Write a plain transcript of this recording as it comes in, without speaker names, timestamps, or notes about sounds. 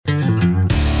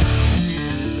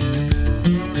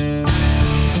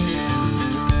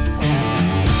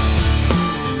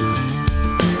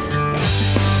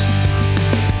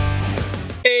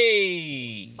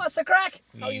the crack?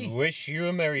 We wish you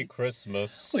a Merry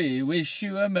Christmas. We wish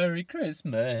you a Merry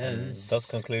Christmas.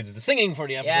 Thus concludes the singing for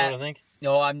the episode, I think.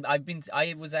 No,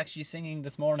 I was actually singing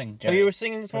this morning, Jerry. Oh, you were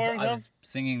singing this morning, I John? was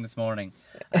singing this morning.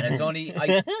 And it's only...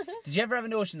 did you ever have a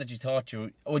notion that you thought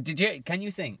you... Oh, can you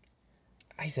sing?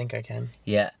 I think I can.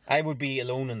 Yeah. I would be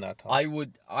alone in that thought.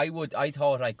 I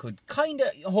thought I could kind of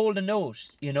hold a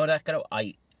note. You know, that kind of...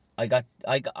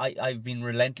 I've been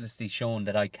relentlessly shown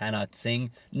that I cannot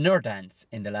sing nor dance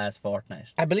in the last fortnight.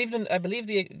 I believe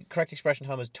the correct expression,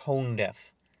 Tom, is tone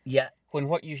deaf. Yeah. When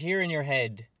what you hear in your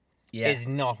head is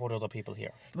not what other people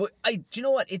hear. But do you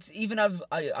know what? It's even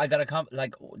I got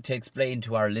to explain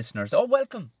to our listeners. Oh,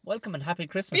 welcome and happy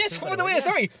Christmas. Yes, by the way,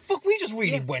 sorry. Fuck, we just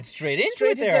really went straight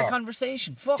into a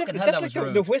conversation. Fucking hell, that's that like was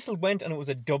rude. the whistle went and it was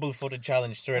a double-footed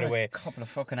challenge straight away. A couple of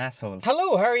fucking assholes.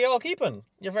 Hello, how are you all keeping?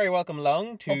 You're very welcome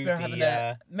along to Hope you're having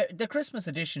the Christmas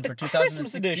edition for 2016.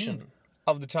 Christmas edition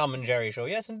of the Tom and Jerry Show.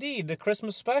 Yes, indeed, the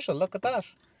Christmas special. Look at that.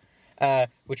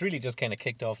 Which really just kind of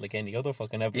kicked off like any other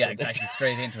fucking episode. Yeah, exactly.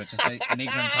 Straight into it. Just an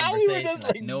ignorant conversation. We were just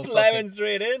like no plowing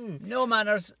straight in. No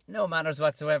manners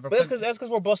whatsoever. But that's because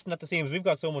we're busting at the seams. We've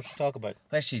got so much to talk about.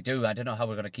 We actually do. I don't know how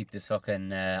we're going to keep this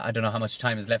fucking... I don't know how much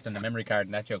time is left on the memory card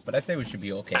in that joke, but I'd say we should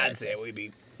be okay. I'd say we'd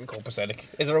be copacetic.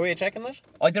 Is there a way of checking that?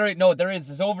 There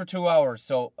is. It's over 2 hours,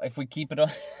 so if we keep it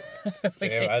on...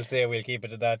 I'll say we'll keep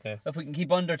it at that now. If we can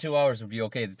keep under 2 hours, we'll be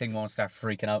okay. The thing won't start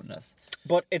freaking out on us.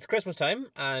 But it's Christmas time,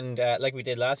 and like we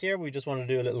did last year, we just wanted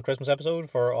to do a little Christmas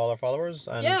episode for all our followers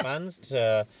and fans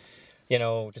to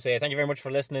say thank you very much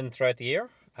for listening throughout the year.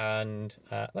 And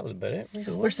that was about it.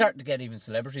 We're starting to get even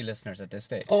celebrity listeners at this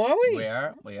stage. Oh, are we?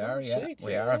 We are, yeah. Sweet.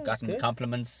 We are. I've gotten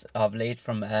compliments of late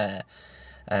from a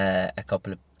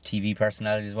couple of TV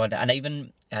personalities, and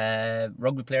even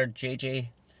rugby player JJ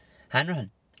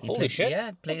Hanrahan. Holy shit.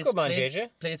 Yeah, good man, JJ.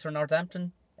 Plays for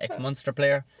Northampton, ex-Munster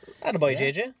player. Attaboy,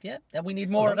 JJ. Yeah, we need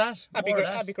more of that.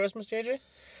 Happy Christmas, JJ.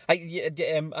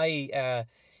 I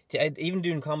even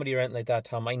doing comedy or anything like that,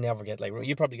 Tom, I never get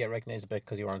you probably get recognised a bit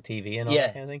because you were on TV and all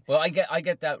that kind of thing. Well, I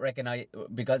get that recognised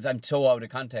because I'm so out of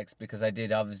context because I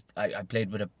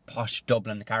played with a posh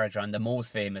Dublin character, and the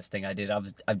most famous thing I did,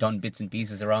 I've done bits and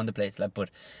pieces around the place,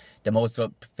 but the most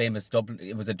famous Dublin,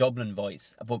 it was a Dublin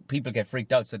voice, but people get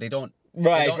freaked out, so they don't.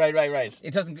 Right.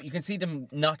 It doesn't. You can see them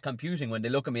not computing when they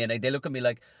look at me, and they look at me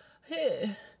like,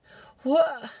 "Hey,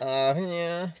 what?"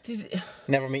 Yeah.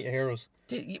 Never meet your heroes.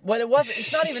 Well, it wasn't.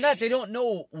 It's not even that. They don't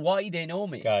know why they know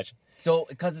me. Gotcha. So,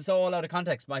 because it's all out of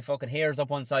context, my fucking hair's up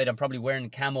one side. I'm probably wearing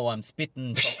camo. I'm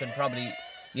spitting fucking probably.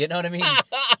 You know what I mean?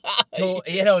 So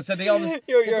they always...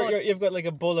 You've got like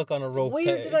a bullock on a rope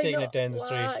taking it down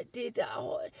the street.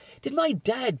 Did my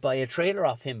dad buy a trailer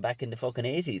off him back in the fucking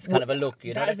 80s? Kind of a look,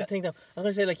 you know? That's the thing, though. I'm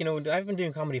going to say, I've been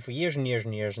doing comedy for years and years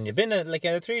and years, and you've been,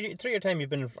 a three-year time you've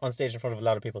been on stage in front of a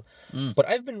lot of people. But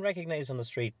I've been recognised on the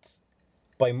streets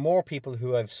by more people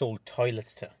who I've sold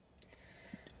toilets to.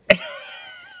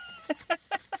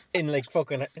 In where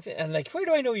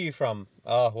do I know you from?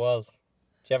 Oh, well...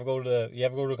 You ever go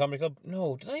to a comedy club?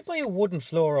 No. Did I buy a wooden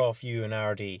floor off you in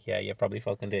RD? Yeah, you probably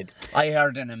fucking did. I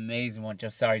heard an amazing one.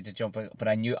 Just sorry to jump, but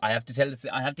I knew I have to tell this.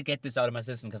 I have to get this out of my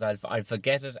system because I'll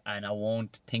forget it and I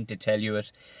won't think to tell you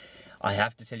it. I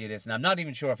have to tell you this, and I'm not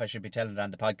even sure if I should be telling it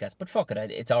on the podcast. But fuck it,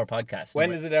 it's our podcast.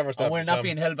 When does it ever stop? And we're not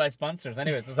being held by sponsors,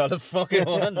 anyways. It's all the fucking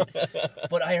one.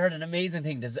 But I heard an amazing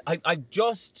thing. This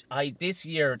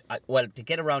year, to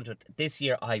get around to it, this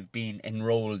year I've been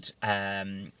enrolled.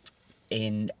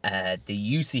 In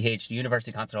the UCH, the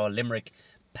University Concert Hall, Limerick,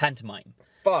 pantomime.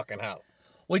 Fucking hell.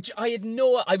 Which I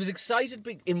was excited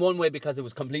in one way because it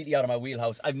was completely out of my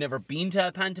wheelhouse. I've never been to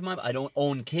a pantomime. I don't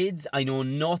own kids. I know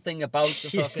nothing about the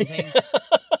fucking thing.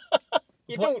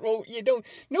 You don't.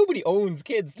 Nobody owns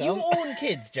kids, Tom. You own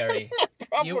kids, Jerry.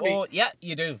 Property.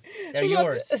 You do. They're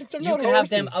yours. You can have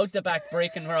them out the back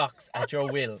breaking rocks at your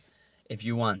will. If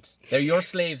you want, they're your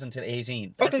slaves until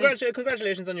 18. Well,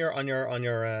 congratulations on your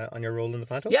role in the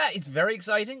panto. Yeah, it's very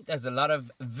exciting. There's a lot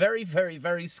of very, very,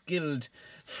 very skilled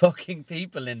fucking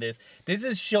people in this. This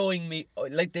is showing me,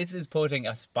 this is putting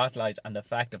a spotlight on the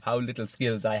fact of how little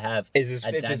skills I have. This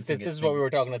is what we were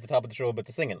talking at the top of the show about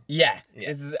the singing. Yeah.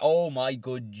 This is my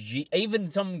good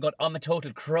even someone got I'm a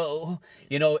total crow.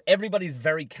 You know, everybody's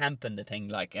very camp in the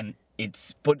thing, and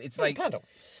it's like panto.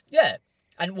 Yeah.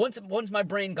 And once my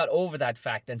brain got over that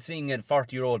fact and seeing a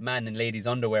 40-year-old man in ladies'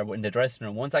 underwear in the dressing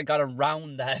room, once I got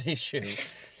around that issue,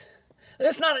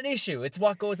 it's not an issue. It's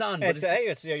what goes on.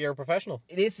 You're a professional.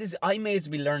 I may as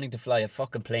well be learning to fly a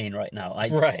fucking plane right now.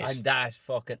 I'm that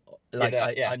fucking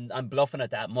I'm bluffing at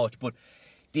that much. But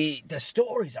the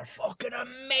stories are fucking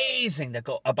amazing that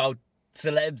go about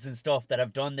celebs and stuff that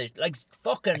have done this, like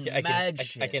fucking mad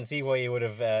shit. I can see why you would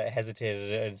have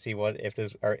hesitated and see what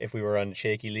if we were on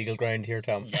shaky legal ground here,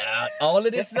 Tom. Yeah, all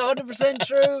of this is 100%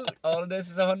 true. All of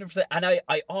this is 100%. And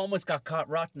I almost got caught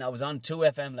rotten. I was on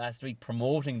 2FM last week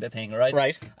promoting the thing, right?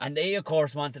 Right. And they, of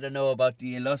course, wanted to know about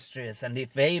the illustrious and the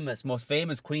most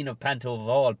famous queen of panto of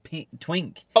all,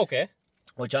 Twink. Okay.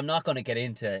 Which I'm not going to get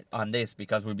into on this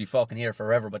because we'll be fucking here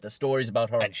forever. But the stories about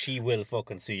her, and she will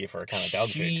fucking sue you for a kind of dog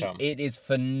food, Tom. It is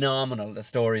phenomenal. The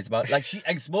stories about, like,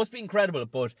 it's supposed to be incredible,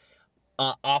 but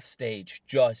off stage,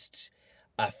 just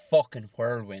a fucking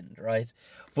whirlwind, right?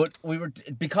 But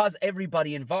because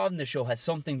everybody involved in the show has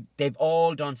something. They've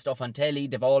all done stuff on telly.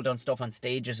 They've all done stuff on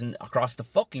stages and across the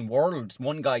fucking world.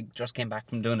 One guy just came back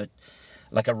from doing it,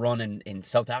 like a run in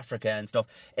South Africa and stuff.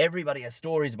 Everybody has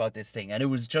stories about this thing, and it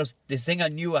was just this thing I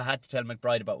knew I had to tell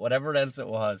McBride about, whatever else it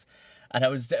was. And I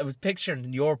was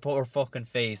picturing your poor fucking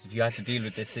face if you had to deal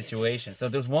with this situation. So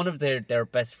there's one of their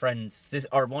best friends,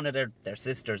 or one of their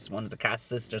sisters, one of the cast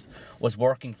sisters, was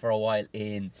working for a while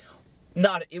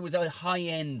it was a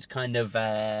high-end kind of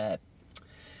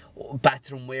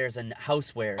bathroom wares and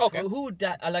housewares. Okay. Who would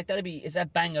that? That'd be. Is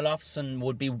that Bang & Olufsen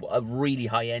would be a really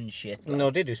high end shit? No,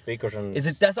 they do speakers and. Is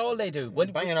it? That's all they do. Well,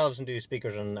 Bang & Olufsen do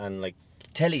speakers and like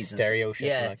tellies, stereo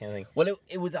shit, and that kind of thing. Well,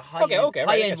 it was a high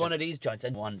end one of these joints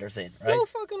and wanders in, right? No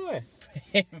fucking way.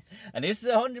 And this is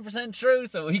 100% true,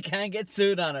 so we can't get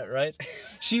sued on it, right?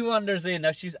 She wanders in.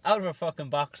 Now she's out of her fucking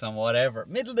box on whatever.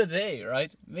 Middle of the day,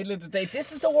 right? Middle of the day.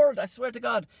 This is the world, I swear to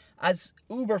God, as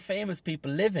uber famous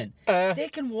people live in. They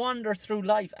can wander through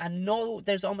life and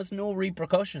there's almost no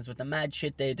repercussions with the mad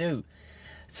shit they do.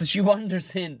 So she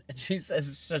wanders in and she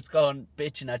starts going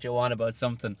bitching at you on about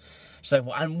something. She's like,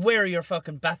 well, and where are your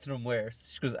fucking bathroom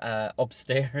wares? She goes,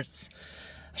 upstairs.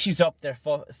 She's up there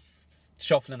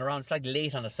shuffling around. It's like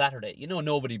late on a Saturday. You know,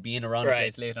 nobody being around the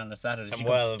place late on a Saturday. I'm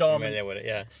well familiar with it,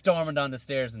 yeah. Storming down the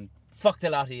stairs and fucked a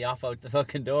lot of you off out the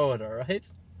fucking door with her, right?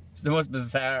 It's the most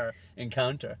bizarre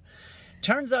encounter.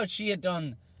 Turns out she had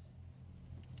done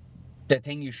the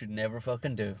thing you should never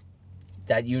fucking do.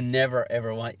 That you never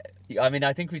ever want. I mean,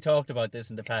 I think we talked about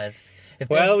this in the past.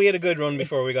 We had a good run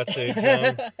before we got sued.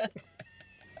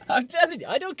 I'm telling you,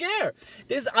 I don't care.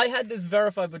 I had this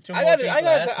verified with two more people. I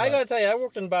gotta tell you, I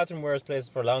worked in bathroom wares places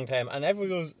for a long time, and everyone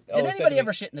goes. Did anybody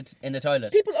ever shit in the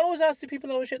toilet? People always ask, do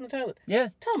people always shit in the toilet? Yeah.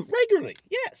 Tom, regularly,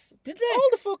 yes. Did they? All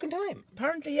the fucking time.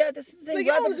 Apparently, yeah. This is the thing.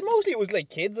 Mostly it was like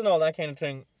kids and all that kind of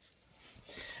thing.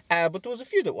 But there was a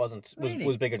few that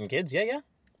was bigger than kids. Yeah.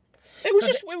 It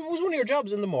was one of your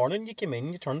jobs in the morning. You came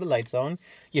in, you turned the lights on,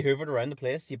 you hoovered around the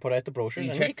place, you put out the brochures,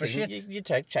 you checked for shit. You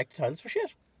checked the toilets for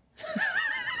shit.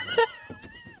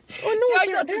 I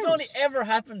thought this only ever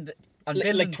happened on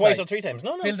building like twice or three times.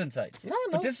 No. Building sites. No.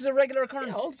 But this is a regular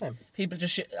occurrence. Yeah, all the time. People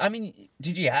just shit. I mean,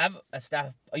 did you have a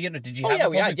staff? Did you have a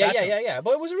public bathroom? Yeah.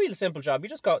 But it was a real simple job. You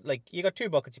just got you got two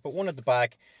buckets. You put one at the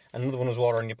back, and another one was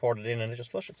water, and you poured it in, and it just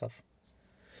flushed itself.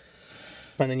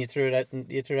 And then you threw it out in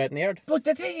the yard. But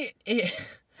the thing is,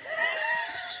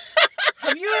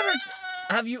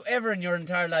 have you ever in your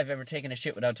entire life ever taken a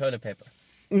shit without toilet paper?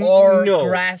 Or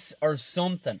grass or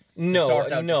something. No.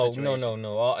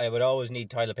 I would always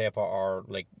need toilet paper or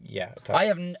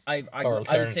I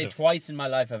would say twice in my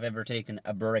life I've ever taken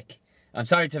a brick. I'm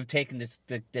sorry to have taken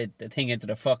the thing into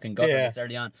the fucking gutter this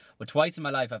early on, but twice in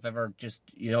my life I've ever just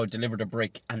delivered a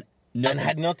brick and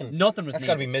had nothing. Nothing was. That's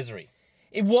got to be misery.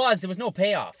 There was no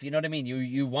payoff. You know what I mean?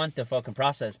 You want the fucking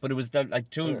process, but it was like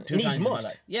two needs times must. in my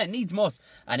life. Yeah, needs must,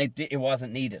 and it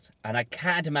wasn't needed. And I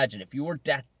can't imagine if you were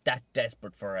that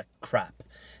desperate for a crap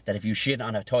that if you shit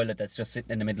on a toilet that's just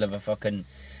sitting in the middle of a fucking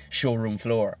showroom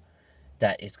floor,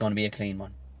 that it's going to be a clean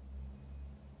one.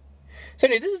 So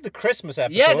anyway, this is the Christmas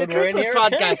episode. Yeah, the Christmas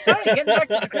podcast. Sorry, getting back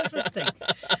to the Christmas thing.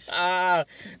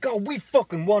 God, we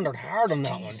fucking wandered hard on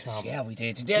that one, Tom. Yeah, we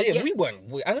did. Yeah, we went.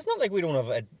 And it's not like we don't have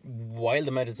a wild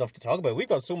amount of stuff to talk about. We've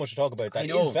got so much to talk about that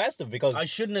is festive because... I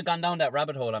shouldn't have gone down that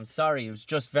rabbit hole. I'm sorry. It was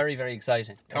just very, very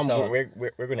exciting. Tom, we're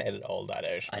going to edit all that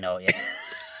out. I know, yeah.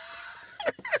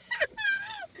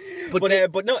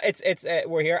 But no, it's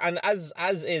we're here, and as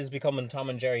is becoming Tom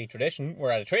and Jerry tradition,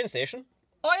 we're at a train station.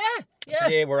 Oh yeah.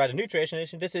 Today we're at a new train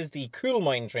station. This is the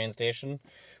Coolmine train station,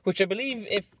 which I believe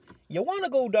if you want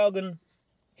to go dogging,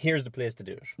 here's the place to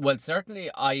do it. Well, certainly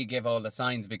I gave all the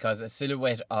signs because a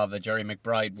silhouette of a Jerry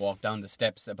McBride walked down the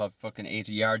steps about fucking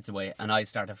 80 yards away, and I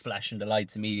started flashing the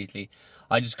lights immediately.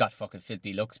 I just got fucking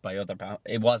filthy looks by other...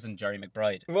 It wasn't Jerry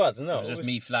McBride. It wasn't, no. It was just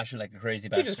me flashing like a crazy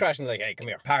bastard. You just crashing like, hey, come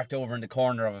here. Parked over in the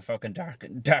corner of a fucking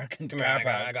darkened car park.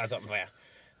 I got something for you.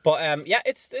 But yeah,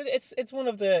 it's one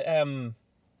of the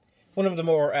one of the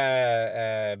more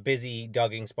busy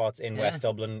dogging spots in West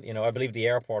Dublin. You know, I believe the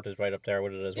airport is right up there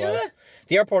with it as well. it?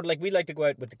 The airport, like, we like to go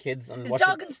out with the kids and Is watch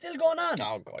dogging still going on?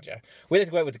 Oh god, yeah. We like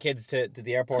to go out with the kids to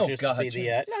the airport Oh, just God, to see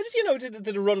yeah. the no, just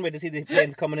to the runway to see the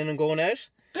planes coming in and going out.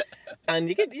 And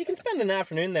you can spend an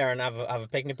afternoon there and have a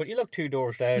picnic, but you look 2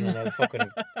 doors down and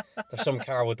there's some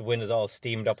car with the windows all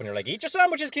steamed up and you're like, eat your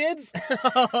sandwiches, kids.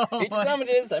 Eat your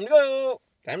sandwiches. Time to go.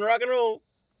 Time to rock and roll.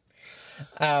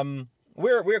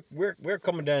 We're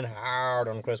coming down hard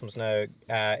on Christmas now.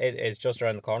 It is just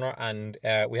around the corner, and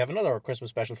we have another Christmas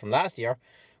special from last year,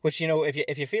 which, you know,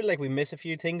 if you feel like we miss a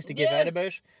few things to give out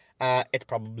about, it's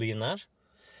probably in that.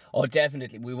 Oh,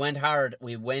 definitely. We went hard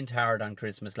on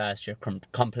Christmas last year,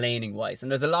 complaining wise, and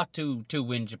there's a lot to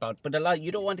whinge about. But a lot, you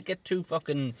don't want to get too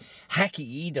fucking hacky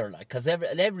either, like, because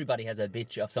everybody has a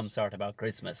bitch of some sort about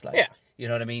Christmas, like. Yeah. You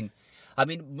know what I mean? I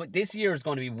mean, this year is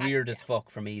going to be weird as fuck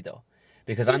for me though,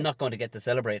 because I'm not going to get to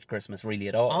celebrate Christmas really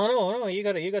at all. Oh no, you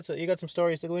got some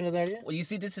stories to go into there, yeah. Well, you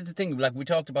see, this is the thing. Like, we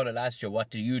talked about it last year. What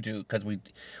do you do? Because we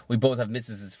both have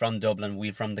missuses from Dublin.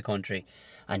 We from the country,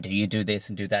 and do you do this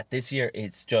and do that? This year,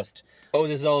 it's just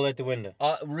This is all out the window.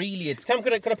 really, it's Tom,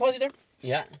 could I pause you there?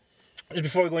 yeah. Just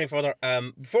before we go any further,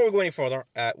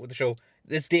 with the show,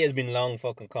 this day has been long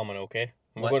fucking coming. Okay,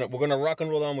 we're gonna rock and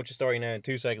roll on with your story now in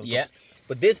 2 seconds. Yeah.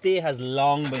 But this day has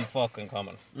long been fucking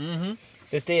coming. Mm-hmm.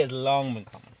 This day has long been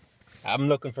coming. I'm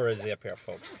looking for a zip here,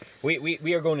 folks.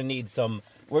 We are going to need some.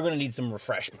 We're going to need some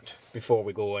refreshment before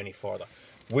we go any further.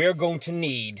 We're going to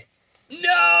need.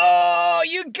 No,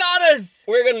 you got it.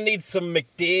 We're going to need some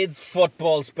McDade's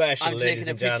football special, I'm ladies taking a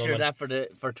and picture gentlemen. of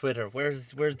that for Twitter.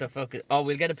 Where's the fucking? Oh,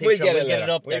 we'll get a We'll picture. get, We'll get it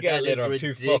up there. We'll get a That litter is of 2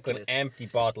 ridiculous. fucking empty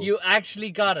bottles. You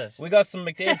actually got it. We got some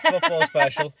McDade's football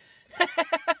special.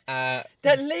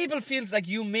 That label feels like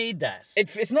you made that.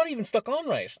 It's not even stuck on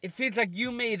right. It feels like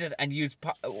you made it and used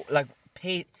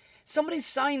paid. Somebody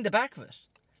signed the back of it.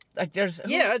 Like there's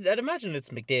Yeah, I'd imagine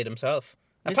it's McDade himself.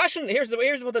 A passion. Here's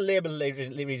what the label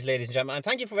reads, ladies and gentlemen. And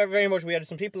thank you very much. We had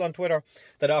some people on Twitter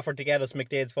that offered to get us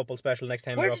McDade's football special next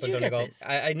time Where we're up did in you get Donegal. this?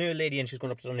 I knew a lady and she's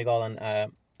going up to Donegal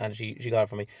and she got it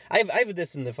for me. I've had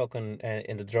this in the fucking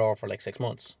in the drawer for like 6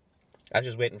 months. I was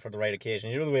just waiting for the right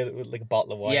occasion. You know the way with like a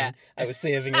bottle of wine. Yeah. I was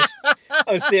saving it.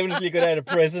 I was saving it till you got out of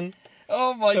prison.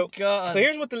 Oh my god. So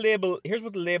here's what the label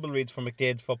reads for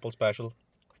McDade's football special.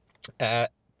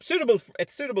 It's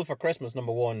suitable for Christmas,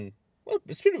 number one. Well,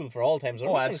 it's suitable for all times.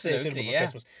 Oh, I'm just gonna say absolutely, suitable for yeah.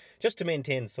 Christmas, just to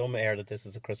maintain some air that this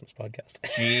is a Christmas podcast.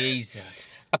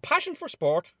 Jesus. A passion for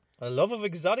sport, a love of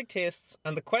exotic tastes,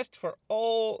 and the quest for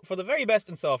the very best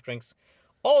in soft drinks,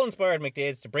 all inspired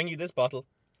McDade's to bring you this bottle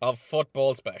of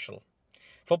Football Special.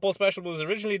 Football Special was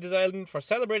originally designed for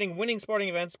celebrating winning sporting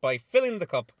events by filling the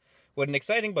cup with an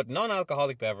exciting but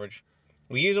non-alcoholic beverage.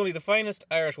 We use only the finest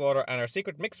Irish water and our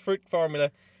secret mixed fruit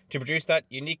formula to produce that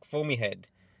unique foamy head.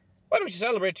 Why don't you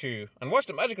celebrate too and watch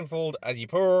the magic unfold as you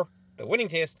pour the winning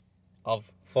taste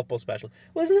of Football Special?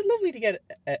 Well, isn't it lovely to get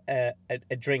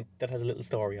a drink that has a little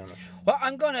story on it? Well,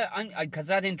 because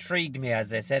that intrigued me as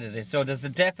they said it. So there's a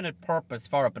definite purpose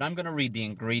for it, but I'm gonna read the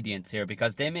ingredients here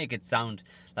because they make it sound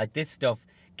like this stuff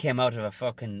came out of a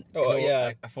fucking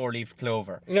a 4-leaf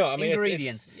clover. No, I mean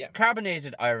ingredients: it's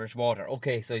carbonated Irish water.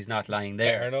 Okay, so he's not lying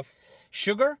there. Fair enough.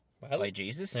 Sugar, Well, by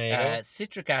Jesus. there you go.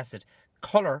 Citric acid,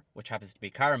 color, which happens to be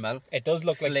caramel. It does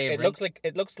look like Flavouring.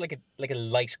 it looks like a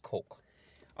light Coke.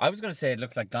 I was gonna say it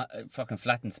looks like fucking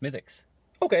flattened Smithwick's.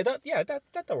 Okay, that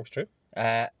works true.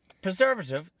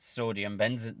 Preservative, sodium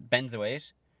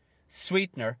benzoate,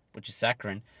 sweetener, which is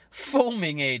saccharin,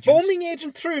 foaming agent. Foaming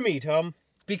agent threw me, Tom.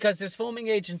 Because there's foaming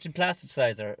agent in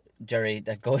plasticizer, Jerry,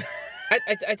 that goes. I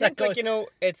think like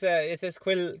it's this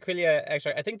Quillia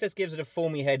extract. I think this gives it a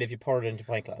foamy head if you pour it into a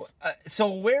pint glass. So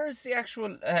where's the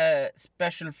actual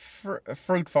special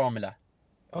fruit formula?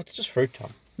 Oh, it's just fruit,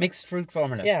 Tom. Mixed fruit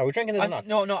formula. Yeah, we're drinking this or not?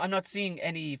 No, I'm not seeing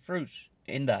any fruit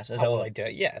in that at Oh, all. well,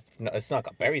 no, it's not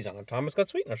got berries on it, Tom. It's got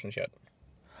sweeteners and shit.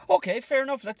 Okay, fair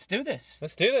enough. Let's do this.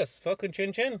 Let's do this. Fucking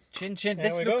chin chin. Chin chin. There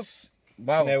This we looks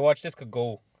wow. Now watch this could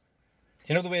go.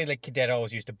 Do you know the way like Cadet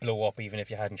always used to blow up even if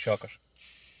you hadn't shook it?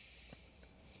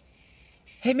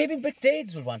 Hey, maybe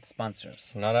McDade's will want to sponsor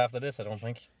us. Not after this, I don't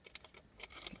think.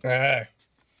 Oh,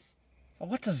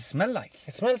 what does it smell like?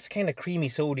 It smells kind of creamy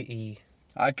soda-y.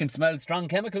 I can smell strong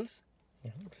chemicals.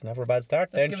 It's never a bad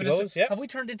start. Let's Down give she it a goes. Yeah. Have we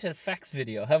turned into a facts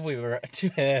video? Have we? We're two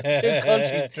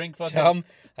countries drink fucking. Tom,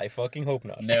 I fucking hope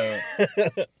not. No.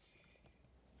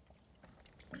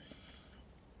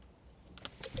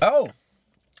 Oh,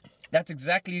 that's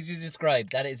exactly as you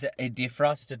described. That is a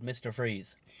defrosted Mr.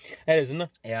 Freeze. It is, isn't it?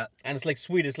 Yeah. And it's like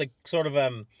sweet. It's like sort of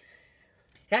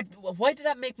Why did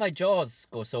that make my jaws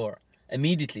go sore?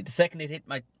 Immediately, the second it hit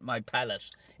my palate,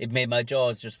 it made my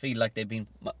jaws just feel like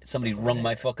somebody rung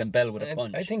my fucking bell with a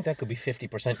punch. I think that could be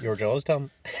 50% your jaws, Tom.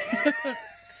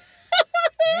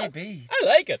 Maybe. I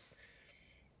like it.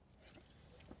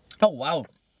 Oh wow.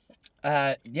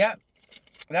 Yeah,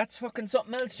 that's fucking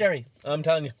something else, Jerry. I'm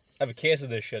telling you, I have a case of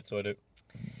this shit, so I do.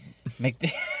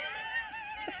 McD.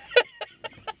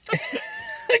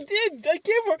 I did. I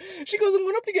gave her. She goes, I'm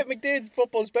going up to get McDade's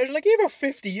football special. I gave her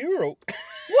 €50.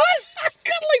 What? I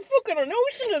got like fucking a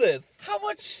notion of this.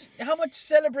 How much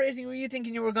celebrating were you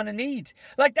thinking you were gonna need?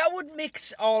 Like that would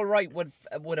mix all right with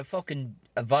a fucking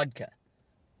vodka,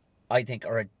 I think,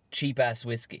 or a cheap ass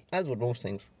whiskey. As with most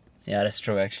things. Yeah, that's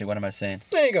true. Actually, what am I saying?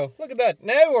 There you go. Look at that.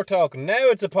 Now we're talking. Now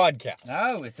it's a podcast.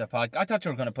 Oh, it's a podcast. I thought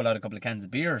you were going to pull out a couple of cans of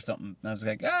beer or something. I was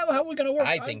like, oh, how are we going to work?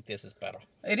 I think this is better.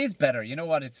 It is better. You know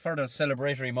what? It's for those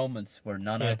celebratory moments. We're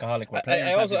non-alcoholic. We're playing.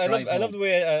 I love the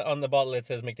way on the bottle it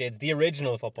says McDade's the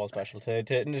original football special.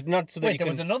 Not so that Wait, there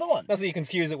was another one. Not so you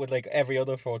confuse it with like every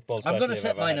other football special. I'm going to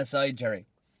set mine aside, Jerry,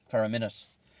 for a minute,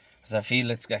 because I feel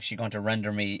it's actually going to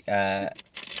render me.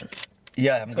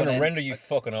 Yeah, it's going to render you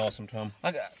fucking awesome, Tom.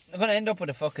 I'm going to end up with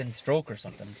a fucking stroke or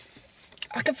something.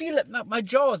 I can feel it. My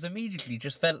jaws immediately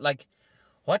just felt like,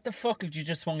 what the fuck have you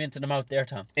just swung into the mouth there,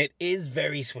 Tom? It is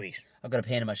very sweet. I've got a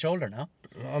pain in my shoulder now.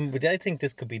 But I think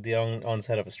this could be the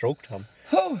onset of a stroke, Tom.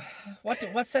 Oh,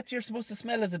 what's that you're supposed to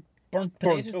smell? Is it burnt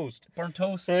potatoes? Burnt toast. Burnt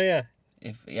toast. Oh, yeah.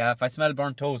 If I smell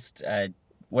burnt toast,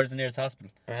 where's the nearest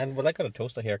hospital? And well, I got a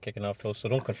toaster here kicking off toast, so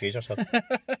don't confuse yourself.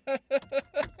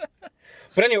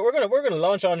 But anyway, we're gonna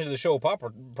launch on into the show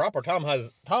proper. Tom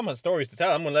has stories to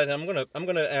tell. I'm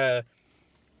gonna.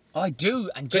 I do,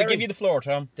 and Jerry, Jerry, give you the floor,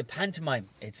 Tom. The pantomime.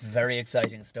 It's very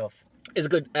exciting stuff. It's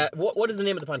good. What is the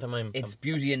name of the pantomime? It's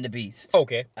Beauty and the Beast.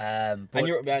 Okay. And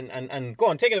go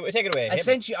on, take it away.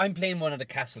 Essentially, I'm playing one of the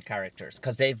castle characters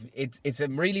because it's a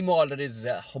really more that is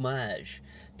a homage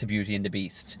to Beauty and the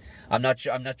Beast. I'm not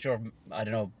sure. I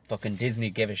don't know. Fucking Disney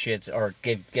gave a shit or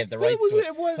gave the rights to it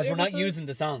because we're not using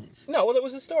the songs. No, well, it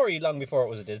was a story long before it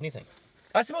was a Disney thing.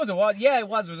 I suppose it was. Yeah, it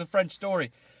was. It was a French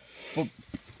story. But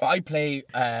I play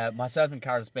myself and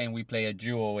Carl Spain. We play a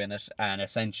duo in it, and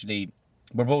essentially,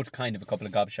 we're both kind of a couple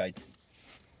of gobshites.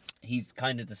 He's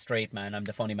kind of the straight man. I'm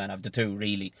the funny man of the two,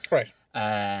 really. Right.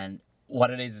 And what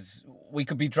it is, we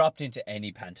could be dropped into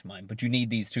any pantomime, but you need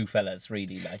these two fellas,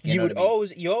 really. Like you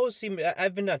always see me.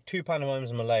 I've been at two pantomimes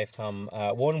in my life, Tom.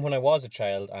 One when I was a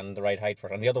child and the right height for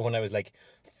it, and the other when I was like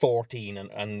 14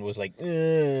 and was like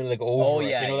over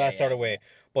it, that sort of way.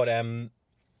 But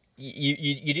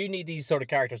you do need these sort of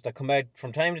characters that come out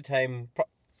from time to time.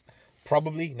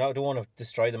 Probably, no, I don't want to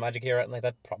destroy the magic here or anything like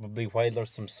that. Probably while there's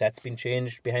some sets being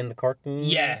changed behind the curtain.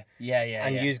 Yeah.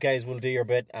 And you guys will do your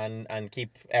bit and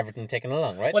keep everything ticking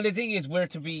along, right? Well, the thing is, we're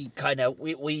to be kind of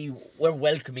we're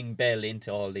welcoming Belle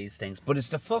into all these things, but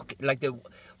it's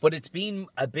but it's been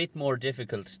a bit more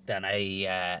difficult than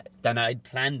I'd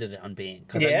planned it on being,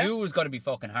 because I knew it was going to be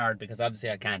fucking hard, because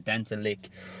obviously I can't dance a lick,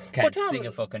 can't sing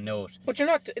a fucking note. But you're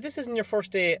not. This isn't your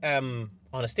first day on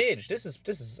a stage. This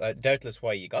is doubtless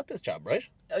why you got this job, right?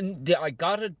 I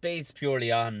got it based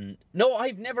purely on. No,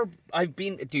 I've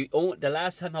been. The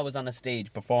last time I was on a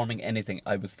stage performing anything,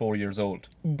 I was 4 years old.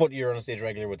 But you're on a stage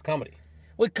regular with comedy.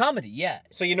 With comedy, yeah.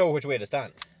 So you know which way to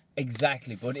stand.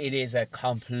 Exactly, but it is a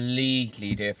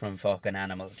completely different fucking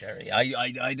animal, Jerry.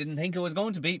 I didn't think it was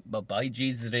going to be, but by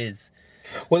Jesus it is.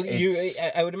 Well,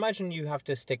 I would imagine you have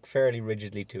to stick fairly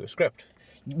rigidly to a script.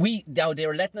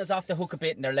 They're letting us off the hook a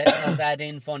bit, and they're letting us add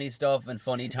in funny stuff and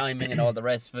funny timing and all the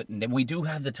rest of it. And then we do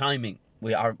have the timing.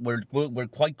 We're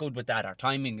quite good with that. Our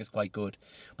timing is quite good.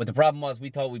 But the problem was, we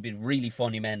thought we'd be really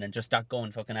funny men and just start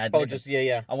going fucking ad lib.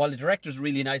 And while the director's a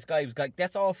really nice guy, he was like,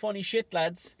 "That's all funny shit,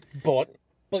 lads.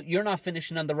 But you're not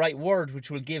finishing on the right word, which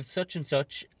will give such and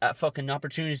such a fucking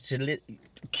opportunity to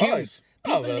cues."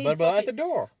 At the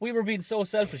door. We were being so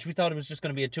selfish. We thought it was just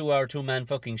going to be a 2-hour, 2-man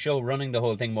fucking show running the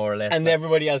whole thing, more or less. And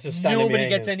everybody else is standing Nobody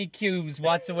gets any cues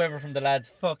whatsoever from the lads'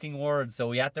 fucking words. So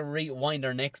we had to rewind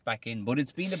our necks back in. But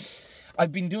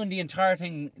I've been doing the entire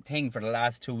thing for the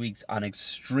last 2 weeks on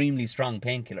extremely strong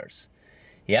painkillers.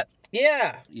 Yep.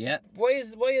 Yeah. Why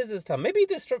is this, Tom? Maybe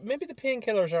the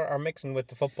painkillers are mixing with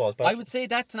the footballs. But I would say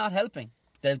that's not helping.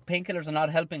 The painkillers are not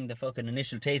helping the fucking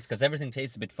initial taste, because everything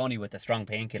tastes a bit funny with the strong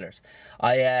painkillers.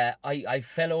 I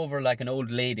fell over like an old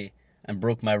lady and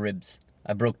broke my ribs.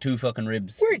 I broke 2 fucking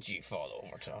ribs. Where'd you fall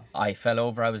over, Tom? I fell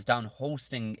over. I was down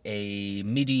hosting a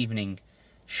mid-evening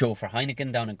show for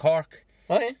Heineken down in Cork.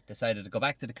 Oh, yeah? Decided to go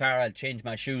back to the car. I'll change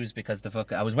my shoes because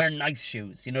I was wearing nice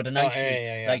shoes. You know, the nice shoes.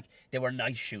 Yeah. Like, they were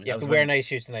nice shoes. You have to wear nice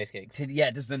shoes to nice gigs. Yeah,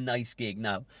 this is a nice gig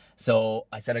now. So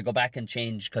I said I'd go back and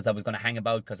change, because I was going to hang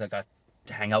about, because I got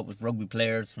to hang out with rugby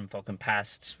players from fucking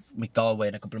past Galway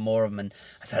and a couple more of them, and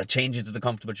I started changing to the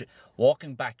comfortable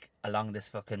walking back along this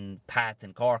fucking path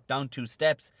in Cork, down 2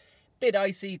 steps, bit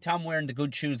icy, Tom wearing the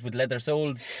good shoes with leather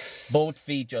soles, both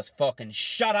feet just fucking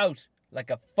shot out like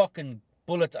a fucking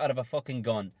bullet out of a fucking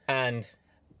gun. And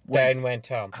down went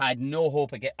Tom. Had no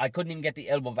hope again. I couldn't even get the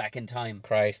elbow back in time.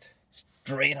 Christ.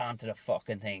 Straight onto the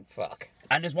fucking thing. Fuck.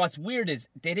 And what's weird is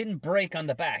they didn't break on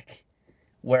the back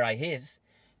where I hit.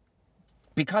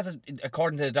 Because,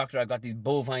 according to the doctor, I got these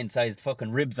bovine-sized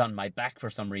fucking ribs on my back for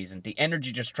some reason. The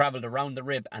energy just travelled around the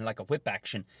rib, and like a whip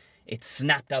action, it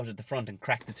snapped out at the front and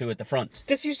cracked the 2 at the front.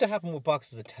 This used to happen with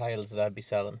boxes of tiles that I'd be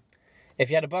selling. If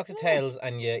you had a box of tiles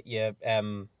and you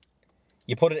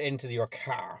put it into your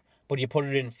car, but you put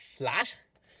it in flat.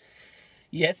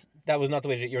 Yes. That was not the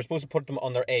way you were supposed to put them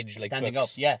on their edge, like standing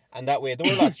books. up, yeah. And that way, they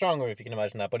were a lot stronger, if you can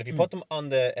imagine that. But if you put them on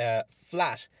the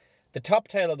flat, the top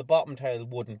tile or the bottom tile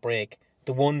wouldn't break.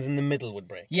 The ones in the middle would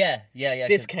break. Yeah.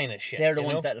 This kind of shit. They're the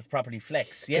ones that'll properly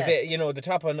flex. Yeah. Because the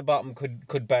top and the bottom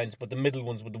could bounce, but the middle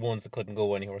ones were the ones that couldn't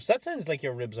go anywhere. So that sounds like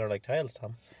your ribs are like tiles,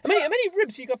 Tom. How many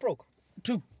ribs you got broke?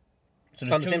 2.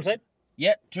 So on the same side?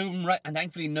 Yeah, 2 of them right. And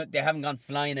thankfully, they haven't gone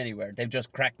flying anywhere. They've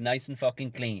just cracked nice and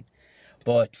fucking clean.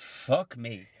 But fuck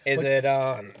me. Is it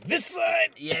on this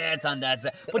side? Yeah, it's on that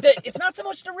side. But it's not so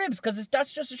much the ribs, because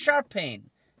that's just a sharp pain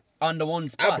on the one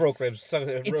spot. I broke ribs.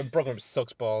 Broken ribs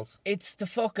sucks balls. It's the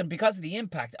fucking, because of the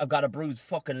impact, I've got a bruised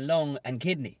fucking lung and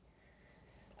kidney.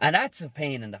 And that's a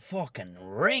pain in the fucking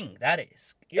ring, that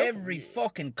is. Every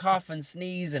fucking cough and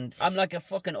sneeze, and I'm like a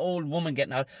fucking old woman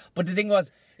getting out. But the thing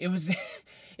was, it was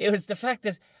the fact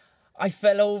that I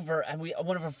fell over, and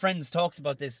one of our friends talks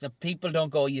about this. That people don't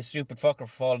go, "You stupid fucker for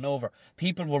falling over."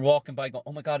 People were walking by going,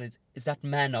 "Oh my God, is that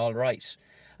man all right?"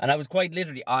 And I was quite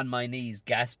literally on my knees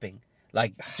gasping.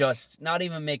 Like, just not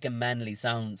even making manly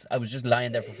sounds. I was just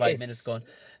lying there for 5 minutes going...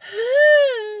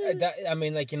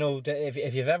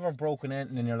 if you've ever broken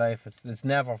anything in your life, it's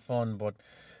never fun, but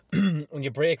when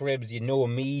you break ribs, you know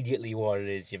immediately what it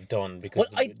is you've done, because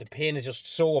the pain is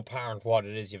just so apparent what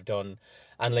it is you've done.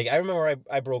 And like, I remember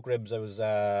I broke ribs. I was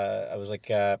like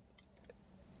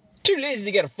too lazy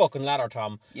to get a fucking ladder,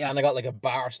 Tom. Yeah. And I got like a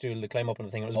bar stool to climb up on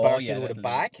the thing. It was a bar stool with a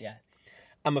back. Yeah.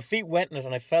 And my feet went in it,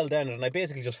 and I fell down it, and I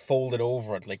basically just folded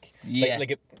over it, like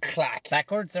a clack.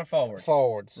 Backwards or forwards?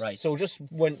 Forwards. Right. So just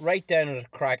went right down at a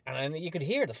crack, and you could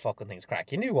hear the fucking things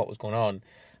crack. You knew what was going on.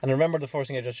 And I remember the first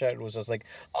thing I just shouted was just like,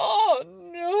 "Oh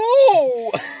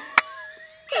no!"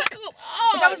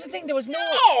 But that was the thing. There was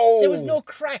no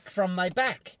crack from my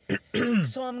back.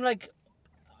 So I'm like,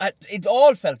 it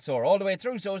all felt sore all the way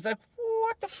through. So I was like,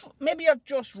 what the maybe I've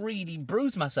just really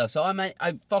bruised myself. So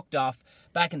I fucked off,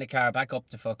 back in the car, back up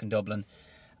to fucking Dublin.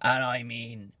 And I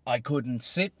mean, I couldn't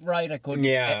sit right. I couldn't.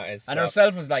 Yeah, it and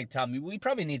herself was like, "Tommy, we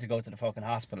probably need to go to the fucking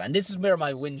hospital." And this is where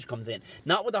my whinge comes in.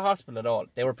 Not with the hospital at all.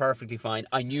 They were perfectly fine.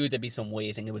 I knew there'd be some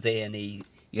waiting. It was A&E.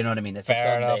 You know what I mean? It's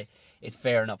fair a Sunday. enough. It's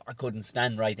fair enough. I couldn't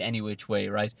stand right any which way,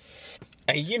 right?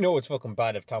 You know it's fucking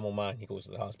bad if Tom O'Mahony goes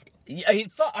to the hospital.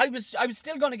 I was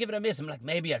still going to give it a miss. I'm like,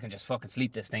 maybe I can just fucking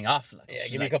sleep this thing off. Like, yeah,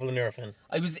 give me a couple of Nurofen.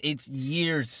 It's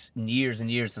years and years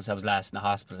and years since I was last in the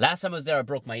hospital. Last time I was there, I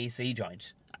broke my AC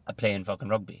joint playing fucking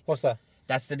rugby. What's that?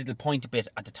 That's the little pointy bit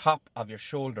at the top of your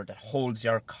shoulder that holds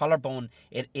your collarbone.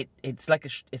 It's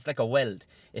like a weld.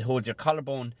 It holds your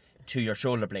collarbone to your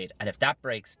shoulder blade, and if that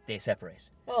breaks, they separate.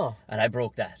 Oh. And I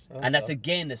broke that. And that's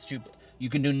again the stupid. You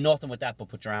can do nothing with that but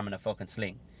put your arm in a fucking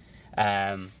sling.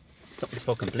 Something's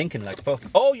fucking blinking like fuck.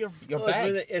 Oh, your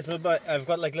bag. It's my bag. I've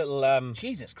got like little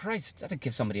Jesus Christ, that'd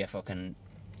give somebody a fucking.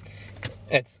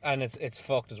 It's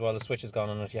fucked as well. The switch is gone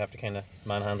on it. You have to kind of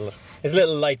manhandle it. It's a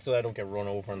little light so I don't get run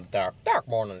over in the dark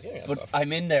mornings. Yeah, but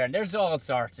I'm in there, and there's all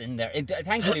sorts in there.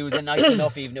 Thankfully, it was a nice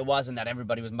enough evening. It wasn't that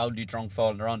everybody was mildly drunk,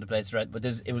 falling around the place, right? But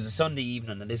it was a Sunday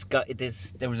evening, and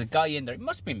there was a guy in there. He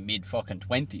must be mid fucking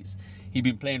 20s. He'd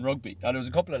been playing rugby. And there was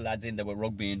a couple of lads in there with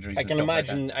rugby injuries. I can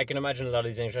imagine a lot of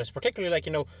these injuries, particularly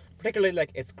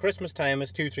like it's Christmas time.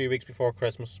 It's 2-3 weeks before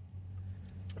Christmas.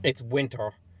 It's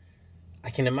winter. I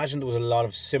can imagine there was a lot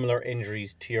of similar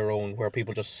injuries to your own where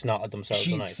people just snotted themselves.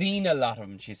 She'd seen a lot of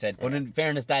them, she said. But in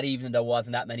fairness, that evening there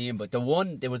wasn't that many in. But there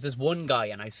was this one guy,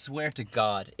 and I swear to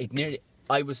God,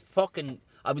 I was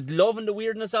loving the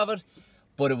weirdness of it,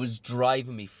 but it was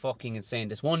driving me fucking insane.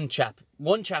 This one chap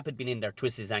had been in there,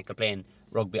 twisted his ankle playing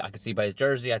rugby. I could see by his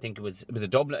jersey. I think it was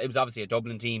obviously a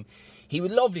Dublin team. He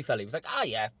was a lovely fella. He was like,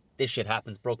 yeah, this shit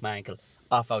happens. Broke my ankle.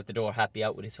 Off out the door, happy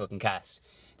out with his fucking cast.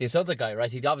 This other guy,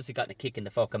 right, he'd obviously gotten a kick in the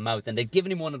fucking mouth, and they'd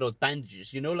given him one of those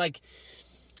bandages, like, do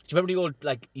you remember the old,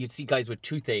 like, you'd see guys with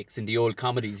toothaches in the old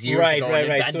comedies years ago, and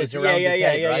bandage around his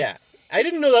head, right? I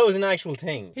didn't know that was an actual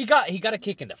thing. He got a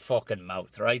kick in the fucking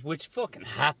mouth, right? Which fucking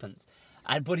happens.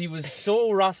 But he was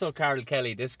so Rosso Carl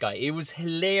Kelly, this guy. It was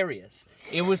hilarious.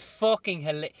 It was fucking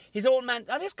hilarious. His old man,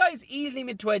 now this guy's easily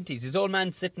mid-20s. His old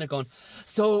man sitting there going,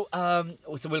 so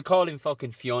we'll call him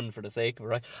fucking Fionn for the sake of it,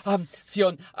 right?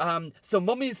 Fionn, so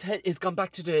mummy's gone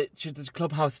back to the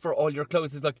clubhouse for all your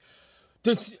clothes. He's like,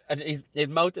 and his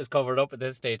mouth is covered up at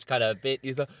this stage kind of a bit.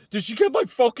 He's like, did she get my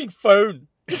fucking phone?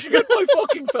 Did she get my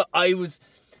fucking phone?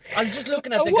 I'm just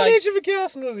looking at the guy. What age of a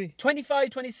gas was he?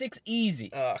 25, 26, easy.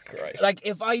 Oh, Christ. Like,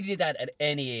 if I did that at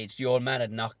any age, the old man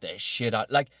had knocked the shit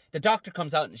out. Like, the doctor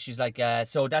comes out and she's like,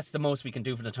 so that's the most we can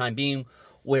do for the time being.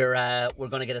 We're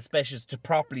going to get a specialist to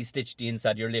properly stitch the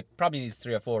inside of your lip. Probably needs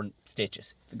 3 or 4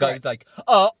 stitches. The guy's like,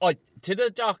 to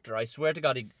the doctor, I swear to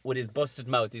God, with his busted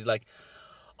mouth, he's like,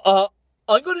 I'm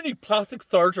going to need plastic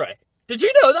surgery. Did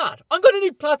you know that? I'm going to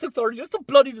need plastic surgery. It's a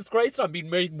bloody disgrace that I'm being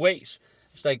made wait.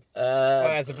 It's like,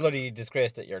 well, it's a bloody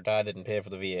disgrace that your dad didn't pay for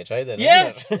the VHI then, yeah,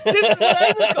 isn't it? this is what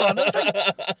I was going. I was like,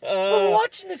 but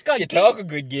watching this guy. You talk a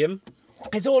good game.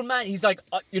 His old man, he's like,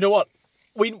 you know what?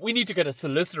 We need to get a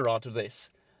solicitor onto this.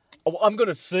 I'm going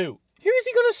to sue. Who is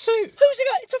he going to sue? Who's he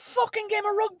got? It's a fucking game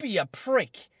of rugby, you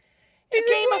prick.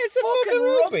 It's a fucking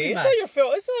rugby. It's match. not your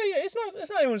fault. It's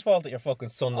not anyone's fault that your fucking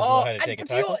son doesn't know how to take a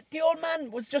tackle. The old man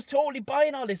was just totally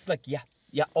buying all this. Like, yeah,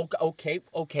 okay.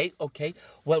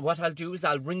 Well, what I'll do is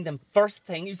I'll ring them first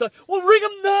thing. He's like, well, ring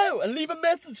them now and leave a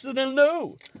message so they'll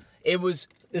know. It was...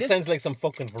 This sounds like some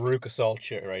fucking Veruca Salt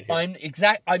shit right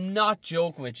here. I'm not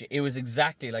joking with you. It was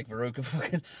exactly like Veruca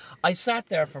fucking... I sat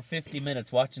there for 50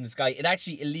 minutes watching this guy. It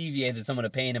actually alleviated some of the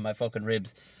pain in my fucking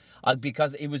ribs.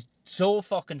 Because it was so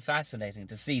fucking fascinating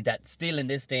to see that still in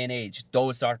this day and age,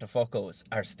 those sort of fuckos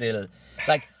are still...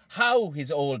 Like, how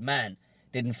his old man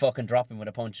didn't fucking drop him with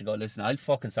a punch and go, listen, I'll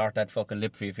fucking sort that fucking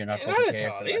lip for you if you're not fucking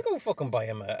careful. He'll go fucking buy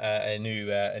him a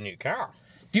new car.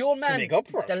 The old man, make up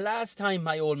for it. The last time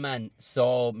my old man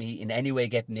saw me in any way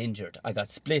getting injured, I got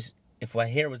split. If my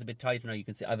hair was a bit tighter now, you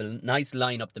can see I have a nice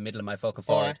line up the middle of my fucking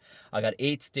forehead. Right. I got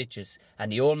 8 stitches.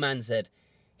 And the old man said,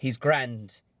 he's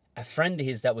grand. A friend of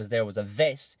his that was there was a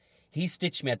vet. He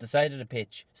stitched me at the side of the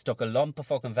pitch, stuck a lump of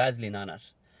fucking Vaseline on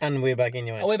it. And way back in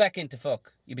you went? Way back into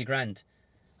fuck. You'd be grand.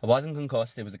 I wasn't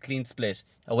concussed. It was a clean split.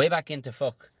 Way back into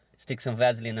fuck. Stick some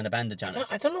Vaseline and a bandage on it.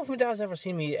 I don't know if my dad's ever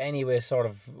seen me anyway sort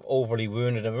of overly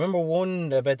wounded. I remember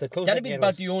one about the close. That'd be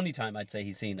about the only time I'd say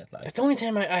he's seen it. Like. But the only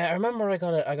time I remember I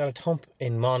got a thump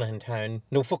in Monaghan town.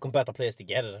 No fucking better place to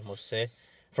get it, I must say.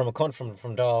 From a cunt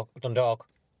from Dundalk.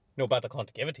 No better cunt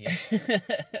to give it to you.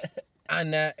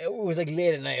 And it was like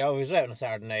late at night. I was out on a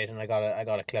Saturday night and I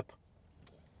got a clip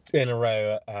in a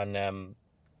row. And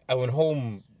I went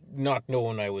home not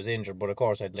knowing I was injured, but of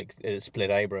course I'd like a split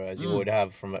eyebrow as you would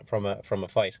have from a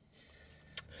fight.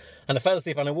 And I fell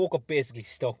asleep and I woke up basically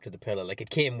stuck to the pillow, like it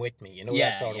came with me,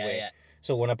 that sort of way. Yeah.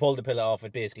 So when I pulled the pillow off,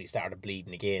 it basically started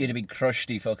bleeding again. You had a big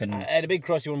crusty fucking... I had a big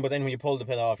crusty one, but then when you pulled the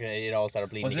pillow off, it all started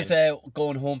bleeding. Was this a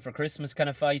going home for Christmas kind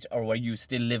of fight, or were you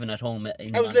still living at home?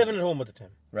 I was living at home at the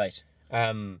time. Right.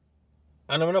 And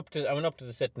I went up to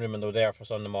the sitting room and they were there for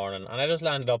Sunday morning, and I just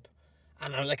landed up,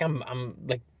 and I'm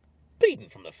like bleeding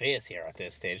from the face here at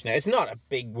this stage. Now it's not a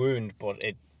big wound, but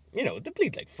it they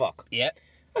bleed like fuck. Yeah.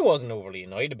 I wasn't overly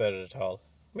annoyed about it at all.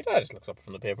 My dad just looks up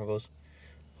from the paper and goes,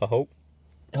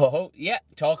 "Oh, yeah,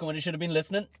 talking when he should have been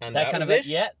listening." And that kind was of it.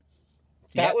 Yeah.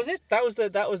 That was it. That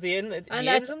was the end. And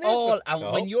that's all.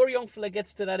 And when your young fella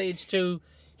gets to that age too,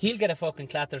 he'll get a fucking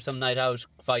clatter some night out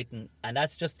fighting, and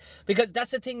that's just because that's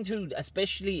the thing too,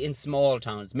 especially in small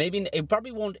towns. Maybe it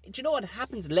probably won't. Do you know what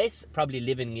happens less? Probably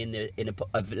living in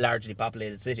a largely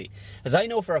populated city, as I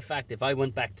know for a fact. If I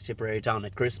went back to Tipperary town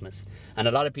at Christmas, and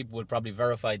a lot of people will probably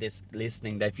verify this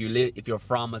listening, that if you're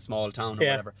from a small town or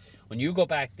whatever, when you go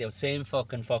back, those same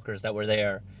fucking fuckers that were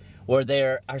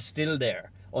there are still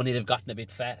there. Only they've gotten a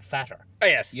bit fatter. Oh,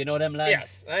 yes. You know them lads?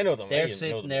 Yes, I know them. They're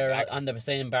sitting there on the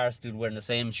same bar stool wearing the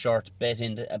same shirt, bet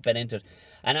into it.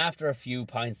 And after a few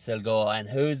pints, they'll go, and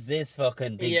who's this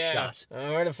fucking big shot?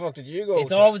 Where the fuck did you go?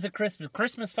 It's always a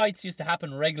Christmas fights used to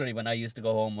happen regularly when I used to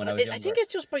go home when I was younger. I think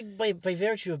it's just by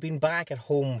virtue of being back at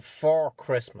home for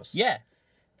Christmas. Yeah.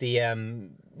 The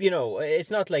it's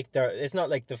not like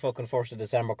the fucking 1st of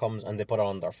December comes and they put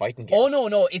on their fighting gear. Oh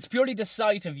no, it's purely the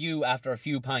sight of you after a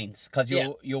few pints, because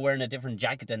you're wearing a different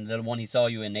jacket than the one he saw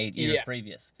you in 8 years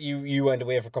previous. You went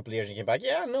away for a couple of years and came back.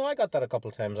 Yeah, no, I got that a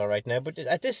couple of times, all right now. But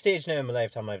at this stage now in my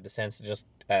lifetime, I have the sense to just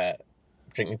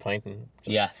drink me pint and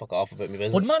just fuck off about my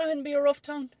business. Would Monaghan be a rough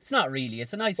town? It's not really.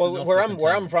 It's a nice enough where looking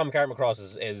I'm town. from,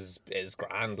 Carrickmacross is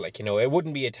grand. Like, you know, it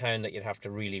wouldn't be a town that you'd have to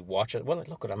really watch it. Well,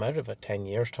 look, I'm out of it 10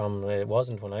 years, Tom. It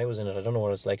wasn't when I was in it. I don't know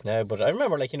what it's like now, but I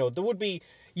remember, like, you know, there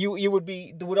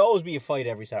would always be a fight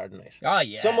every Saturday night. Ah,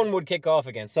 yeah. Someone would kick off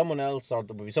against someone else, or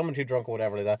there would be someone too drunk or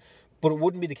whatever like that. But it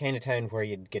wouldn't be the kind of town where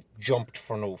you'd get jumped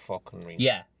for no fucking reason.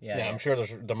 Yeah. I'm sure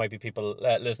there might be people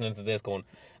listening to this going,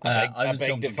 I was beg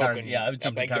jumping to fucking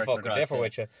Carrickmacross, differ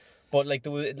with you. But like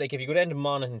if you go down to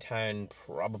Monaghan town,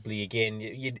 probably again,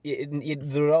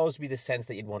 there would always be the sense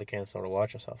that you'd want to kind of sort of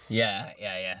watch yourself. Yeah.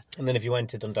 And then if you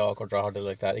went to Dundalk or Drogheda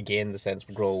like that, again, the sense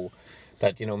would grow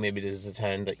that, you know, maybe this is a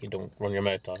town that you don't run your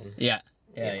mouth on. Yeah.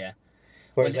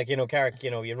 Whereas, like, you know, Carrick, you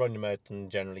know, you run your mouth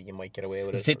and generally you might get away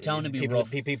with it. Tiptown would be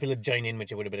rough. People would join in with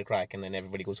you with a bit of crack, and then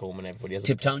everybody goes home and everybody has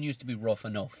Tiptown used to be rough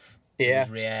enough. Yeah.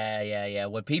 Yeah.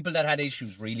 Well, people that had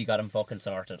issues really got them fucking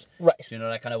sorted. Right. You know,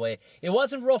 that kind of way. It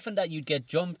wasn't rough in that you'd get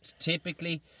jumped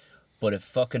typically, but if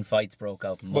fucking fights broke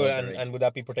out, and would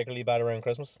that be particularly bad around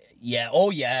Christmas? Yeah.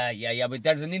 Yeah. But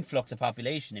there's an influx of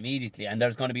population immediately, and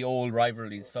there's going to be old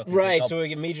rivalries. Fucking right. So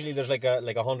immediately there's like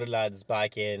 100 lads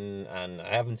back in, and I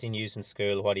haven't seen you since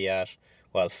school. What are you at?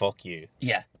 Well, fuck you.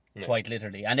 Yeah. Quite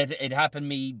literally, and it happened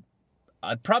me.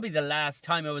 Probably the last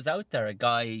time I was out there, a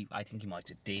guy, I think he might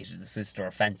have dated the sister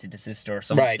or fancied the sister or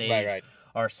some stage right.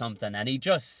 or something, and he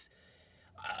just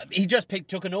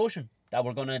took a notion that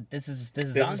we're gonna. This is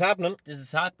happening. This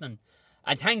is happening,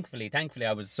 and thankfully,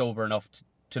 I was sober enough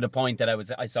to the point that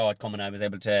I saw it coming. I was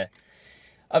able to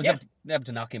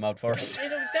knock him out first. You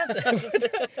know, that's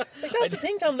the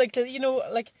thing, Tom. Like, you know,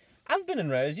 like I've been in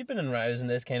rows, you've been in rows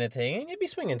and this kind of thing, and you'd be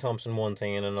swinging Thompson one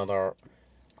thing and another.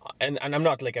 And I'm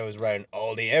not like I was round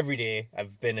all day, every day.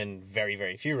 I've been in very,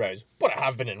 very few rows, but I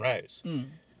have been in rows.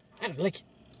 And like,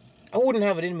 I wouldn't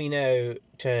have it in me now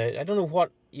to. I don't know what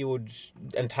you would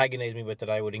antagonize me with that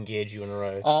I would engage you in a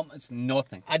row. It's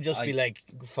nothing. I'd just be like,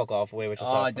 fuck off, away with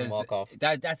yourself, and walk off.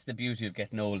 That's the beauty of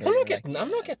getting older. I'm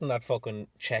not getting that fucking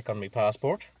check on my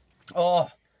passport. Oh,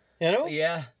 you know?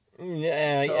 Yeah.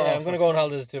 Yeah, I'm going to go on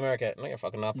holidays to America. No, you're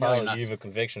fucking not, pal. you're not. You have a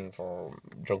conviction for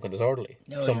drunk and disorderly.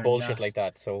 No, some you're bullshit not. like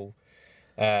that. So,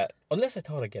 unless I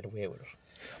thought I'd get away with it.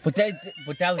 But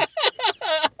that was.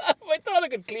 I thought I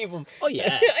could cleave him. Oh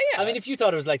yeah. Yeah. I mean, if you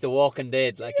thought it was like The Walking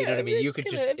Dead, like, you know what I mean, you just could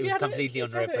kinda- just. if It you was had a- completely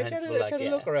if you had a- unreprehensible. If you had a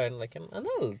look around, like, and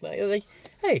I'll like,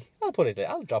 hey, I'll put it there.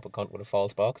 I'll drop a cunt with a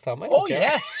false box, Tom. I don't care.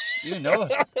 Yeah, you know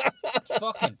it.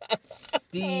 Fucking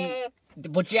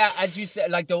but yeah, as you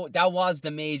said, like that was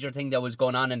the major thing that was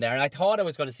going on in there, and I thought I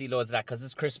was going to see loads of that because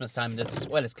it's Christmas time.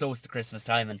 It's close to Christmas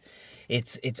time, and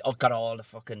it's got all the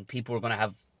fucking people were going to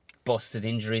have busted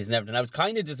injuries and everything. I was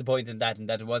kind of disappointed in that,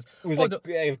 it was. It was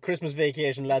like Christmas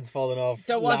vacation, lads falling off.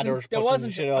 There ladders,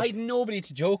 wasn't. shit up. I had nobody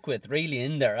to joke with really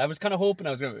in there. I was kind of hoping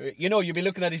I was going to, you'd be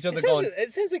looking at each other going.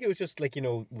 It sounds like it was just like,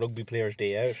 rugby players'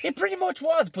 day out. It pretty much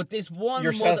was, but this one.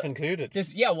 Yourself included.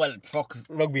 Fuck.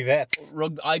 Rugby vets.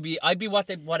 I'd be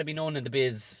what I'd be known in the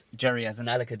biz, Jerry, as an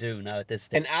alakadoo now at this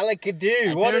stage. An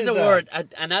alakadoo. What is There's that? a word.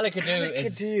 An alakadoo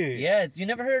is. Alakadoo. Yeah, you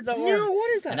never heard that word? No,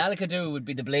 what is that? An alakadoo would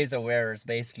be the blazer wearers,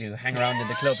 basically, who hang around in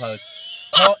the clubhouse.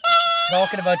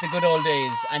 Talking about the good old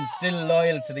days and still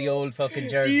loyal to the old fucking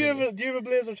jersey. Do you have a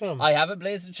blazer, Tom? I have a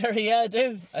blazer, Jerry. Yeah, I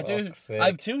do. Fuck's sake. I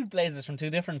have two blazers from two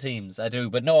different teams. I do,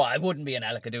 but no, I wouldn't be an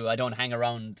alakadoo. I don't hang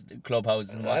around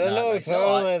clubhouses and whatnot. I don't know, like,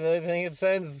 Tom. no, I think it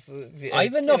sounds.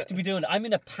 I've enough to be doing. I'm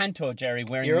in a panto, Jerry,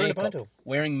 wearing You're in a makeup. panto?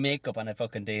 Wearing makeup on a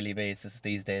fucking daily basis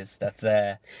these days. That's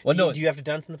Do you have to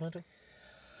dance in the panto?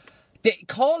 They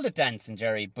called it dancing,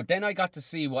 Jerry, but then I got to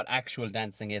see what actual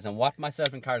dancing is, and what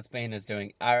myself and Carl Spain is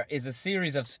doing is a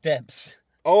series of steps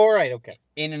Oh, right, okay.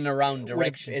 in and around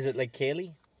direction. Is it like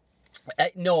Kaylee?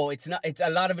 No, it's not. It's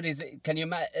a lot of it is. Can you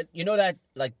imagine? You know that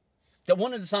like the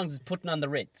one of the songs is "Putting on the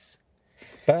Ritz."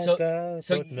 So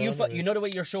you know the way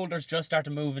your shoulders just start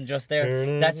to move and just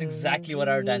there. That's exactly what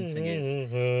our dancing is.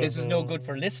 This is no good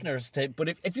for listeners but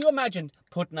if you imagine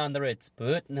putting on the Ritz,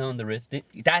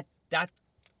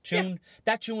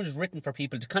 that tune is written for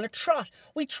people to kind of trot.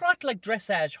 We trot like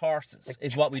dressage horses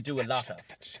is what we do a lot of.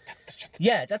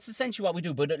 Yeah, that's essentially what we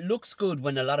do. But it looks good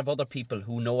when a lot of other people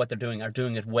who know what they're doing are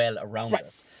doing it well around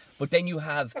us. But then you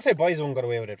have. That's how Boys One got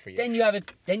away with it for you. Then you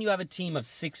have a team of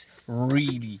 6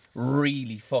 really,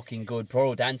 really fucking good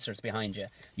pro dancers behind you.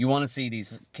 You want to see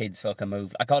these kids fucking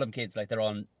move. I call them kids like they're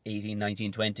on 18,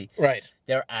 19, 20. Right.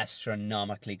 They're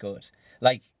astronomically good.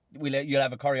 Like. You'll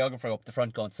have a choreographer up the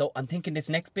front going, so I'm thinking this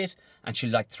next bit, and she'll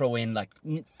like throw in like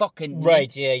fucking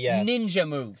ninja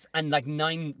moves and like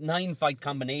nine fight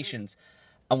combinations,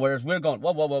 and whereas we're going,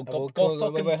 whoa,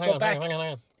 go back. Hang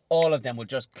on. all of them will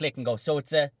just click and go. So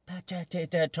it's a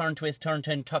turn, twist, turn,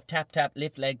 tap, tap,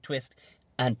 lift, leg, twist,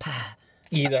 and pa.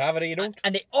 You either have it or you don't.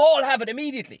 And they all have it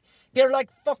immediately. They're like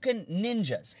fucking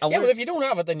ninjas. And Yeah, well, if you don't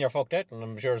have it, then you're fucked out, and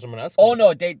I'm sure someone else. Oh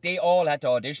no, they all had to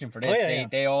audition for this. Oh, yeah.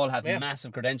 They all have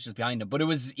massive credentials behind them. But it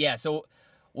was so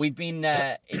we've been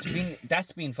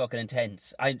that's been fucking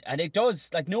intense. And it does,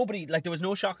 like, nobody, like, there was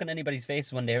no shock on anybody's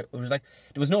face when it was like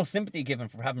there was no sympathy given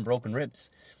for having broken ribs.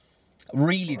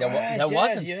 Really, there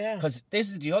wasn't. Because this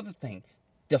is the other thing,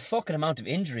 the fucking amount of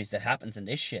injuries that happens in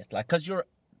this shit. Like, because you're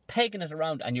pegging it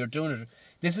around and you're doing it.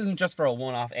 This isn't just for a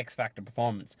one-off X Factor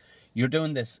performance. You're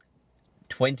doing this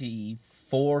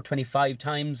 24, 25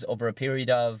 times over a period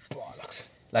of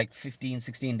like 15,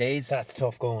 16 days. That's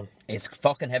tough going. It's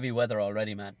fucking heavy weather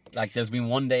already, man. Like, there's been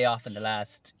one day off in the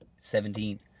last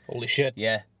 17. Holy shit.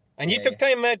 Yeah. And you took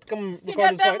time out to come record got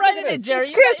this that podcast. right Look in at it, this. Jerry.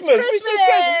 It's Christmas.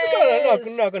 It's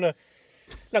We're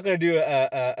not gonna do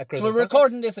a Christmas. So we're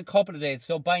recording this a couple of days.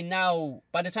 So by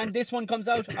the time this one comes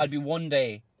out, I'll be one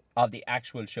day of the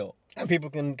actual show. And people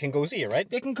can go see you, right?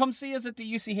 They can come see us at the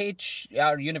UCH,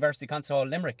 our University Concert Hall,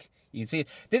 Limerick. You can see it.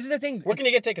 This is the thing. Where can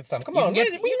you get tickets, Tom? Come on, we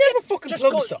never fucking just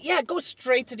plug go, stuff. Yeah, go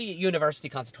straight to the University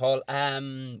Concert Hall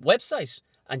website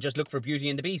and just look for Beauty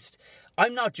and the Beast.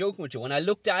 I'm not joking with you. When I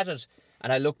looked at it,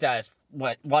 and I looked at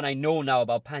what I know now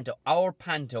about Panto, our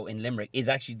Panto in Limerick is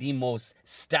actually the most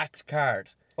stacked card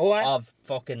of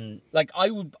fucking, like,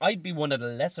 I'd be one of the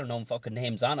lesser known fucking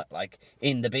names on it, like,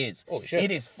 in the biz. Holy shit.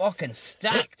 It is fucking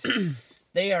stacked.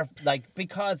 They are, like,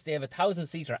 because they have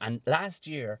 1,000-seater, and last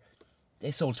year they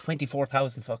sold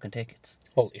 24,000 fucking tickets.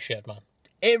 Holy shit, man.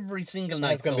 Every single night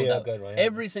That's gonna sold be a out. good one.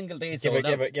 Every single day sold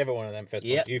out. Give it one of them fist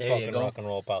bumps. Yep, You there fucking you go. rock and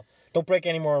roll, pal. Don't break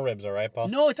any more ribs, all right, pal?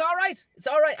 No, it's all right. It's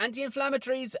all right.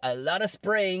 Anti-inflammatories, a lot of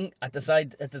spraying at the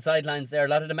sidelines there. A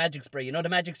lot of the magic spray. You know the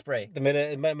magic spray? The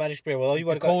magic spray. Well, you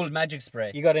got cold magic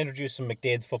spray. You got to introduce some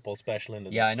McDade's football special into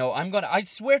this. Yeah, I know. I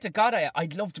swear to God,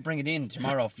 I'd love to bring it in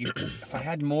tomorrow if I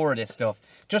had more of this stuff,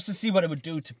 just to see what it would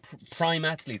do to prime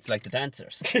athletes like the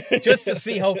dancers, just to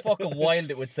see how fucking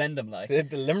wild it would send them. Like,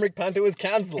 the Limerick Panto is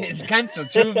cancelled. It's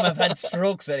cancelled. 2 of them have had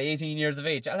strokes at 18 years of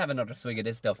age. I'll have another swig of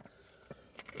this stuff.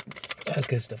 That's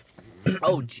good stuff.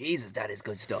 Oh Jesus, that is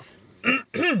good stuff.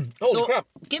 Holy crap!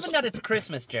 Given that it's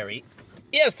Christmas, Jerry.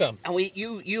 Yes, Tom. And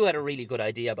you had a really good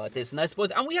idea about this, and I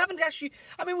suppose, and we haven't actually,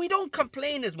 I mean, we don't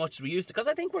complain as much as we used to, because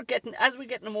I think we're getting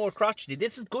more crotchety,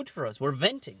 this is good for us, we're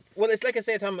venting. Well, it's like I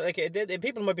say, Tom, like,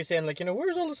 people might be saying, like, you know,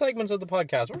 where's all the segments of the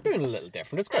podcast? We're doing a little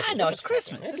different. It's Christmas. I know, it's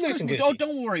Christmas. It's loose and goosey.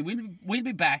 Don't worry, we'll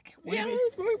be back. We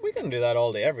can do that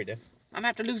all day, every day. I'm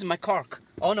after losing my cork.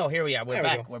 Oh no, here we are. We're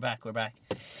back.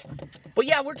 But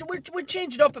yeah, we're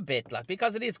changing it up a bit, like,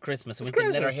 because it is Christmas, and we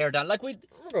can let our hair down. Like, we're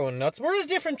going nuts. We're at a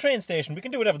different train station. We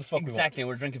can do whatever the fuck we want. Exactly.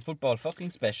 We're drinking football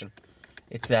fucking special.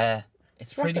 It's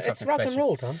pretty fucking It's rock special. and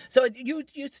roll, Tom. So you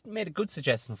made a good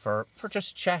suggestion for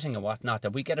just chatting and whatnot,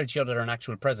 that we get each other an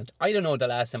actual present. I don't know the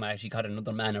last time I actually got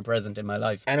another man a present in my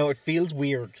life. I know, it feels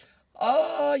weird.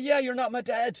 Oh yeah, you're not my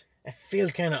dad. It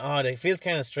feels kind of odd. It feels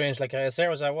kind of strange. Like, Sarah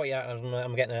was like, "What? Yeah,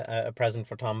 I'm getting a present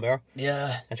for Tom Bear."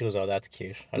 Yeah. And she goes, "Oh, that's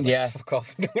cute." I was Yeah. like, "Fuck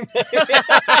off." In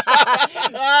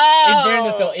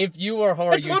fairness though, if you were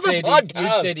her, It's you'd for the say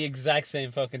podcast. the exact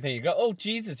same fucking thing. You go, "Oh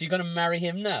Jesus, you're gonna marry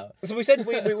him now?" So we said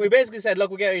we basically said,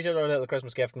 "Look, we get each other a little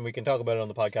Christmas gift, and we can talk about it on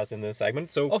the podcast in this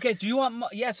segment." So Okay, do you want?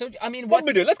 Yeah. So I mean, what do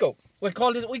we do? Let's go. We'll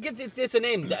call this. We give this a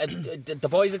name. The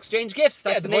boys exchange gifts.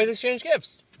 That's Yeah, the the boys name. exchange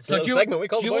gifts. It's a So little segment we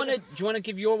call do you the boys. want to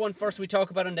give your one first? We talk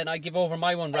about it, and then I give over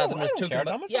my one rather than I us don't two. care,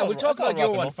 Tom. It's Yeah, all we'll talk it's all about your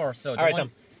rock and one roll. first. So All right,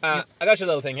 Tom. I got you a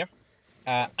little thing here.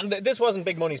 And this wasn't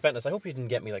big money spent. I hope you didn't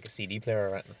get me like a CD player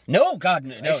or anything. No, God,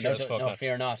 no, Sure as fuck no, not.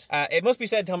 fear not. It must be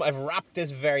said, Tom, I've wrapped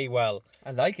this very well.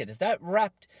 I like it. Is that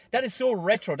wrapped? That is so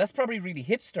retro. That's probably really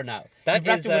hipster now. That You've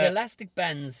wrapped is, it with elastic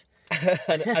bands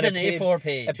and and an A4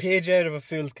 page. A page out of a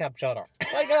fool's cap jotter.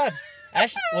 My God.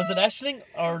 Was it Ashling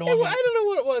or the I one? don't know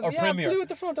what it was. Or Yeah, Premier. blue at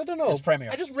the front. I don't know. It's Premier.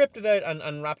 I just ripped it out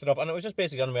and wrapped it up, and it was just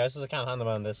basically on me. I says I can't hand them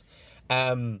on this.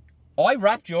 Oh, I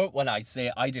wrapped your. Well, I say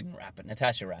I didn't wrap it.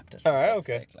 Natasha wrapped it. All right, for fuck's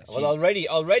okay. sake, like, Well,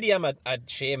 already I'm at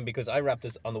shame because I wrapped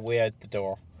this on the way out the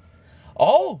door.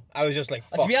 Oh. I was just like,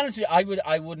 fuck. To be honest with you,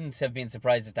 I wouldn't have been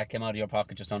surprised if that came out of your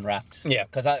pocket just unwrapped. Yeah.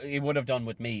 Because it would have done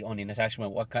with me. Only Natasha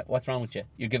went, what's wrong with you?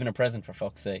 You're giving a present for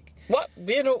fuck's sake. What?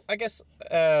 You know, I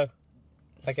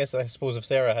suppose if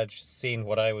Sarah had seen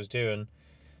what I was doing,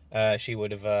 she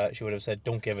would have said,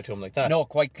 "Don't give it to him like that." No,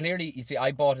 quite clearly. You see,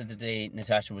 I bought it the day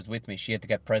Natasha was with me. She had to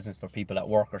get presents for people at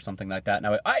work or something like that.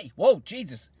 Now, whoa,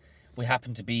 Jesus. We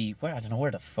happened to be, I don't know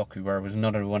where the fuck we were. It was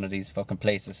another one of these fucking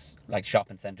places, like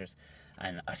shopping centres.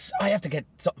 And I have to get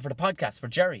something for the podcast for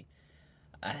Jerry.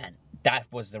 And that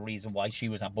was the reason why she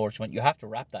was on board. She went, "You have to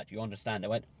wrap that. You understand?" I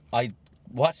went,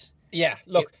 what? Yeah,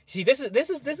 look, see, this is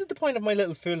the point of my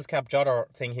little fool's cap jotter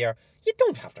thing here. You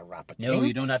don't have to wrap it. No,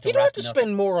 you don't have to. You don't have wrap to nothing.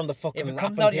 spend more on the fucking If it wrapping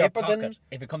comes out of your paper pocket, than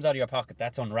if it comes out of your pocket,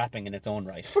 that's unwrapping in its own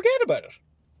right. forget about it.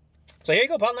 So here you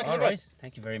go, pal. Next All you right, go.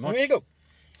 thank you very much. Here you go.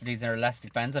 So these are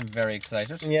elastic bands. I'm very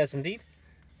excited. Yes, indeed.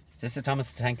 Is this a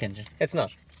Thomas the Tank Engine? It's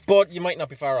not, but you might not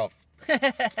be far off.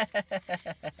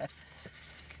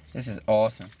 This is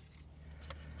awesome.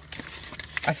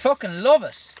 I fucking love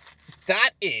it.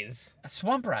 That is A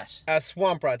swamp rat. a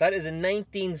swamp rat. That is a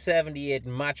 1978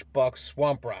 Matchbox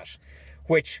swamp rat,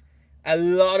 which a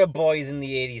lot of boys in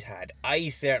the 80s had. I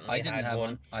certainly I didn't had have one.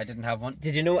 one. I didn't have one.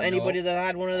 Did you know anybody that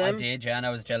had one of I them? did, yeah, and I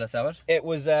was jealous of it. It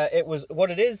was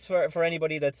what it is for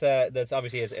anybody that's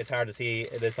obviously it's hard to see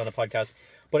this on a podcast,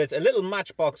 but it's a little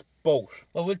Matchbox boat.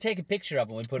 Well, we'll take a picture of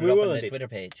it and we'll put it We up will on the indeed. Twitter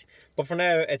page. But for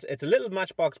now, it's a little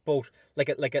Matchbox boat, like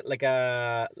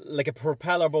a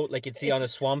propeller boat, like you'd see It's on the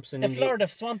swamps and The Florida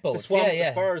swamp boats. swamp, yeah, yeah.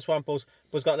 the Florida swamp boats.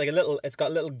 But it's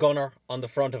got a little gunner on the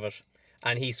front of it,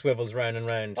 and he swivels round and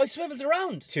round Oh, it swivels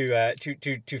around.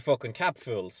 to fucking cap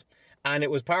fools. And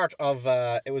it was part of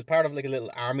like a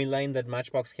little army line that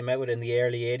Matchbox came out with in the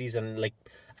early 80s, and like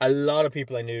a lot of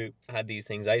people I knew had these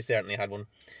things. I certainly had one,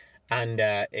 and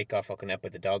it got fucking up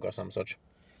with the dog or some such.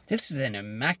 This is in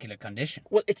immaculate condition.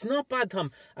 Well, it's not bad,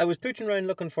 Tom. I was pooching around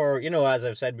looking for, as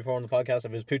I've said before on the podcast,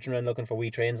 I was pooching around looking for wee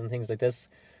trains and things like this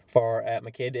for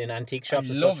my kid in antique shops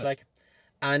and love such it. like.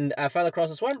 And I fell across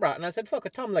a swamp rat, and I said, "Fuck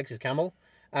it, Tom likes his camo."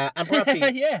 And perhaps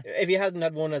Yeah. if he hadn't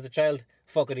had one as a child,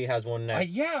 fuck it, he has one now.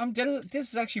 Yeah, this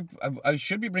is actually, I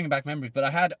should be bringing back memories, but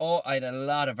I had a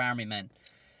lot of army men,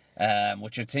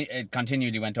 which it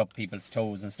continually went up people's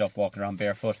toes and stuff, walking around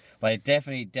barefoot. But I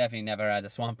definitely never had a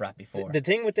swamp rat before. The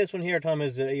thing with this one here, Tom,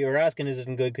 is you're asking, is it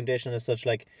in good condition and such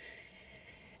like.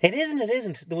 It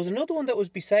isn't. There was another one that was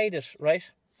beside it, right?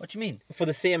 What do you mean? For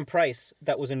the same price,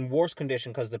 that was in worse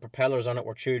condition because the propellers on it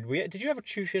were chewed. Did you ever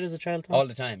chew shit as a child, Tom? All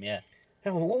the time, yeah.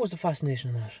 Yeah, well, what was the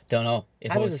fascination in that? Don't know.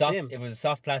 If I it was was the soft, same. if it was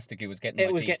soft plastic, it was getting. It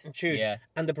my was teeth. getting chewed. Yeah.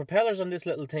 And the propellers on this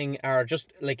little thing are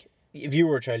just like, if you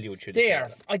were a child, you would chew the They shit are.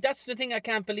 out of them. That's the thing I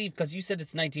can't believe, because you said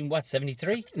it's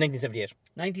 1973? 1978.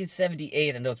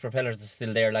 1978, and those propellers are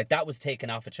still there. Like, that was taken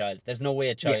off a child. There's no way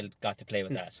a child got to play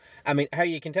with that. I mean, how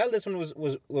you can tell this one was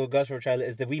got for a child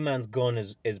is the wee man's gun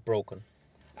is broken.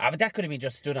 But that could have been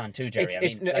just stood on too, Jerry.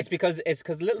 It's because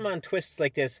the little man twists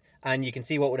like this, and you can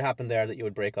see what would happen there, that you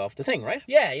would break off the thing, right?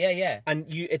 Yeah. And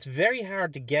it's very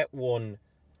hard to get one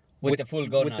With the full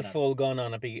gun with on the it. full gun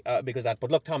on it because that.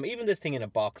 But look, Tom, even this thing in a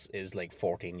box is like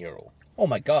 €14. Oh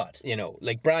my God.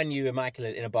 Like brand new,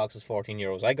 immaculate in a box is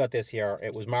 €14. I got this here.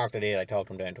 It was marked at 8. I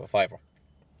talked him down to a £5.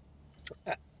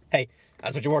 Hey,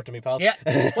 that's what you worked to me, pal. Yeah.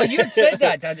 Well, you had said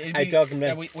that. I talked him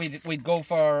down. We'd go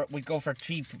for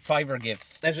cheap $5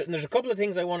 gifts. There's a couple of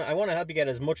things I want to help you get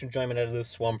as much enjoyment out of this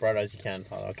swamp rat as you can,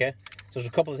 pal. Okay. So there's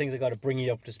a couple of things I got to bring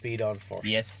you up to speed on first.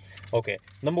 Yes. Okay.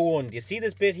 Number one, do you see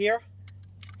this bit here?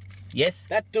 Yes.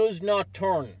 That does not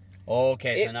turn.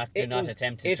 Okay, so It do not was-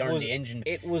 attempt to it turn was- the engine.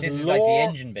 it was This is like the lore-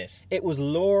 engine bit. It was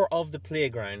lore of the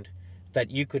playground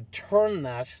that you could turn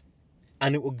that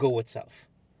and it would go itself.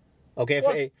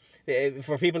 Okay,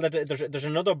 for people that there's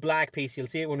another black piece. You'll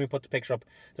see it when we put the picture up.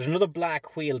 There's another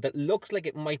black wheel that looks like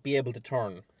it might be able to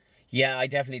turn. Yeah, I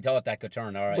definitely thought that could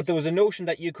turn. All right. But there was a notion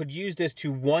that you could use this to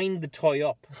wind the toy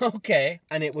up Okay.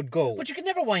 and it would go. But you could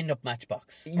never wind up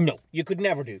Matchbox. No, you could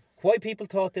never do. Why people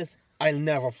thought this, I'll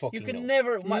never fucking You could know.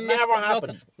 never- Never Matchbox,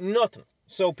 happened. Nothing.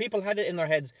 So people had it in their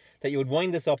heads that you would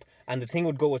wind this up and the thing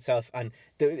would go itself. And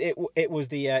it was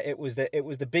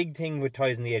the big thing with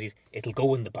toys in the 80s. It'll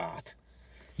go in the bath.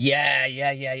 Yeah.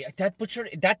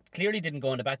 That clearly didn't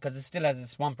go in the back, because it still has a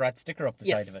swamp rat sticker up the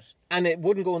side of it. And it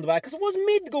wouldn't go in the bath because it wasn't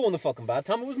made to go in the fucking bath,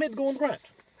 Tom. It was made to go in the ground.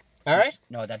 All right?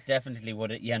 No, that definitely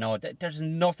would. Yeah, no, there's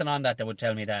nothing on that would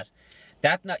tell me that.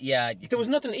 Yeah. There was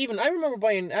nothing even. I remember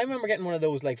getting one of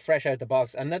those like fresh out the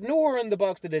box, and that nowhere in the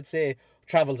box did it say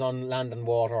travels on land and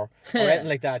water or anything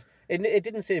like that. It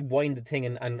didn't say wind the thing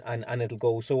and it'll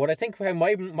go. So what I think how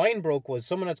mine broke was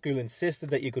someone at school insisted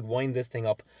that you could wind this thing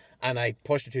up, and I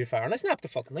pushed it too far and I snapped the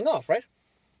fucking thing off, right?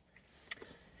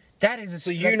 That is So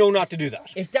you know not to do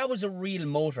that. If that was a real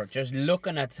motor, just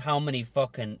looking at how many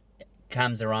fucking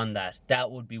cams are on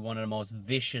that would be one of the most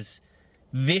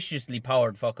viciously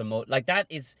powered fucking motor. Like that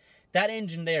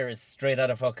engine there is straight out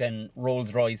of fucking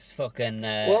Rolls Royce fucking.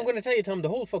 Well, I'm going to tell you, Tom, the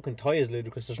whole fucking toy is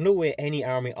ludicrous. There's no way any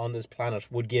army on this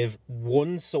planet would give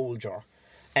one soldier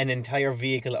an entire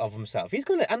vehicle of himself.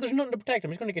 And there's nothing to protect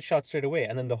him. He's going to get shot straight away,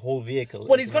 and then the whole vehicle.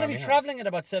 Well, is he's in going to be army hands. travelling at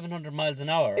about 700 miles an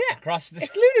hour Yeah, across the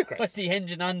it's ludicrous. with the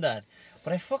engine on that.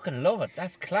 But I fucking love it.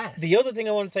 That's class. The other thing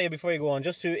I want to tell you before you go on,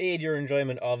 just to aid your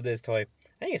enjoyment of this toy,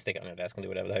 I think you stick it on your desk and do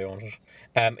whatever the hell you want with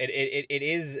it. It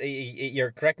is,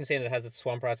 you're correct in saying it has its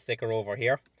Swamp Rat sticker over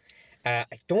here. I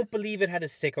don't believe it had a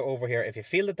sticker over here. If you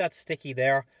feel that that's sticky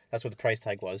there, that's what the price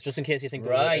tag was. Just in case you think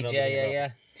there was right, another yeah, thing yeah, over. yeah.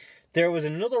 There was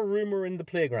another rumour in the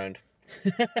playground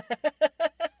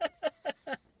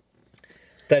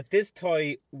that this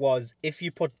toy was, if you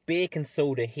put baking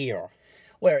soda here,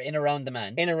 Where? In around the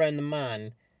man? in around the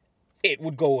man, it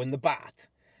would go in the bath.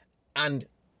 And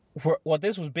what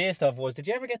this was based off was, did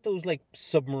you ever get those like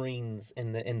submarines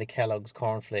in the Kellogg's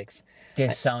cornflakes?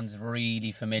 This sounds really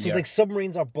It familiar. was like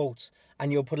submarines or boats,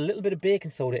 and you'll put a little bit of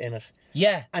baking soda in it,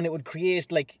 yeah. and it would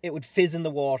create, like, it would fizz in the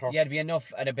water, Yeah, it'd be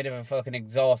enough and a bit of a fucking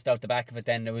exhaust out the back of it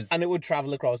then. It was... and it would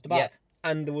travel across the bath.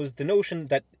 And there was the notion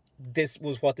that this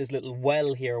was what this little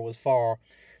well here was for,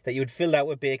 that you would fill that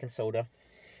with baking soda,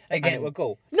 Again, and it would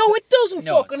go. No, it doesn't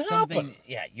no, fucking it's happen. something...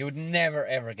 Yeah, you would never,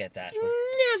 ever get that.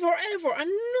 Never, ever.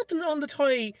 And nothing on the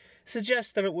toy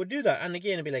suggests that it would do that. And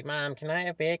again, it'd be like, Mom, can I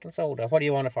have baking soda? What do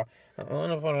you want it for? I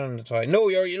want to put it on the toy. No,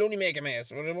 you'll only make a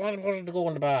mess. I want to put it to go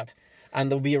in the bath.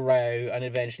 And there'll be a row, and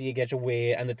eventually you get your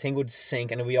way, and the thing would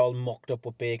sink, and it'll be all mucked up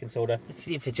with baking soda. Let's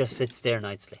see if it just sits there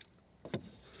nicely.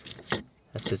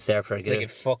 That sits there pretty It's like good.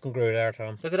 it fucking grew there,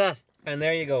 Tom. Look at that. And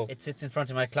there you go. It sits in front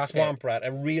of my clock. Swamp Rat,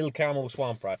 a real camo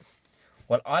Swamp Rat.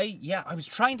 Well, I was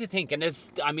trying to think, and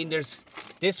there's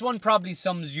this one probably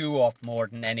sums you up more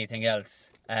than anything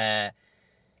else.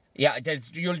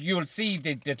 You'll see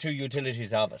the two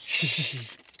utilities of it.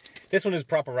 This one is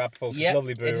proper wrap, folks. Yeah, It's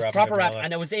lovely blue it is wrap. proper wrap, everything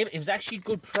and it was actually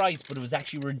good price, but it was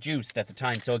actually reduced at the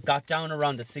time, so it got down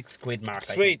around the £6 mark.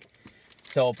 I Sweet. think.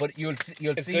 So, but you'll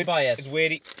It's see good. by it. It's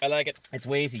weighty. I like it. It's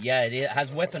weighty, yeah. It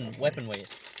has weapon weight.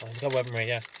 Oh, it's got weaponry,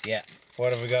 yeah. Yeah.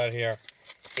 What have we got here?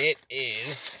 It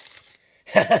is...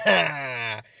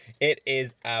 it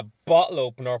is a bottle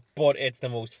opener, but it's the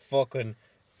most fucking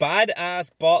badass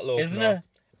bottle opener Isn't it?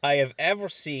 I have ever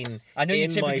seen. I know you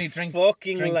in typically my drink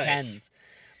fucking life. cans,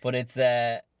 but it's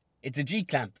a G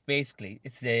clamp basically.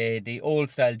 It's the old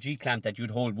style G clamp that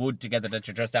you'd hold wood together that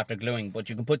you're just after gluing. But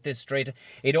you can put this straight.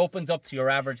 It opens up to your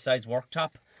average size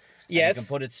worktop. Yes. You can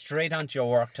put it straight onto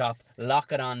your worktop,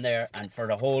 lock it on there, and for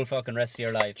the whole fucking rest of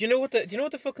your life. Do you know what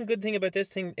the fucking good thing about this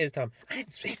thing is, Tom?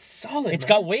 It's solid. It's man.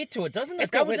 got weight to it, doesn't it?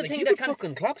 It's got That was weight. the Like, thing you that could kind of.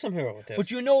 fucking clock some hero with this. But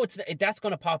you know, that's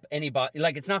gonna pop anybody.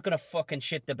 Like it's not gonna fucking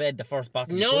shit the bed the first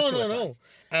bottle. you put to it, like.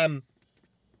 no.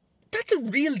 That's a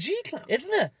real G clamp.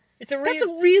 Isn't it? It's a real. That's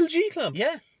a real G clamp.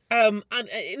 Yeah. And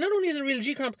not only is it a real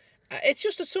G clamp, it's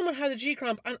just that someone had a G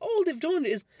clamp, and all they've done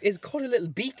is cut a little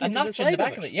beak A into the notch side in the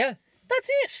back of it. Yeah. That's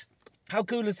it. How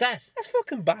cool is that? That's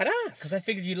fucking badass. Because I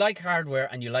figured you like hardware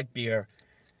and you like beer,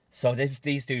 so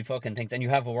these two fucking things, and you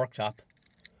have a worktop.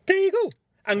 There you go.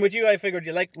 And with you, I figured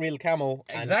you like real camo.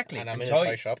 Exactly, And I'm and in a toy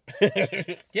toys. shop.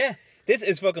 Yeah. This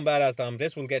is fucking badass, Tom.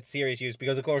 This will get serious use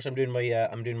because, of course, I'm doing my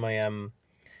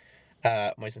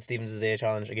St. Stephen's Day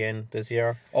challenge again this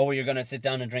year. Oh, you're gonna sit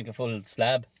down and drink a full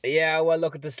slab. Yeah, well,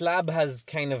 look, the slab has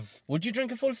kind of. Would you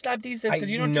drink a full slab these days? Because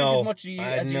you don't no, drink as much as you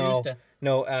used to.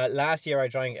 No, last year I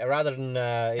drank rather than.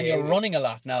 And you're running a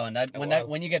lot now, and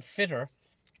when you get fitter,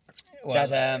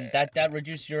 that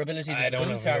reduces your ability to I don't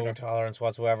boost have harder. no tolerance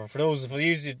whatsoever. For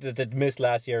you that missed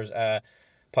last year's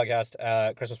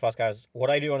podcast, Christmas podcast, what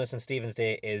I do on a St. Stephen's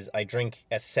Day is I drink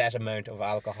a set amount of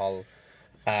alcohol.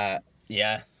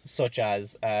 Yeah. Such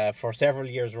as for several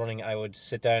years running, I would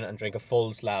sit down and drink a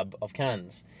full slab of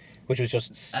cans, which was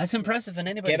just That's impressive in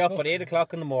anybody's get up book. at 8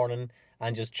 o'clock in the morning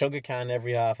and just chug a can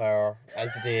every half hour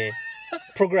as the day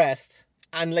progressed.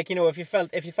 And like, you know, if you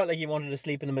felt like you wanted to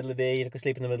sleep in the middle of the day, you took a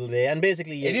sleep in the middle of the day, and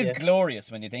basically It is glorious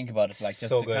when you think about it, like just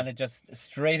So to good. kind of just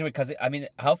straight away. Because I mean,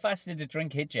 how fast did the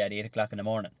drink hit you at 8 o'clock in the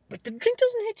morning? But the drink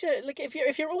doesn't hit you. Like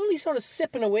if you're only sort of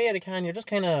sipping away at a can, you're just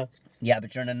kind of Yeah,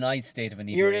 but you're in a nice state of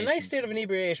inebriation. you're in a nice state of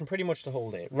inebriation pretty much the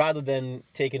whole day, rather than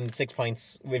taking 6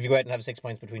 pints. If you go out and have 6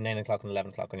 pints between 9 o'clock and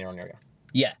 11 o'clock when you're on your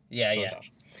Yeah.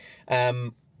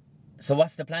 So So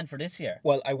what's the plan for this year?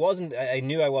 well, I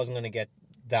knew I wasn't going to get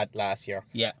that last year.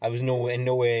 Yeah. I was in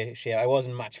no way shape. I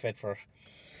wasn't match fit for it.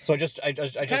 So I You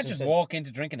can't just instead- walk into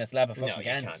drinking a slab of No, fucking you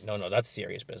cans. can't. No, that's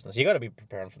serious business. You got to be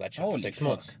preparing for that shit for Holy 6 fuck.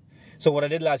 months. So what I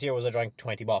did last year was I drank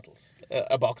 20 bottles,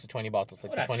 a box of 20 bottles,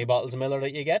 like the that's 20 bottles of Miller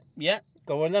that you get. Yeah.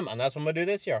 Go in them, and that's what I'm gonna do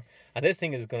this year. And this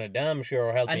thing is gonna damn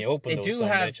sure help me open those son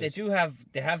of bitches.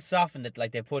 They have softened it,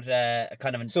 like they put a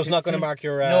kind of. So it's not gonna mark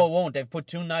your. No, it won't. They've put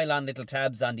 2 nylon little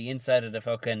tabs on the inside of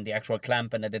the actual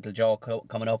clamp and a little jaw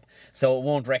coming up, so it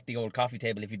won't wreck the old coffee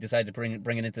table if you decide to bring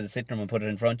it into the sitting room and put it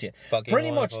in front of you. Fucking Pretty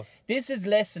wonderful. much, this has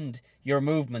lessened your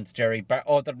movements, Jerry,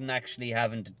 other than actually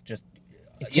having to just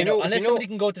You know, unless somebody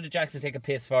can go to the Jacks and take a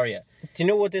piss for you. Do you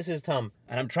know what this is, Tom?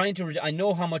 And I'm trying to. I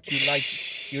know how much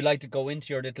you like to go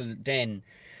into your little den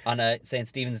on a St.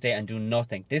 Stephen's Day and do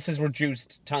nothing. This is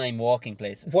reduced time walking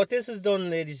places. What this has done,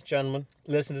 ladies and gentlemen,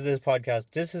 listen to this podcast.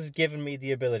 This has given me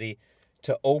the ability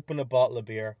to open a bottle of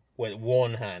beer with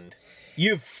one hand.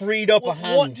 You've freed up a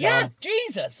hand, Tom. Yeah,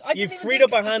 Jesus. You've freed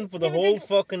up a hand for the whole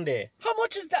fucking day. How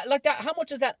much is that? Like that? How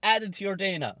much is that added to your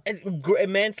day now?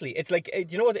 Immensely. It's like, do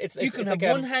you know what? You can have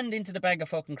one hand into the bag of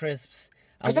fucking crisps.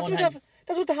 Because that's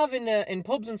what they have in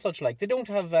pubs and such. Like, they don't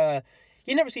have.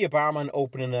 You never see a barman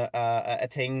opening a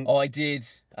thing. Oh, I did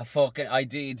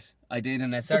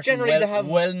in a certain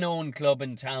well-known club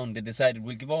in town. They decided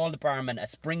we'll give all the barmen a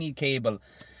springy cable.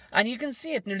 And you can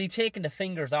see it nearly taking the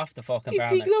fingers off the fucking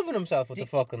barman. He's degloving himself with the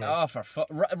fucking... Oh,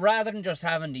 rather than just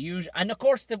having the usual... And of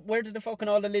course, where did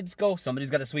all the lids go? Somebody's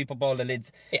got to sweep up all the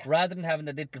lids. Yeah. Rather than having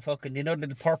the little fucking, the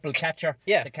little purple catcher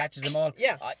that catches them all.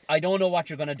 Yeah. I don't know what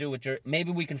you're going to do with your...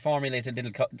 Maybe we can formulate a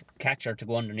little catcher to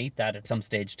go underneath that at some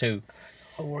stage too.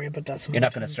 I'll worry about that so You're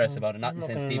not going to stress about it, not in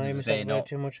St. Stephen's Day, no.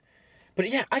 Too much. But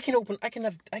yeah, I can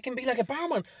be like a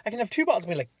barman. I can have two bottles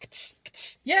and be like...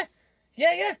 Yeah.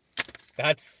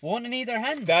 That's one in either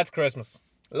hand. That's Christmas.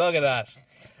 Look at that.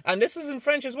 And this is in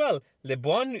French as well. Le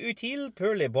bon utile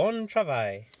pour le bon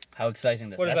travail. How exciting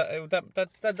this is. What is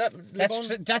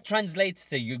that? That translates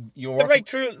to you. The right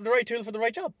tool for the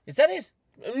right job. Is that it?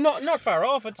 Not far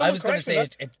off. I was going to say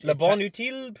le bon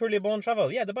utile pour le bon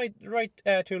travail. Yeah, the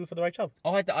right tool for the right job.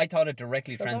 Oh, I thought it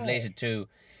directly translated to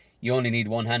you only need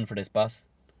one hand for this, boss.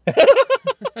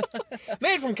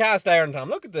 Made from cast iron, Tom.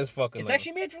 Look at this fucking thing.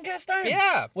 Actually made from cast iron?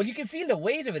 Yeah. Well, you can feel the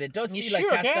weight of it. It does feel like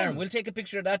cast iron. We'll take a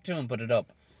picture of that too and put it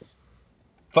up.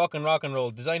 Fucking rock and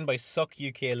roll. Designed by Suck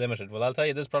UK Limited. Well, I'll tell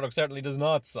you, this product certainly does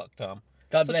not suck, Tom.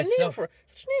 God bless Suck.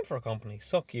 Such a name for a company.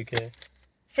 Suck UK.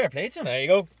 Fair play to them. There you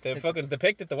go. They fucking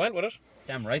picked it. They went with it.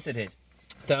 Damn right they did.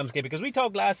 Damn skip. Because we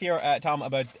talked last year, Tom,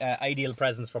 about ideal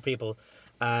presents for people.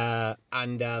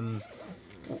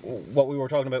 What we were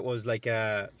talking about was like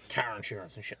car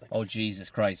insurance and shit like that. Oh, Jesus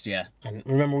Christ, yeah. And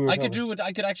remember I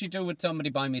could actually do with somebody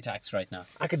buying me tax right now.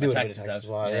 I could do it with tax as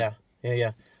well,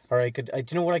 yeah. Or do you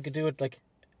know what I could do with, like,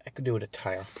 I could do with a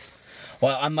tyre.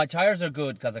 Well, my tyres are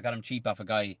good because I got them cheap off a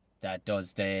guy that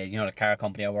does the car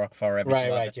company I work for.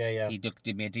 He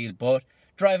did me a deal, but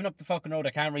driving up the fucking road,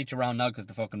 I can't reach around now because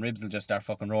the fucking ribs will just start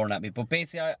fucking roaring at me. But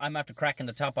basically, I'm after cracking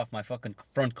the top off my fucking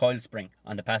front coil spring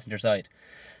on the passenger side.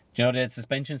 Do you know the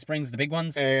suspension springs, the big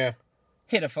ones? Yeah.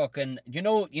 Hit a fucking... You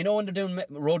know when they're doing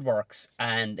roadworks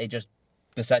and they just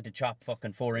decide to chop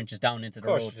fucking 4 inches down into the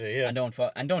road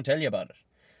and don't tell you about it.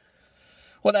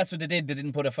 Well, that's what they did. They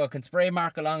didn't put a fucking spray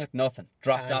mark along it, nothing.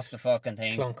 Dropped off the fucking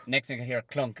thing. Clunk. Next thing I hear,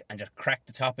 clunk, and just cracked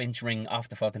the top inch ring off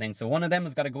the fucking thing. So one of them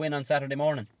has got to go in on Saturday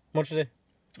morning. Much is it?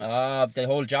 The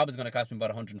whole job is going to cost me about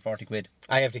 140 quid.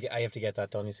 I have to get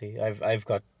that done, you see.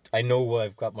 I know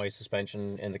I've got my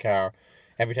suspension in the car.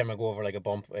 Every time I go over like a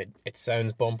bump, it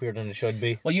sounds bumpier than it should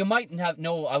be. Well, you mightn't have...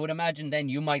 No, I would imagine then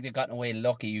you might have gotten away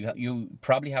lucky. You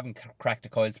probably haven't cracked a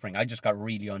coil spring. I just got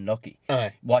really unlucky.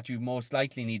 Aye. What you most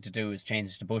likely need to do is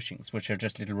change the bushings, which are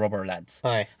just little rubber lads.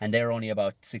 Aye. And they're only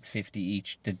about $6.50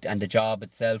 each. And the job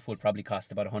itself would probably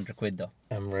cost about 100 quid though.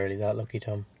 I'm really that lucky,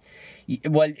 Tom.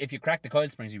 Well, if you crack the coil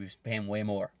springs, you'd be paying way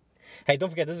more. Hey, don't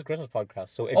forget, this is a Christmas podcast.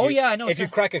 So if I know. If you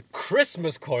crack a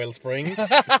Christmas coil spring...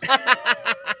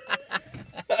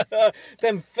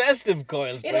 Them festive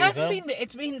coils. It hasn't been.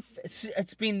 It's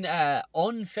been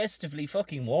unfestively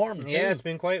fucking warm too. Yeah, it's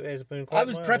been quite. I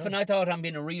was prepping. I thought I'm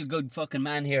being a real good fucking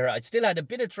man here. I still had a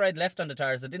bit of tread left on the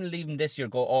tires. I didn't leave them this year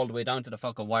go all the way down to the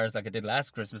fucking wires like I did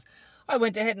last Christmas. I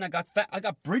went ahead and I got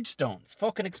Bridgestones,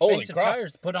 fucking expensive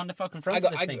tires put on the fucking front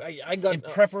of this thing. I got in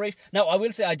preparation. Now I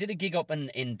will say I did a gig up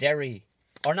in Derry,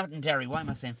 or not in Derry. Why am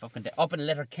I saying fucking Derry? Up in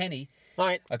Letterkenny.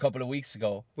 Right. A couple of weeks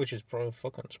ago, which is fucking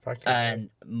practical. And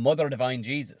Mother Divine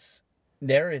Jesus,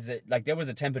 there was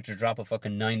a temperature drop of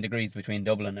fucking 9 degrees between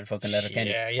Dublin and fucking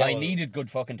Letterkenny. I needed good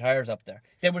fucking tires up there.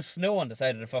 There was snow on the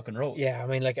side of the fucking road. Yeah, I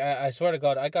mean, like I swear to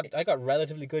God, I got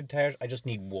relatively good tires. I just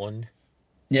need one.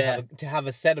 Yeah. To have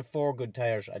a set of 4 good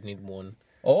tires, I'd need one.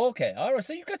 Oh, okay, all right.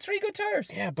 So you've got 3 good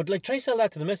tires. Yeah, but like try sell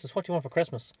that to the missus. What do you want for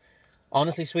Christmas?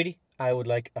 Honestly, sweetie, I would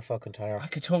like a fucking tire. I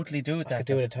could totally do with that. I could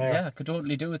do with a tire. Yeah, I could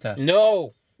totally do with that.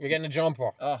 No, you're getting a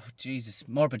jumper. Oh Jesus,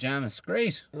 more pajamas,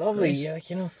 great, lovely. Great. Yeah, like,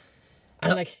 you know,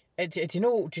 and like, do you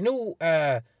know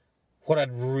what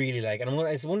I'd really like? And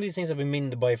it's one of these things I've been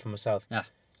meaning to buy for myself. Yeah.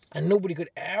 And nobody could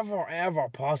ever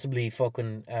possibly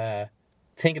fucking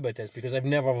think about this because I've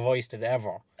never voiced it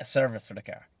ever. A service for the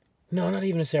car. No, not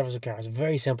even a service of car. It's a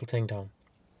very simple thing, Tom.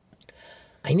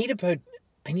 I need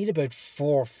about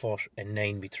 4 foot and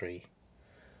 9 by 3.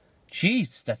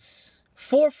 Jeez, that's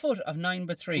 4 foot of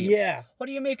 9x3. Yeah. What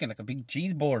are you making? Like a big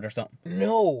cheese board or something?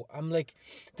 No, I'm like,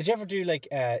 did you ever do like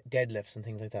deadlifts and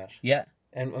things like that? Yeah.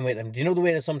 And wait, do you know the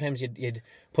way that sometimes you'd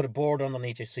put a board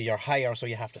underneath you so you're higher, so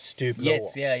you have to stoop lower?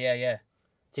 Yes, yeah.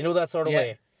 Do you know that sort of Yeah.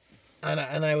 way? And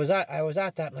I was at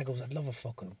that, and I goes, I'd love a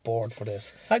fucking board for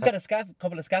this. I've got a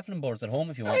couple of scaffolding boards at home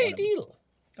if you want one of them. Ideal.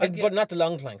 I'd get- But not the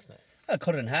long planks now. I'll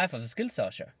cut it in half of a skill saw,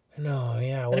 sure. No,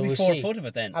 yeah. Well, That'd be we'll 4 see. foot of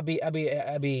it then. I'd be,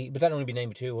 but that'd only be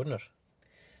 9x2, wouldn't it?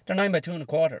 They're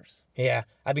 9x2.25. Yeah,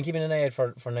 I've been keeping an eye out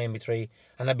for 9x3,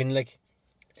 and I've been like,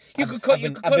 You could cut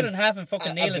it in half and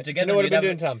fucking nail it do you together. know what and I've been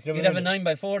you'd doing, have Tom? Do you know You'd what have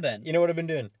I've a 9x4 then. you know what I've been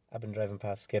doing? I've been driving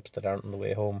past skips that aren't on the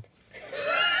way home.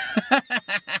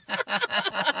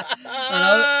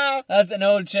 That's an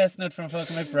old chestnut from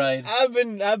fucking McBride.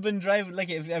 I've been driving, like,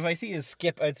 if I see a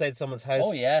skip outside someone's house,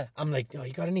 Oh yeah. I'm like, oh,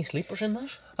 you got any sleepers in that?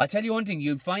 I tell you one thing,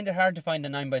 you'd find it hard to find a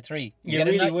 9x3. You get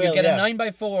really a, will, You get yeah. a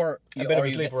 9x4. A bit of a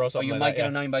sleeper or something you like might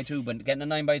that, get a 9x2, but getting a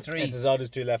 9x3. It's as odd as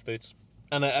two left boots.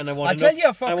 And I want I'll enough. tell you a I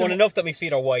want fucking- enough that my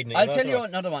feet are widening. I'll That's tell you all.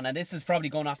 another one, and this is probably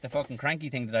going off the fucking cranky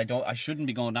thing that I shouldn't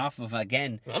be going off of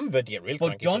again. I'm about to get real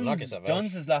But cranky. So knock Duns yourself out.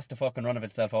 Duns has lost the fucking run of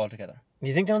itself altogether. Do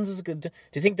you think Duns is good? Do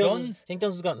you think Duns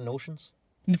has got notions?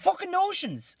 The fucking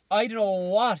notions. I don't know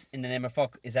what in the name of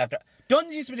fuck is after.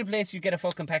 Duns used to be the place you get a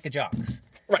fucking pack of jocks.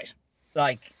 Right.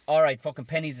 Like, alright, fucking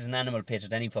pennies is an animal pit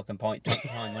at any fucking point in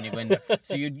time when you go in there.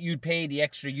 So you'd pay the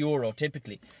extra euro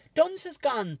typically. Duns has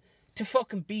gone to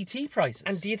fucking BT prices.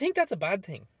 And do you think that's a bad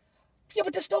thing? Yeah,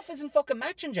 but the stuff isn't fucking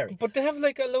matching, Jerry. But they have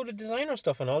like a load of designer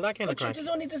stuff and all that kind But of crap. there's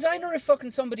only designer if fucking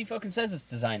somebody fucking says it's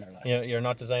designer. Like. You're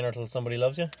not designer till somebody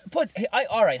loves you. But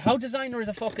alright, how designer is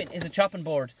a chopping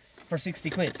board for 60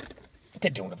 quid? They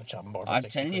don't have a chopping board. For I'm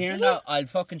 60 telling you quid, here do now, I'll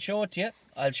fucking show it to you.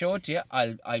 I'll show it to you.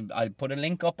 I'll put a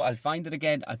link up. I'll find it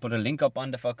again. I'll put a link up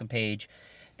on the fucking page.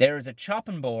 There is a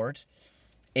chopping board.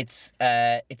 It's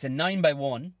a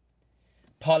 9x1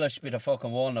 polished bit of fucking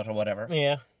walnut or whatever. they?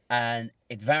 Yeah. And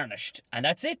it's varnished. And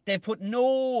that's it. They've put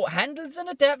no handles in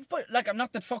it. They've put, like, I'm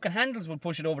not that fucking handles would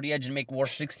push it over the edge and make it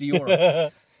worth 60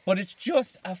 euro. But it's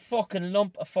just a fucking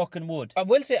lump of fucking wood. I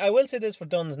will say this for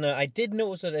Duns now. I did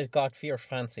notice that it got fierce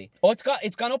fancy. Oh,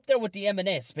 it's gone up there with the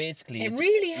M&S basically. It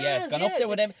really has. Yeah, it's gone up there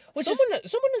with them. Which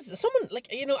someone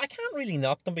like, you know, I can't really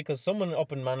knock them because someone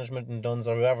up in management in Duns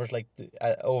or whoever's like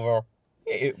over,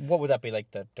 what would that be,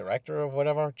 like the director or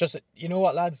whatever? Just, you know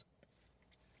what, lads,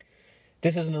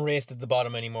 this isn't a race at the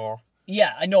bottom anymore.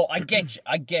 Yeah, I know, I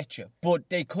get you. But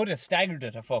they could have staggered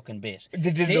it a fucking bit.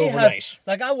 They did it overnight.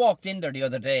 Like, I walked in there the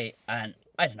other day and,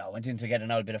 I don't know, went in to get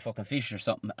another bit of fucking fish or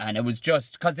something, and it was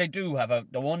just, because they do have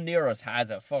the one near us has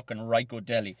a fucking right good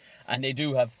deli, and they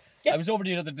do have, Yeah. I was over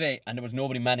the other day and there was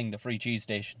nobody manning the free cheese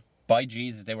station. By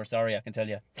Jesus, they were sorry, I can tell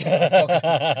you.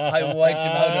 I wiped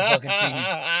them out of fucking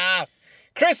cheese.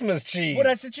 Christmas cheese. But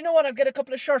I said, you know what, I'll get a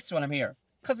couple of shirts when I'm here.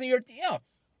 Because of your,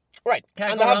 Right.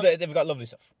 Can't And go wrong. they've got lovely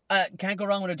stuff. can't go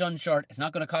wrong with a Dunn shirt. It's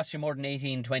not going to cost you more than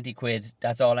 18, 20 quid.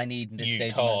 That's all I need in this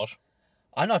stage. Thought.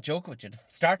 I'm not joking with you. The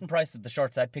starting price of the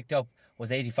shirts I picked up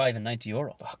was 85 and 90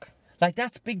 euro. Fuck. Like,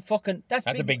 that's big fucking... That's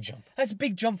a big jump. That's a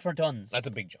big jump for Duns. That's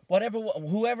a big jump.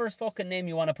 Whoever's fucking name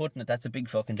you want to put in it, that's a big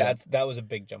fucking jump. That was a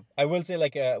big jump. I will say,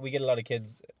 like, we get a lot of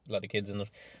kids in it.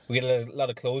 We get a lot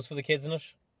of clothes for the kids in it,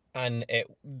 and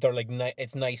they're like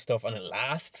it's nice stuff, and it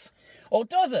lasts. Oh,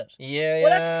 does it? Yeah. Well,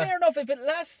 that's fair enough. If it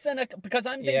lasts, then because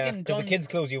I'm thinking... Yeah, because the Duns- kids'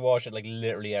 clothes you wash it like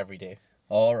literally every day.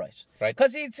 All right. Right.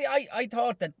 Because, see, I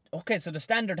thought that... Okay, so the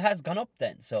standard has gone up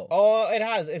then, so... Oh, it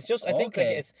has. It's just I think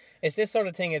Okay. like it's this sort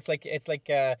of thing. It's like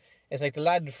the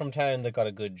lad from town that got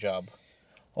a good job.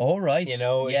 All right. You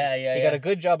know. Yeah. He got a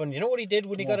good job, and you know what he did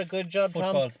when he got a good job, Tom?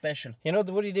 Football special. You know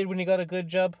what he did when he got a good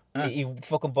job? He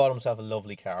fucking bought himself a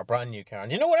lovely car, a brand new car.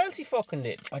 And you know what else he fucking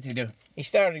did? What do you do? He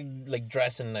started like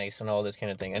dressing nice and all this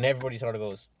kind of thing, and everybody sort of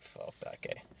goes, "Fuck that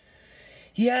guy."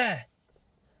 Yeah.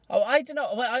 Oh, I don't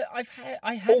know. Well,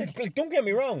 I had Oh, it. like, don't get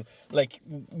me wrong. Like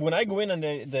when I go in and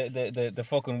the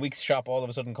fucking week's shop all of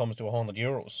a sudden comes to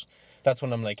 €100, that's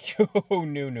when I'm like, oh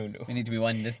no. We need to be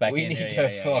winding this back We in need here.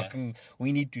 to Yeah. fucking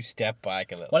we need to step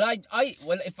back a little. Well,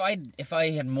 if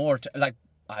I had more like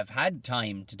I've had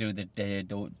time to do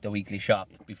the weekly shop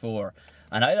before,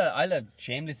 and I'll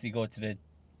shamelessly go to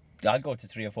I'll go to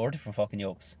 3 or 4 different fucking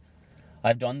yokes.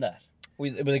 I've done that.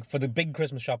 Like for the big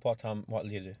Christmas shop, Tom,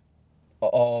 what'll you do?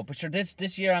 Oh, but sure,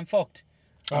 this year I'm fucked.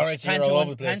 All right, so you're all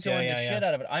over the place. Pantoing the shit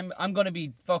out of it. I'm gonna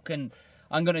be fucking.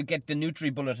 I'm gonna get the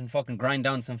NutriBullet and fucking grind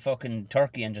down some fucking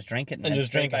turkey and just drink it and then just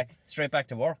straight drink it. straight back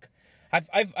to work.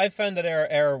 I've found that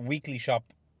our weekly shop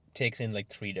takes in like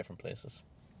 3 different places.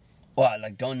 Well,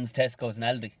 like Dunn's, Tesco's, and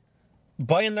Aldi.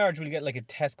 By and large, we'll get like a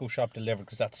Tesco shop delivered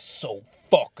because that's so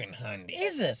fucking handy.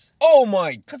 Is it? Oh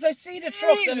my Because I see the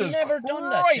trucks. Jesus I've never done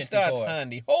that Christ, shit that's before.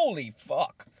 handy. Holy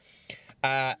fuck.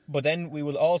 But then we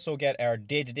will also get our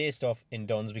day-to-day stuff in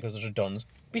Dunn's because there's a Dunn's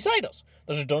beside us.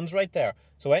 There's a Dunn's right there.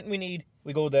 So anything we need,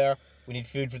 we go there. We need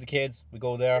food for the kids, we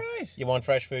go there. Right. You want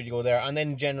fresh food, you go there. And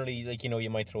then generally, like, you know, you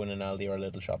might throw in an Aldi or a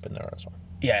little shop in there as well.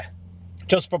 Yeah.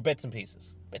 Just for bits and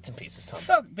pieces. Bits and pieces, Tom.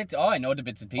 Fuck bits. Oh, I know the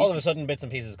bits and pieces. All of a sudden, bits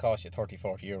and pieces cost you 30,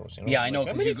 40 euros. You know? Yeah, I know, Like,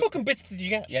 how 'cause many you go- fucking bits did you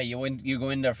get? Yeah, you go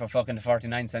in there for fucking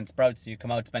 49-cent sprouts. You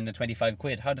come out spending 25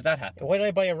 quid. How did that happen? Why did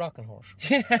I buy a rocking horse?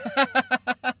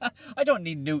 I don't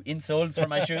need new insoles for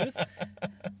my shoes.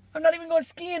 I'm not even going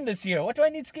skiing this year. What do I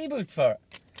need ski boots for?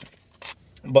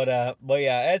 But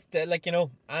yeah, it's like, you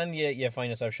know, and you find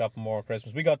yourself shopping more at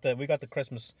Christmas. We got the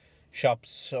Christmas shops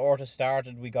sort of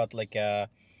started. We got like a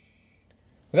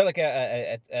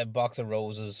box of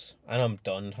roses, and I'm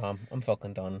done, Tom. I'm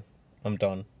fucking done. I'm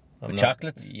done. With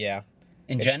chocolates? Yeah.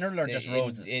 In general or just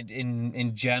roses?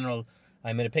 In general,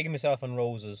 I made a pig of myself on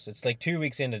roses. It's like 2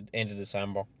 weeks into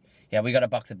December. Yeah, we got a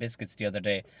box of biscuits the other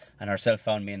day, and ourself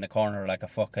found me in the corner like a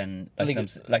fucking like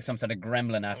some sort of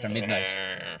gremlin after midnight,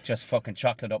 just fucking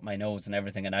chocolate up my nose and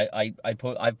everything. And I've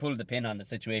pulled the pin on the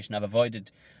situation.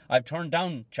 I've turned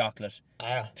down chocolate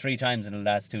 3 times in the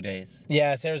last 2 days.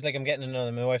 Yeah, Sarah's like, I'm getting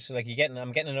another. My wife's like,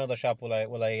 I'm getting another shop. Will I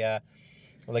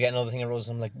get another thing of roses?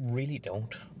 I'm like, really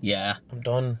don't. Yeah. I'm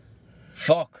done.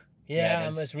 Fuck. Yeah, it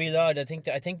is. it's real odd. I think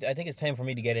it's time for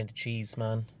me to get into cheese,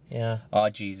 man. Yeah. Oh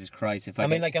Jesus Christ! I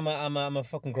mean, like, I'm a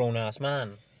fucking grown ass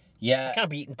man. yeah, I can't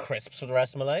be eating crisps for the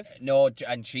rest of my life. no, and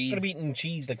I'm cheese. gonna be eating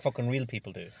cheese like fucking real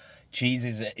people do. Cheese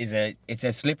is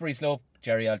a slippery slope,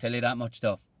 Jerry. I'll tell you that much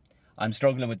though. I'm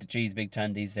struggling with the cheese big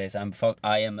time these days. I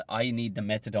need the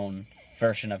methadone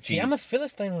version of cheese. See, I'm a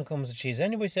philistine when it comes to cheese.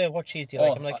 Anybody say, what cheese do you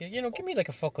like? Oh, I'm like, give me like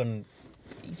a fucking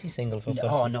easy singles or something.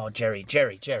 Oh no, Jerry,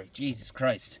 Jesus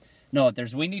Christ! No,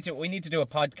 we need to do a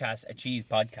cheese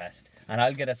podcast, and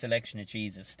I'll get a selection of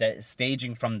cheeses,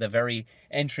 staging from the very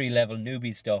entry level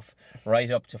newbie stuff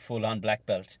right up to full on black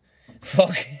belt,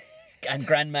 fuck, and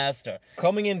grandmaster.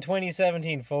 Coming in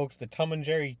 2017, folks, the Tom and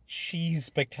Jerry Cheese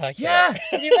Spectacular. Yeah,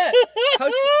 can you bet?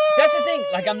 That's the thing.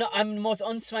 Like, I'm the most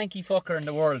unswanky fucker in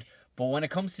the world, but when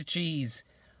it comes to cheese,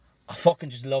 I fucking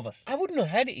just love it. I wouldn't know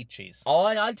how to eat cheese. Oh,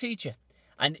 I'll teach you.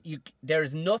 And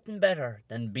there's nothing better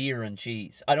than beer and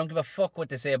cheese. I don't give a fuck what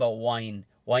they say about wine.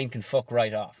 Wine can fuck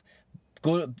right off.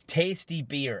 Good, tasty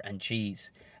beer and cheese,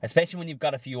 especially when you've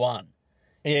got a few on.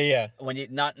 Yeah. When you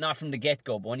not from the get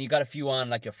go, but when you got a few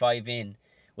on, like you're 5 in,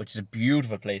 which is a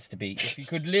beautiful place to be. If you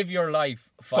could live your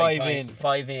life five in,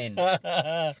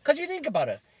 because you think about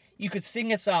it. You could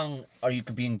sing a song, or you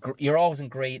could be you're always in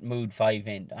great mood 5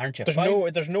 in, aren't you?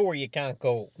 There's nowhere you can't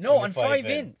go. No, when and you're 5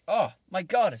 in. Oh my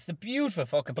God, it's the beautiful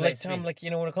fucking But like, place. Tom, like,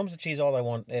 you know, when it comes to cheese, all I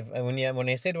want, when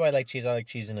you say, do I like cheese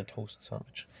in a toasted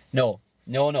sandwich. No.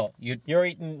 You're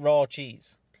eating raw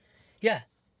cheese. Yeah.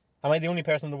 Am I the only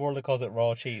person in the world that calls it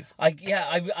raw cheese? I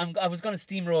was going to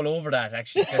steamroll over that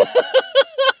actually. 'Cause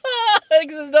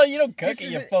No, you don't cook it,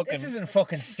 this isn't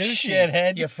fucking sushi,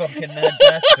 shithead. you fucking mad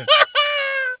bastard.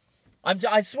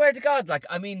 I swear to God, like,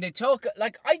 I mean, they talk,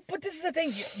 like, but this is the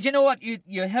thing, you know what, you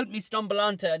helped me stumble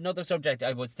onto another subject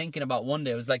I was thinking about one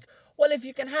day. I was like, well, if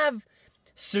you can have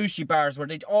sushi bars where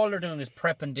all they're doing is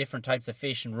prepping different types of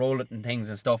fish and roll it and things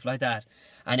and stuff like that,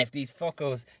 and if these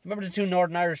fuckos, remember the 2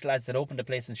 Northern Irish lads that opened a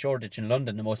place in Shoreditch in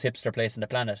London, the most hipster place on the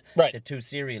planet? Right.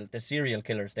 The serial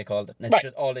killers, they called it, and it's Right.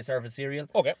 just all they serve is cereal.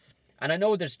 Okay. And I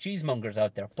know there's cheesemongers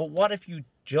out there, but what if you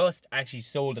just actually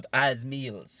sold it as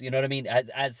meals? You know what I mean? As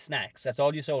snacks. That's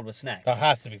all you sold was snacks. There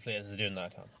has to be places doing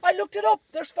that, Tom. I looked it up.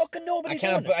 There's fucking nobody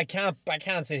doing it. I can't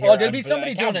sit here. Oh, there'll be and-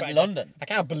 somebody I can't- doing it in London. I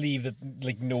can't believe that,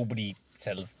 like, nobody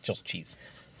sells just cheese.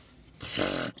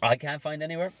 I can't find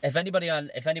anywhere. If anybody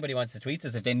wants to tweet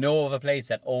us, if they know of a place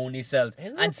that only sells Isn't there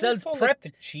and a place sells called, prep.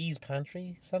 like, the Cheese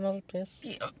Pantry? Is that not a place?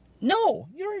 No,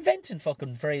 you're inventing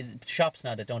fucking shops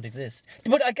now that don't exist.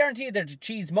 But I guarantee you there's a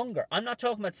cheesemonger. I'm not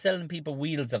talking about selling people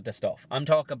wheels of the stuff. I'm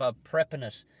talking about prepping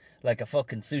it like a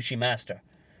fucking sushi master.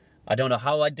 I don't know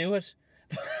how I'd do it,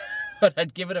 but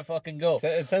I'd give it a fucking go.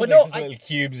 It sounds But like no, just little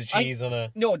cubes of cheese on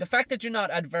a... No, the fact that you're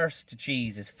not adverse to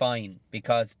cheese is fine,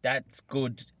 because that's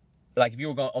good. Like, if you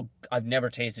were going, oh, I've never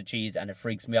tasted cheese and it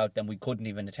freaks me out, then we couldn't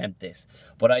even attempt this.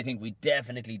 But I think we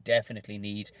definitely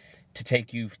need to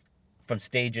take you from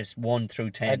stages 1 through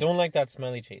 10. I don't like that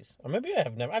smelly cheese. Or maybe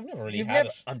I've never really had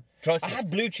it. Trust I me. had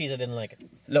blue cheese, I didn't like it.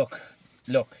 Look,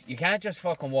 you can't just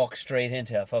fucking walk straight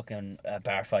into a fucking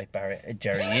bar fight,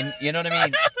 Jerry. You know what I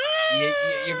mean?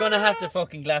 You're gonna have to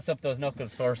fucking glass up those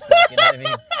knuckles first. Like, you know what I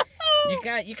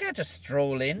mean? You can't just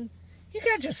stroll in. You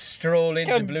can't just stroll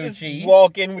into Can't blue just cheese.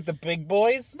 walk in with the big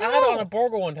boys. I had it No. on a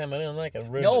burger one time. I didn't like it.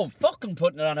 Ruined No, it. fucking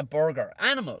putting it on a burger.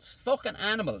 Animals. Fucking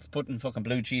animals putting fucking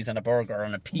blue cheese on a burger or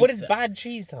on a pizza. But it's bad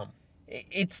cheese, Tom.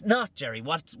 It's not, Jerry.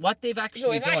 What they've actually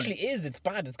No, it done... actually is. It's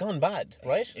bad. It's gone bad,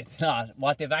 right? It's not.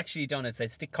 What they've actually done is they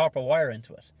stick copper wire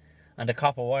into it. And the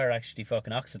copper wire actually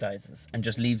fucking oxidizes and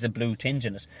just leaves a blue tinge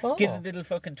in it. Oh. Gives it a little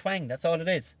fucking twang. That's all it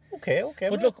is. Okay.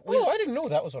 But look, oh, I didn't know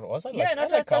that was what it was. I Yeah,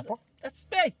 like copper.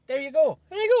 hey, there you go.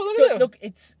 There you go. Look So at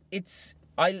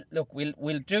that. look,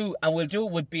 we'll do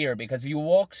it with beer, because if you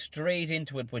walk straight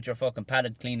into it with your fucking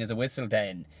palate clean as a whistle,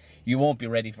 then you won't be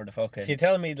ready for the fucking... So you're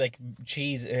telling me like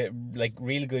cheese, like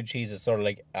real good cheese is sort of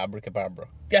like abracadabra.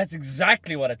 That's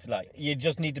exactly what it's like. You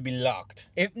just need to be locked.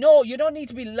 No, you don't need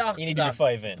to be locked. You need to be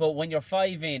 5 in. But when you're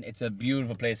 5 in, it's a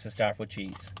beautiful place to start with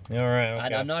cheese. All right. Okay.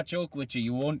 And I'm not joking with you.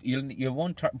 You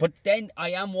won't turn. But then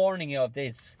I am warning you of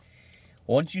this.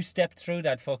 Once you step through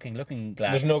that fucking looking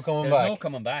glass, There's no coming there's back. no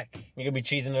coming back. You could be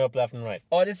cheesing it up left and right.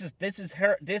 Oh, this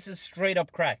is straight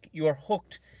up crack. You are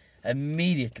hooked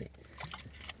immediately.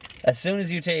 As soon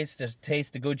as you taste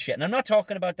the good shit. And I'm not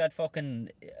talking about that fucking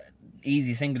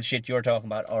easy single shit you're talking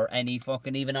about, or any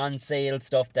fucking even on sale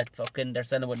stuff that fucking they're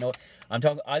selling with no...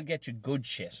 I'll get you good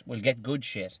shit. We'll get good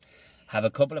shit. Have a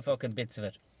couple of fucking bits of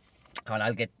it. And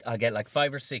I'll get like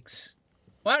 5 or 6,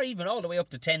 or even all the way up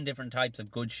to 10 different types of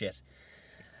good shit.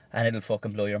 And it'll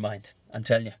fucking blow your mind. I'm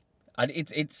telling you. And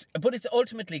but it's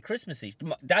ultimately Christmassy.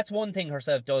 That's one thing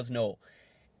herself does know.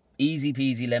 Easy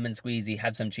peasy lemon squeezy,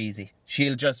 have some cheesy.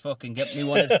 She'll just fucking get me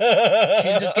one.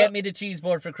 She'll just get me the cheese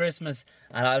board for Christmas,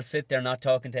 and I'll sit there not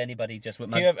talking to anybody, just with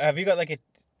my... Have you got like a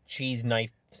cheese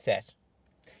knife set?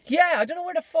 Yeah, I don't know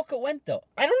where the fuck it went though.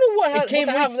 I don't know what came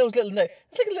they with- have those little knives.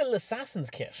 It's like a little assassin's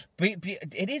kit.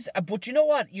 It is, but you know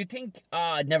what? You think,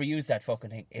 I'd never use that fucking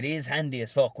thing. It is handy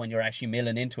as fuck when you're actually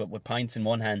milling into it with pints in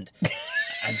one hand.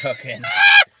 And fucking...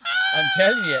 I'm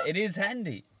telling you, it is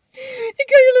handy. You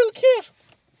got your little kit.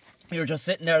 You're just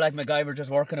sitting there like MacGyver, just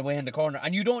working away in the corner,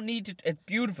 and you don't need to. It's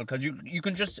beautiful because you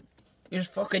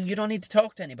just fucking, you don't need to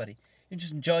talk to anybody. You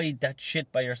just enjoy that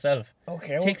shit by yourself.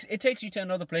 Okay. It takes you to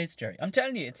another place, Jerry. I'm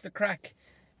telling you, it's the crack.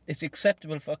 It's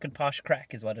acceptable fucking posh crack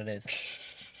is what it is.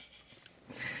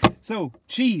 So,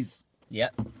 cheese. Yeah.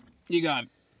 You got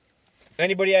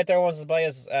Anybody out there wants to buy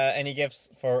us any gifts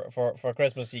for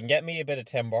Christmas, you can get me a bit of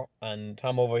timber, and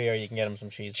Tom over here, you can get him some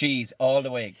cheese. Cheese all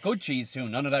the way. Good cheese too.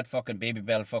 None of that fucking Baby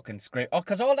Bell fucking scrape. Oh,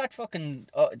 because all that fucking,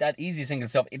 that easy single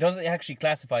stuff, it doesn't actually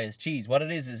classify as cheese. What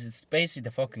it is it's basically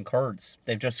the fucking curds.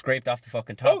 They've just scraped off the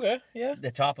fucking top. Okay, yeah.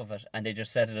 The top of it, and they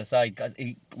just set it aside because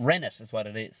rennet is what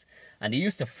it is. And they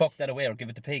used to fuck that away or give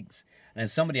it to pigs. And then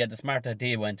somebody had the smart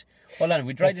idea, went, hold on, if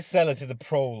we try Let's this... sell it to the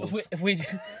pros. If we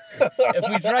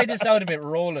try this out a bit,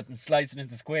 roll it and slice it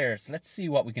into squares, let's see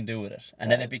what we can do with it.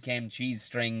 And then it became cheese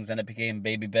strings, and it became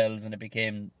Baby Bells, and it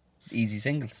became easy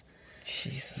singles.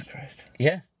 Jesus Christ.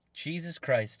 Yeah, Jesus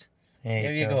Christ.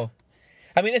 There you go.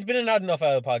 I mean, it's been an odd enough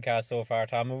podcast so far,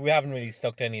 Tom. We haven't really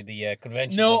stuck to any of the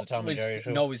conventions of the Tom and Jerry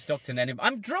show. No, we stuck to any.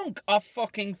 I'm drunk off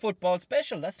fucking football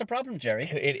special. That's the problem, Jerry.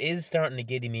 It is starting to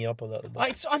giddy me up a little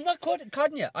bit. I'm not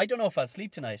cutting you. I don't know if I'll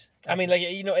sleep tonight. I mean, like,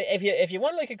 you know, if you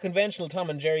want like a conventional Tom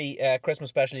and Jerry Christmas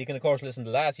special, you can of course listen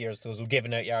to last year's, because we're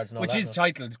giving out yards and all Which that. is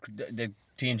titled the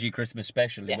TNG Christmas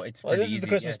Special. Yeah. It's Well, pretty this is easy. the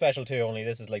Christmas special too. Only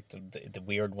this is like the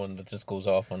weird one that just goes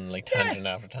off on like tangent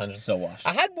after tangent. So what?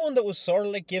 I had one that was sort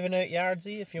of like giving out yardsy.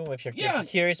 If you're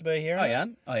curious about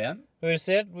hearing. I am. We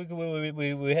said we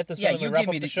hit this one and we wrap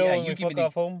up the show and we fuck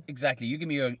off home. Exactly. You give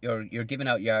me your giving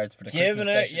out yards for the Giving Christmas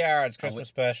out special. yards Christmas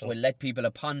special. We'll let people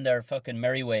upon their fucking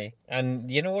merry way.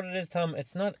 And you know what it is, Tom?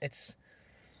 It's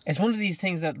one of these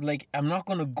things that, like, I'm not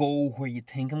gonna go where you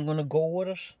think I'm gonna go with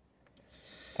it.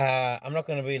 I'm not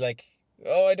gonna be like,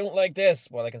 oh, I don't like this.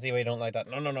 Well, I can see why you don't like that.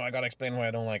 No, I gotta explain why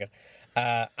I don't like it.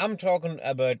 I'm talking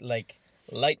about like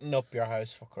lighting up your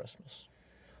house for Christmas.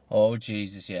 Oh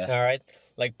Jesus, yeah. All right,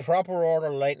 like proper order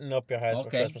lighting up your house for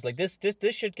Okay. Christmas. Like this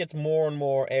shit gets more and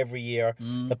more every year.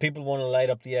 That people want to light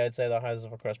up the outside of their houses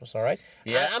for Christmas. All right.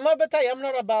 Yeah. I'm about to tell you, I'm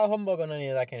not a bad humbug on any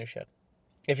of that kind of shit.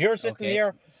 If you're sitting Okay.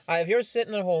 here, if you're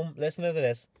sitting at home listening to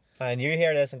this, and you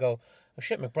hear this and go, "Oh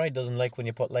shit, McBride doesn't like when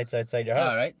you put lights outside your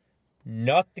house." All right.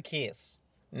 Not the case.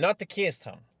 Not the case,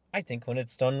 Tom. I think when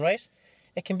it's done right,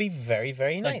 it can be very,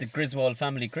 very nice. Like the Griswold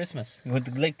family Christmas.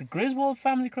 Like the Griswold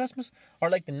family Christmas, or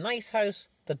like the nice house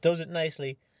that does it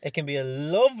nicely, it can be a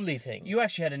lovely thing. You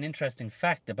actually had an interesting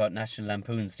fact about National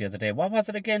Lampoons the other day. What was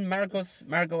it again? Margot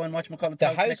and whatchamacallit's The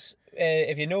house. house,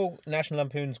 if you know National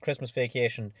Lampoon's Christmas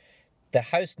Vacation, the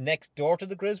house next door to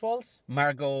the Griswolds,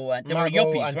 Margot and they Margot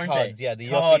were yuppies, and weren't Todd's, they? yeah, the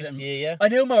Todd yuppies, and- yeah. I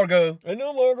know Margot. I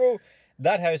know, Margot.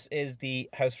 That house is the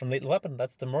house from Lethal Weapon.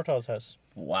 That's the Murtaugh's house.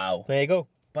 Wow. There you go.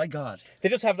 By God. They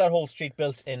just have that whole street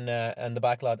built in the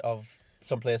backlot of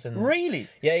someplace in. Really?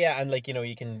 Yeah, and like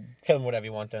you can film whatever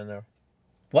you want down there.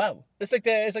 Wow. It's like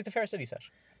the Fair City set.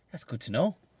 That's good to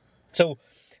know. So,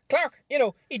 Clark,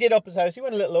 he did up his house. He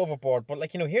went a little overboard, but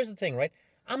like here's the thing, right?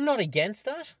 I'm not against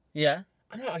that. Yeah.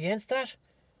 I'm not against that.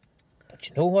 But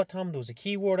you know what, Tom? There was a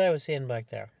key word I was saying back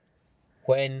there.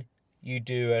 When you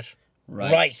do it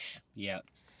right. Yeah.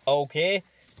 Okay?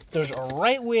 There's a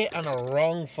right way and a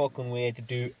wrong fucking way to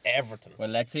do everything. Well,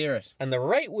 let's hear it. And the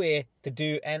right way to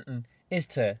do anything is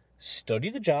to study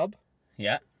the job,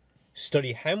 Yeah.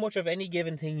 study how much of any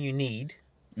given thing you need,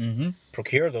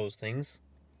 procure those things.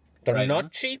 They're Right, not huh?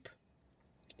 cheap.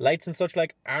 Lights and such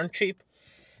like aren't cheap.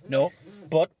 No.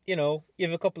 But, you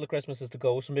have a couple of Christmases to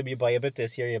go, so maybe you buy a bit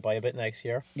this year, you buy a bit next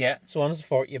year. Yeah. So on and so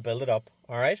forth, you build it up,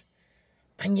 alright?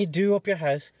 And you do up your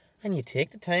house, and you take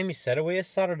the time, you set away a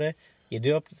Saturday, you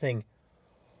do up the thing.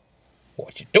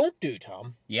 What you don't do,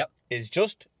 Tom, Yep. is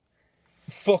just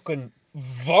fucking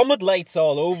vomit lights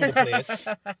all over the place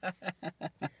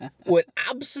with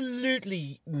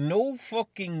absolutely no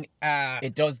fucking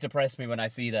It does depress me when I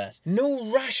see that.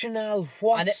 no rationale And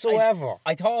whatsoever.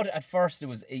 I thought at first it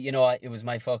was, it was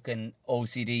my fucking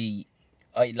OCD.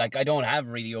 I don't have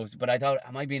really OCD, but I thought,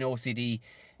 am I being OCD?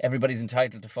 Everybody's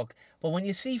entitled to fuck. But when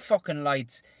you see fucking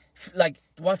lights,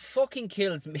 what fucking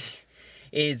kills me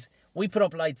is we put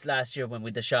up lights last year when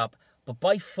we did the shop, but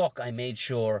by fuck I made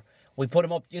sure we put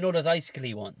them up. Those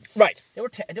icicle ones, Right. They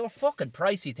were fucking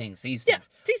pricey things. These Yeah, things.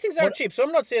 these things aren't But cheap, so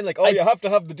I'm not saying like, you have to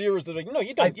have the dearest. No,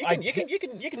 you don't. You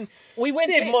can We went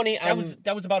save money That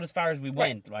and was about as far as we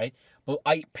went, right? But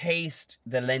I paced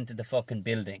the length of the fucking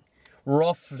building,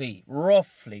 roughly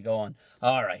going.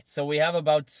 All right, so we have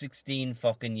about 16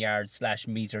 fucking yards /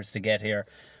 meters to get here.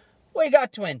 We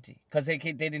got 20 because they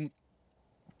didn't.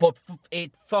 But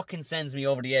it fucking sends me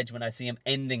over the edge when I see him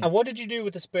ending. And what did you do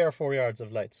with the spare 4 yards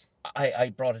of lights? I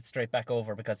brought it straight back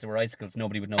over because there were icicles.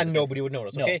 Nobody would know. And nobody would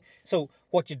notice, No. okay? So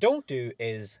what you don't do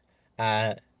is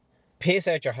pace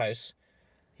out your house,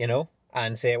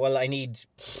 and say, well, I need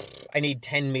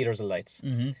 10 meters of lights.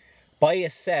 Mm-hmm. Buy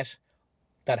a set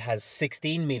that has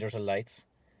 16 meters of lights,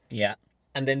 Yeah.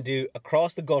 and then do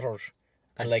across the gutters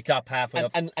and like stop halfway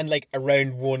up. and like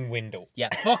around one window. Yeah.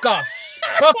 Fuck off.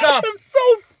 Fuck off. That's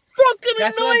so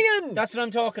fucking annoying. That's what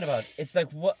I'm talking about. It's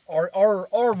like what,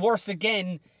 or worse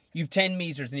again, you've 10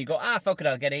 meters and you go, fuck it,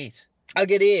 I'll get 8. I'll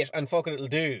get 8 and fuck it, it'll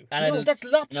do. And No, that's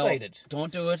lopsided. No,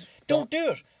 don't do it. Don't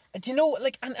do it. Do you know,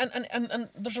 like, and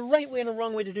there's a right way and a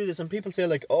wrong way to do this, and people say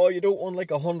like, oh, you don't want like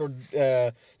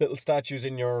 100 little statues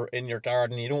in your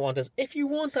garden. You don't want this. If you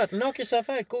want that, knock yourself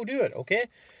out. Go do it, okay?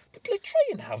 But like, try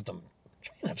and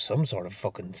have some sort of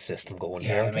fucking system going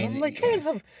here. I mean, like, try and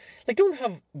have, like, don't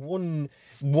have one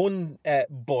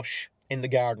bush in the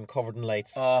garden covered in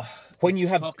lights. When you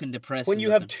have fucking depressing. when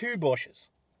you have 2 bushes.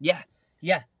 Yeah.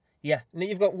 Now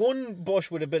you've got one bush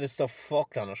with a bit of stuff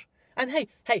fucked on it. And hey,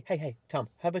 Tom,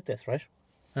 how about this, right?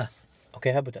 Huh.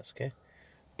 Okay, how about this, okay?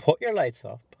 Put your lights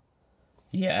up,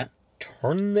 Yeah.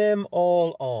 turn them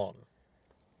all on,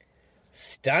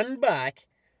 stand back,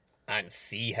 and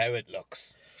see how it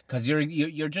looks. Because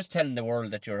you're just telling the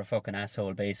world that you're a fucking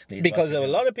asshole, basically. is Because what a you're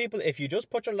lot of people, if you just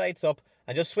put your lights up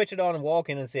and just switch it on and walk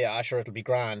in and say, sure, it'll be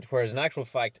grand, whereas in actual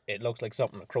fact, it looks like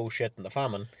something a crow shit in the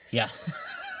famine. doing.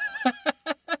 Yeah.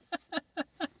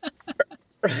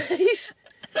 Right?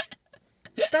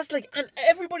 That's like, and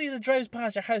everybody that drives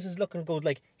past your house is looking and goes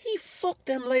like, he fucked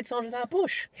them lights onto that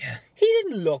bush. Yeah. He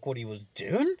didn't look what he was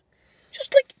doing.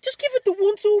 Just give it the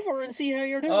once over and see how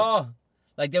you're doing. Oh,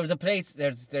 like there was a place.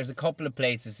 There's a couple of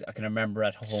places I can remember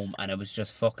at home, and it was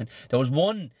just fucking. There was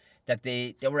one that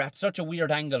they were at such a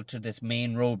weird angle to this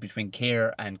main road between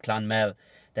Cahir and Clonmel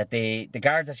that the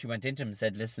guards actually went into him and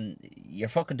said, "Listen, you're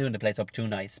fucking doing the place up too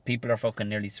nice. People are fucking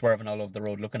nearly swerving all over the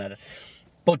road looking at it."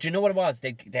 But you know what it was?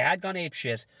 They had gone ape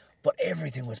shit, but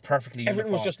everything was perfectly uniform.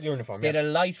 Everything was just uniform. They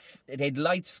Yeah. had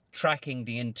lights tracking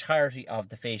the entirety of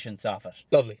the facients of it.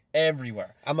 Lovely.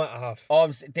 Everywhere. I'm at half.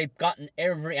 They've gotten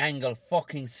every angle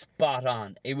fucking spot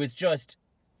on. It was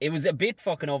a bit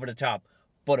fucking over the top,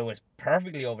 but it was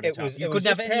perfectly over the top. You couldn't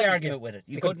have any argument with it.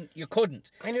 You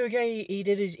couldn't. I knew a guy. He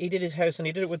did his house, and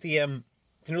he did it with the you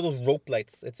know those rope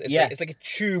lights. It's like a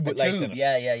tube with lights in it.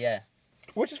 Yeah.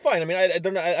 Which is fine. I mean, I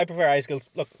don't know. I prefer icicles.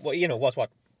 Look, what's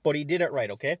what. But he did it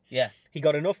right, okay? Yeah. He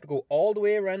got enough to go all the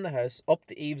way around the house, up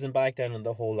the eaves and back down, and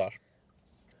the whole lot.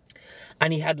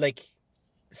 And he had like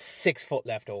 6 foot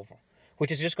left over, which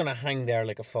is just going to hang there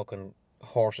like a fucking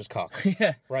horse's cock.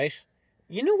 Yeah. Right?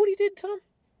 You know what he did, Tom?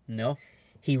 No.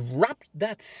 He wrapped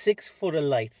that 6 foot of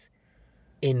lights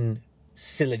in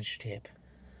silage tape.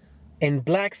 In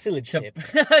black silage tape.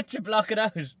 To block it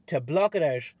out. To block it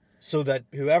out so that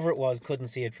whoever it was couldn't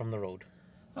see it from the road.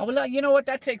 Oh, well, you know what?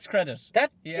 That takes credit. That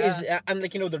Yeah. is, and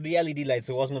like, you know, the LED lights,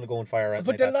 so it wasn't going to go on fire. Or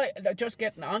But anything the like that. light, just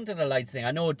getting onto the lights thing,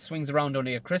 I know it swings around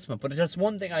only at Christmas, but it's just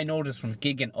one thing I noticed from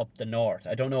gigging up the north.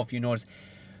 I don't know if you noticed.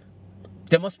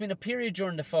 There must have been a period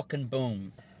during the fucking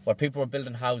boom where people were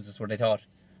building houses where they thought,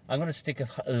 I'm going to stick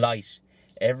a light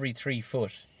every 3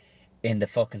 foot in the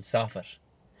fucking soffit.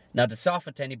 Now the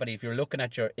soffit, to anybody, if you're looking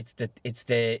at it's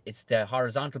the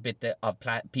horizontal bit of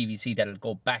PVC that'll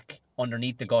go back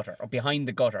underneath the gutter or behind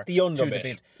the gutter. The under to bit. the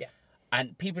bit. Yeah.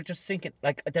 And people are just thinking,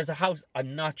 like, there's a house,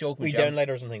 I'm not joking We with you,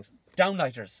 downlighters and things.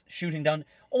 downlighters shooting down,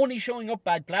 only showing up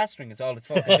bad plastering is all it's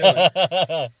fucking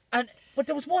doing. But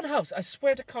there was one house, I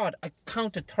swear to God, I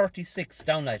counted 36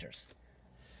 downlighters.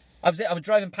 I was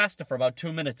driving past it for about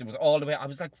 2 minutes. It was all the way. I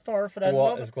was like, far for that.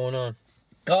 What is going on?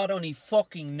 God only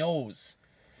fucking knows.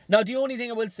 Now, the only thing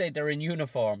I will say, they're in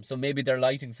uniform, so maybe their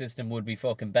lighting system would be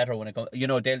fucking better when it comes. You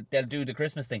know, they'll do the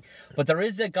Christmas thing. But there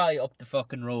is a guy up the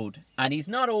fucking road, and he's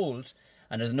not old,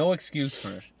 and there's no excuse for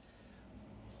it.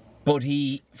 But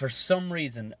he, for some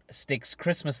reason, sticks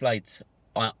Christmas lights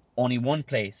on only one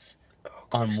place,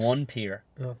 on one pier,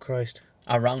 Oh, Christ.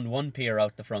 around one pier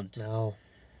out the front. No.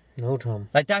 No, Tom.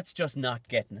 Like, that's just not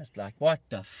getting it. Like, what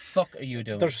the fuck are you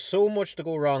doing? There's so much to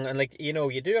go wrong, and like, you know,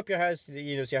 you do up your house.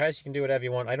 You know, it's your house. You can do whatever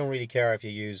you want. I don't really care if you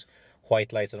use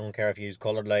white lights. I don't care if you use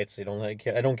coloured lights. I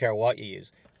don't care what you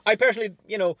use. I personally,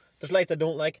 you know, there's lights I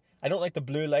don't like. I don't like the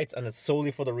blue lights, and it's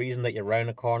solely for the reason that you're round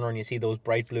a corner and you see those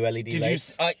bright blue LED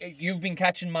lights. You've been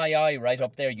catching my eye right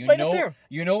up there. Right up there.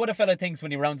 You know what a fella thinks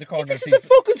when he rounds a corner. This is a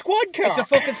fucking squad car. It's a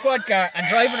fucking squad car and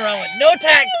driving around with no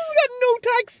tax. We got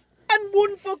no tax and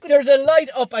one fucking. There's a light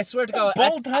up, I swear to God,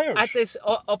 bald tires.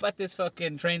 up at this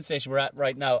fucking train station we're at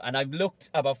right now, and I've looked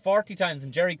about 40 times,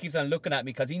 and Jerry keeps on looking at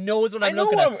me because he knows what I'm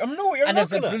looking at. I know what you're and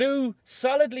there's looking a at. blue,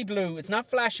 solidly blue. It's not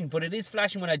flashing, but it is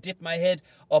flashing when I dip my head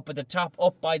up at the top,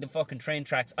 up by the fucking train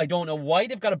tracks. I don't know why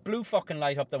they've got a blue fucking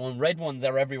light up there when red ones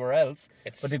are everywhere else.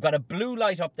 But they've got a blue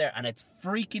light up there, and it's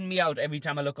freaking me out every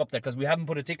time I look up there because we haven't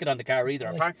put a ticket on the car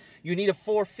either. You need a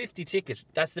 $4.50 ticket.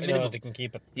 That's the minimum. No, they can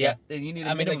keep it. Yeah, you need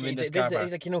a minimum in this car park.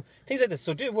 Like, you know, things like this.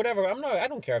 So do whatever. I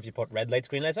don't care if you put red lights,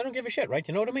 green lights. I don't give a shit, right?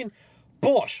 You know what I mean?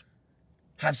 But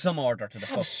Have some order to the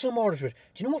have fuck. some order to it.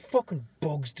 Do you know what fucking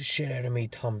bugs the shit out of me,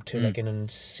 Tom, to like an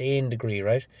insane degree,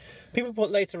 right? People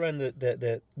put lights around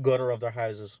the gutter of their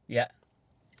houses. Yeah.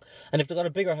 And if they've got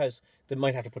a bigger house, they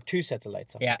might have to put 2 sets of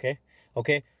lights on. Yeah.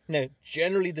 Okay? Now,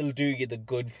 generally they'll do you the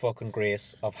good fucking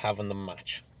grace of having them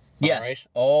match. Yeah. Alright?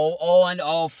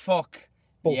 Oh, fuck.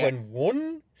 But Yeah. when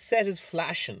one set is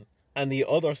flashing and the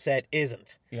other set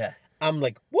isn't, Yeah. I'm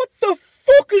like, what the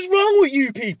fuck is wrong with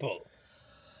you people?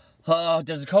 Oh,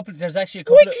 there's actually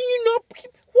a Why couple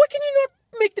can you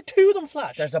not make the two of them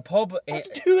flash? there's a pub. Or the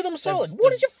two of them solid. What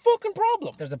there's- is your fucking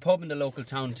problem? There's a pub in the local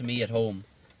town to me at home,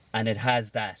 and it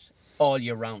has that all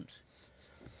year round.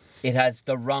 It has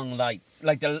the wrong lights,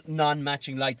 like the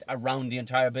non-matching lights around the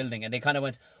entire building, and they kind of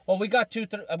went, "Well, we got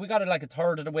it like a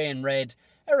third of the way in red.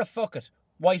 Fuck it,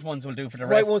 white ones will do for the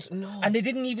White rest." ones, no. And they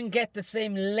didn't even get the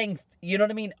same length. You know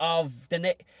what I mean? Of the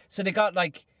neck, so they got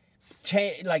like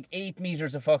 8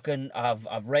 meters of fucking of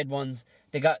red ones.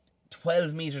 They got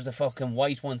 12 meters of fucking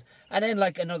white ones, and then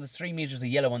like another 3 meters of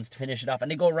yellow ones to finish it off,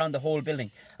 and they go around the whole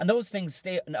building, and those things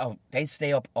they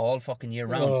stay up all fucking year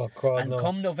round. Oh, God, and no.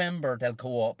 come November they'll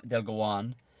go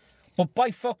on, but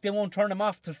by fuck they won't turn them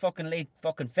off till fucking late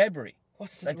fucking February.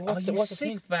 What's Like, what's you the sick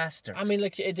thing? bastards. I mean,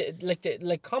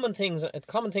 like common things.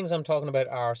 Common things I'm talking about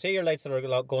are, say, your lights that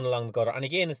are going along the gutter. And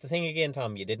again, it's the thing again,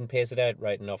 Tom. You didn't pace it out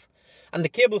right enough, and the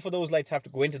cable for those lights have to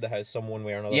go into the house some one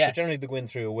way or another. Yeah. So generally they go in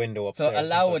through a window so upstairs.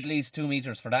 allow and at such. least 2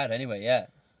 meters for that anyway. Yeah.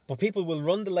 But people will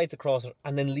run the lights across it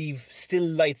and then leave still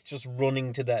lights just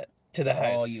running to the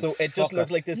house. you So it just fucker. looks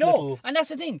like this no, little and that's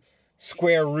the thing.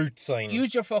 square root sign.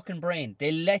 Use your fucking brain.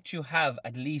 They let you have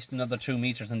at least another 2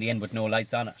 meters in the end with no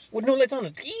lights on it. With no lights on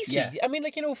it, easily. Yeah. I mean,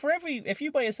 like, you know, if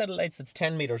you buy a set of lights that's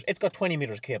 10 meters, it's got 20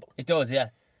 meters cable. It does, yeah.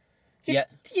 You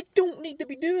don't need to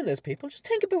be doing this, people. Just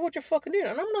think about what you're fucking doing.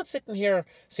 And I'm not sitting here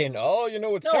saying, oh, you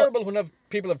know, it's No. terrible when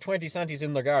people have 20 centis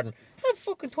in their garden. Have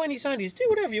fucking 20 centis. Do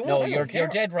whatever you want. No, I don't you're care.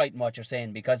 dead right in what you're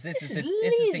saying, because this This is is the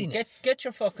thing. laziness. Get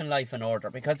your fucking life in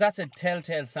order, because that's a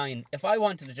telltale sign. If I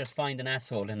wanted to just find an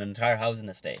asshole in an entire housing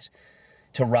estate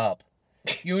to rob,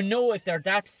 you know, if they're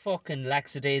that fucking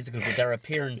lackadaisical with their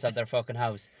appearance of their fucking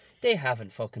house, they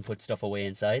haven't fucking put stuff away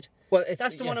inside. Well, it's,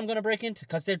 That's the yeah. one I'm going to break into,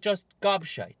 because they're just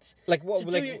gobshites. Like what? So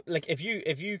do like, you- like if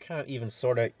you can't even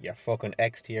sort out your fucking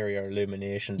exterior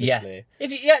illumination Yeah. display,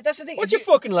 If you, yeah, that's the thing. what's If your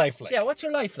fucking life like? Yeah, what's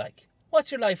your life like? What's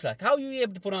your life like? How are you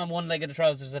able to put on one leg of the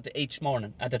trousers each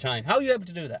morning at the time? How are you able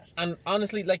to do that? And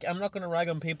honestly, like, I'm not going to rag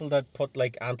on people that put,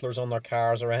 like, antlers on their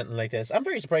cars or anything like this. I'm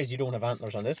very surprised you don't have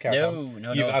antlers on this car. No, Tom.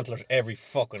 no, You no. have antlers every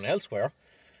fucking elsewhere.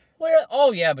 Where?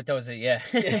 Oh yeah, but those are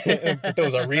But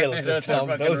those are real. Those Those are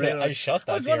fucking real. I shot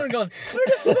that. I was deer. wondering, going, where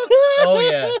the fuck? Oh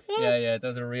yeah,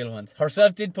 those are real ones.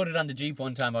 Herself did put it on the Jeep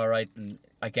one time, all right, and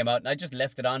I came out and I just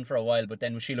left it on for a while, but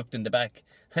then she looked in the back,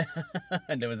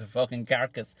 and there was a fucking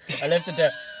carcass. I left it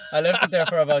there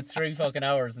for about 3 fucking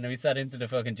hours, and then we sat into the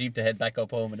fucking Jeep to head back up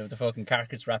home, and there was a fucking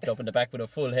carcass wrapped up in the back with a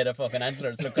full head of fucking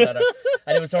antlers looking at her.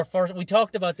 And it was her first. We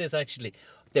talked about this actually.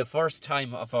 The first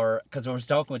time of her, because I was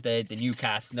talking with the new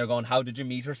cast, and they're going, how did you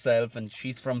meet herself? And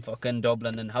she's from fucking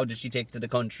Dublin, and how did she take to the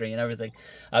country and everything?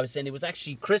 I was saying it was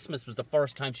actually Christmas was the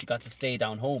first time she got to stay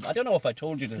down home. I don't know if I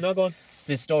told you this. No, go on.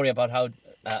 This story about how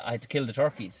I had to kill the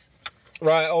turkeys.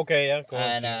 Right, okay, yeah, go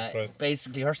on. Jesus And Christ.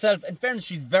 basically herself, in fairness,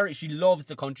 she loves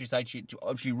the countryside.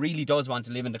 She really does want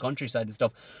to live in the countryside and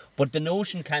stuff. But the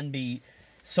notion can be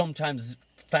sometimes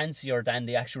fancier than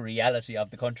the actual reality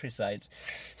of the countryside.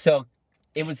 So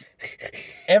it was,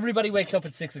 everybody wakes up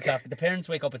at 6 o'clock. The parents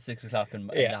wake up at 6 o'clock in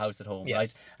the house at home,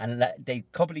 Yes. right? And a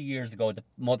couple of years ago, the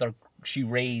mother, she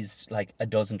raised like a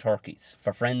dozen turkeys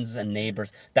for friends and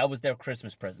neighbours. That was their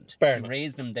Christmas present. Fair She enough.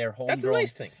 raised them, their homegrown. That's a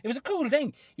nice thing. It was a cool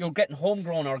thing. You were getting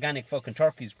homegrown organic fucking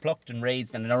turkeys plucked and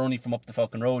raised, and they're only from up the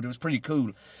fucking road. It was pretty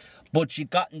cool. But she'd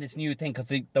gotten this new thing,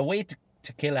 because the way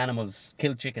to kill animals,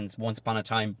 kill chickens once upon a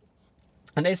time,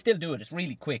 and they still do it, it's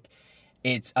really quick.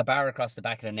 It's a bar across the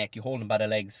back of the neck. You hold them by the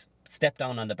legs, step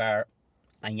down on the bar,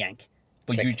 and yank.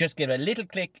 But Click. you just give a little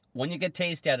click. When you get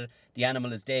tasty at it, the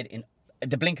animal is dead in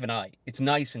the blink of an eye. It's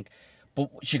nice. But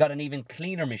she got an even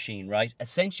cleaner machine, right?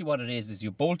 Essentially what it is you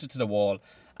bolt it to the wall,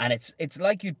 and it's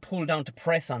like you'd pull down to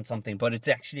press on something, but it's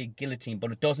actually a guillotine,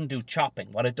 but it doesn't do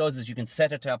chopping. What it does is you can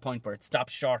set it to a point where it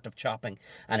stops short of chopping,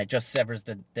 and it just severs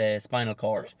the spinal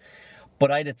cord. But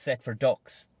I had it set for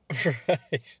ducks.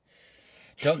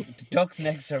 Right. Ducks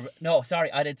necks are... No,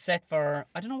 sorry, I had it set for...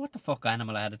 I don't know what the fuck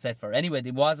animal I had it set for. Anyway,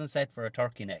 it wasn't set for a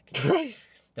turkey neck. Right.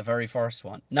 The very first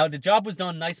one. Now, the job was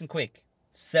done nice and quick.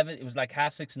 It was like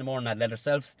 6:30 in the morning. I'd let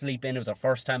herself sleep in. It was her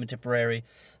first time in Tipperary.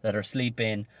 Let her sleep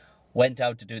in. Went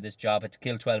out to do this job. Had to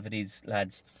kill 12 of these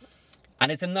lads.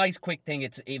 And it's a nice, quick thing.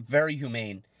 It's very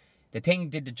humane. The thing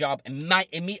did the job. Like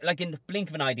in the blink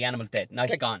of an eye, the animal's dead.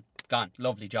 Nice, gone.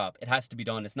 Lovely job. It has to be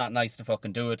done. It's not nice to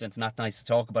fucking do it. And it's not nice to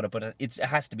talk about it. But it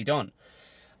has to be done.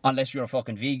 Unless you're a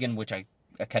fucking vegan, which I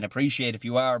can appreciate if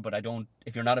you are. But I don't.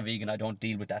 If you're not a vegan, I don't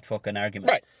deal with that fucking argument.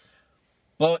 Right.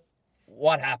 But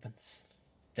what happens?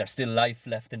 There's still life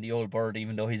left in the old bird,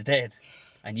 even though he's dead.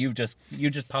 And you just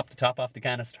popped the top off the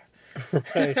canister.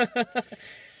 Right.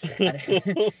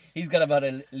 And he's got about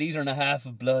 1.5 liters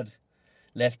of blood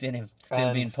left in him, still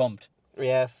And- being pumped.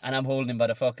 Yes. And I'm holding him by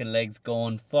the fucking legs,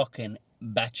 going fucking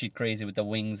batshit crazy with the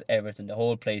wings, everything. The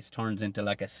whole place turns into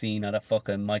like a scene out of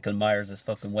fucking Michael Myers'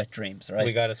 fucking Wet Dreams, right?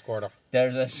 We got a squirter.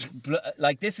 There's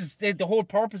this is the whole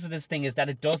purpose of this thing is that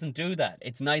it doesn't do that.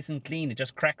 It's nice and clean. It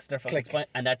just cracks their fucking Click. spine,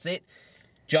 and that's it.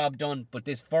 Job done. But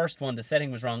this first one, the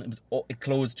setting was wrong. It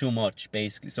closed too much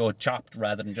basically, so it chopped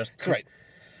rather than just. Right.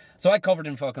 So I covered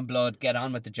in fucking blood. Get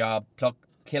on with the job.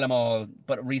 Kill them all,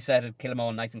 but reset it. Kill them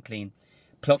all nice and clean.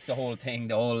 Pluck the whole thing,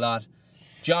 the whole lot.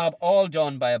 Job all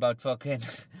done by about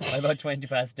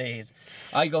 8:20.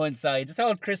 I go inside. It's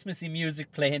all Christmassy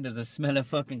music playing. There's a smell of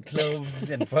fucking cloves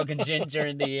and fucking ginger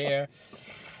in the air.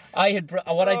 I didn't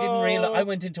realize. I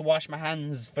went in to wash my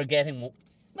hands, forgetting.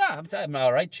 I'm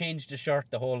all right. Changed the shirt,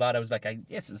 the whole lot. I was like,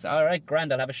 yes, it's all right,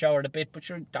 grand. I'll have a shower in a bit, but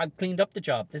sure, I've cleaned up the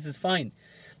job. This is fine.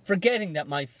 Forgetting that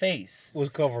my face Was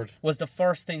covered. was the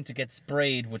first thing to get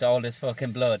sprayed with all this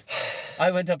fucking blood. I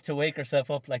went up to wake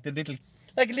herself up like a little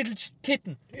kitten. Like a How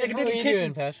little are you kitten.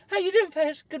 doing, Pat? How you doing,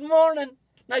 Pat? Good morning.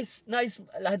 Nice. I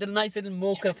had a nice little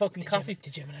mocha fucking coffee.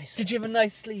 Did you have a nice Did you have a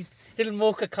nice sleep? Little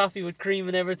mocha coffee with cream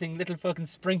and everything. Little fucking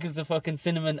sprinkles of fucking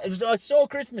cinnamon. It was so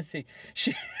Christmassy.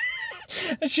 She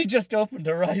just opened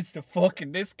her eyes to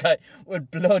fucking this guy with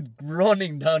blood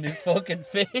running down his fucking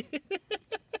face.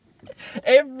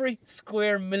 Every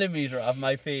square millimeter of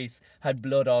my face had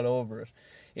blood all over it.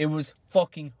 It was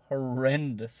fucking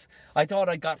horrendous. I thought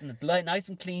I'd gotten it nice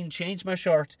and clean, changed my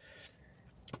shirt,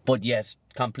 but yet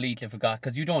completely forgot,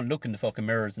 because you don't look in the fucking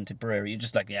mirrors in Tipperary. You're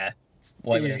just like, yeah.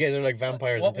 Why These guys are like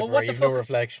vampires in what Tipperary. the You've no fuck?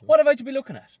 reflection. What have I to be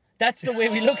looking at? That's the way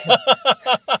we look at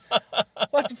it.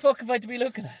 What the fuck have I to be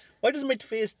looking at? Why does my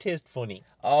face taste funny?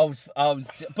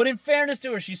 But in fairness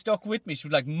to her, she stuck with me. She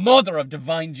was like, Mother of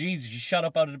Divine Jesus. She shot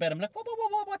up out of the bed. I'm like,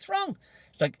 what's wrong?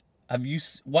 She's like,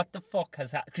 what the fuck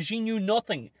has happened? Because she knew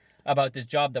nothing about this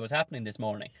job that was happening this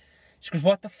morning. She goes,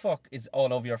 what the fuck is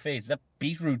all over your face? Is that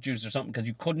beetroot juice or something? Because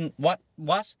you couldn't, what?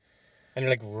 And you're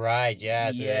like, right,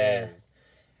 yes, Yeah. it is.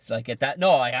 It's like at that.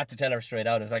 No, I had to tell her straight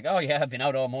out. I was like, oh yeah, I've been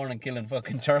out all morning killing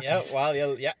fucking turkeys. Yeah,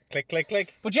 well, yeah, click, click,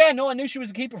 click. But yeah, no, I knew she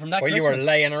was a keeper from that Well, you Christmas. were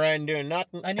laying around doing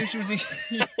nothing. I knew she was a...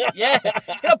 yeah. You're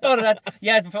not proud of that.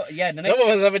 Yeah, the next... Some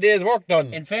of us have a day's work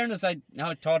done. In fairness, I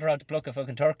taught her how to pluck a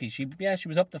fucking turkey. She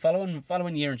was up the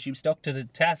following year and she stuck to the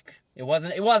task. It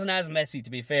wasn't as messy, to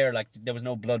be fair. Like, there was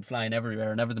no blood flying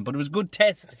everywhere and everything, but it was a good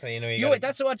test. So you know you gotta,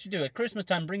 That's what you do at Christmas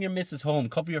time. Bring your missus home,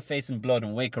 cover your face in blood,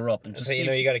 and wake her up, and just so you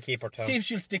know you got to keep her tongue. see if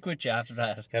she'll stick with you after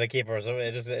that. Got to keep her. So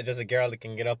it's just a girl that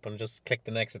can get up and just click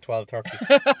the necks of 12 turkeys.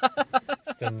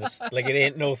 just like it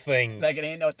ain't no thing. Like it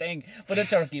ain't no thing, but a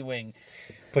turkey wing.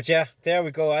 But yeah, there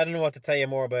we go. I don't know what to tell you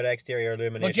more about exterior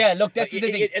illumination. But yeah, look, that's the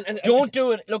thing. Don't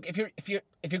do it. Look, if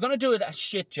you're gonna do it a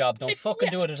shit job, don't fucking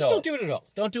do it at all. Don't do it at all.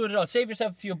 Don't do it at all. Save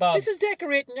yourself a few bobs. This is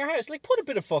decorating your house. Like, put a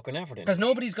bit of fucking effort in. Because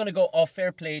nobody's gonna go, oh,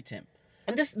 fair play to him.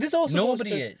 And this also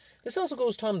Nobody goes to, is. This also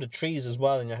goes, Tom, to trees as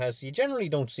well in your house. You generally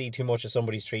don't see too much of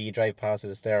somebody's tree. You drive past it,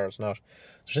 it's there or it's not.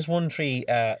 There's just one tree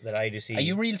that I do see. Are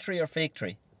you real tree or fake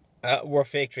tree? We're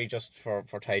fake tree just for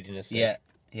tidiness sake.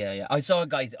 Yeah. I saw a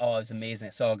guy. Oh, it was amazing.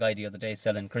 I saw a guy the other day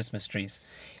selling Christmas trees.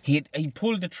 He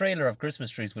pulled the trailer of Christmas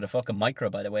trees with a fucking micro,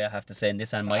 by the way. I have to say,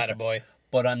 Nissan micro. Attaboy.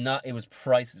 But I'm not. It was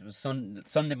prices. It was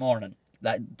Sunday morning.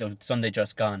 The Sunday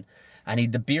just gone, and he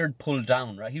had the beard pulled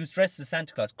down. Right, he was dressed as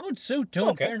Santa Claus. Good suit too.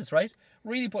 Okay. In fairness, right?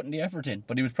 Really putting the effort in.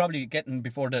 But he was probably getting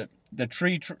before the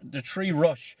tree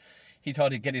rush. He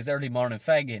thought he'd get his early morning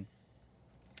fag in.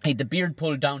 He had the beard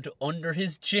pulled down to under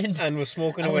his chin. And was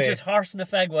smoking and away. was just horsing a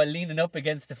fag while leaning up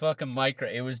against the fucking micro.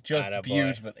 It was just Attaboy.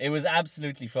 beautiful. It was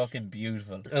absolutely fucking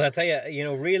beautiful. And I tell you, you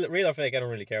know, real or fake, I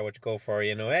don't really care what you go for.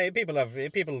 You know, hey, people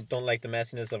don't like the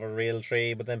messiness of a real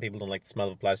tree, but then people don't like the smell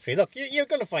of a plastic tree. Look, you're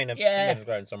gonna find a middle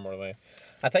ground somewhere away.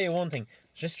 I tell you one thing,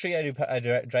 this tree I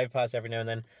drive past every now and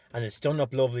then, and it's done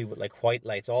up lovely with like white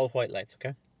lights, all white lights,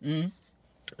 okay? And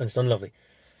it's done lovely,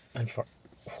 and for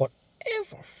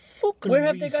whatever fucking Where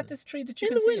have they reason, got this tree that you in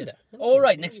can the see window. it? Oh,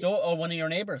 right, next door, or one of your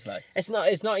neighbours, like. It's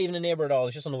not even a neighbour at all.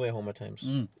 It's just on the way home at times.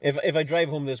 If I drive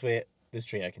home this way, this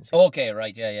tree I can see. Okay,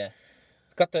 right, yeah.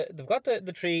 They've got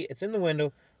the tree. It's in the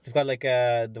window. They've got like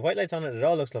the white lights on it. It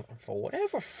all looks lovely. And for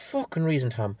whatever fucking reason,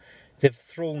 Tom, they've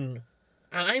thrown,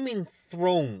 and I mean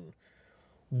thrown,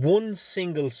 one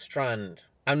single strand.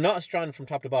 And not a strand from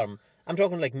top to bottom. I'm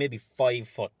talking like maybe 5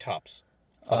 foot tops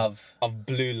of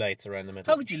blue lights around the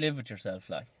middle. How could you live with yourself,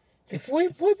 like? Why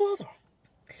bother?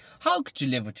 How could you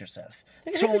live with yourself?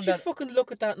 Like, how Throwing could you that- fucking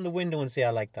look at that in the window and say I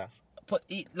like that? But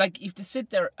like, you have to sit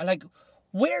there, like,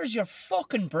 where's your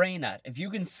fucking brain at? If you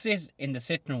can sit in the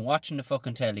sitting room watching the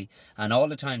fucking telly, and all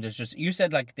the time there's just, you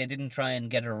said like they didn't try and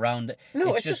get it around it.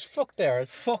 No, it's just fucked there.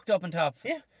 It's fucked up on top.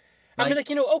 yeah. I mean, like,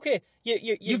 you know, okay,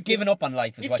 You've given up on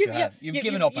life, is what you have. You've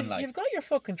given up on life. You've got your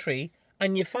fucking tree,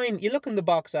 and you look in the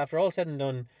box after all said and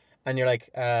done, and you're like,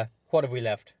 what have we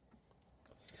left?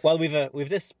 Well, we've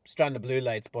this strand of blue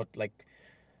lights, but like,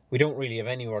 we don't really have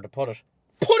anywhere to put it.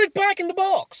 Put it back in the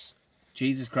box.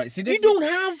 Jesus Christ! See, You don't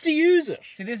have to use it.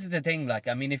 See, this is the thing. Like,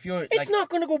 I mean, if you're It's like, not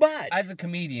going to go bad. as a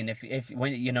comedian, if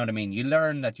when you know what I mean, you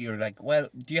learn that you're like, well,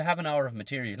 do you have an hour of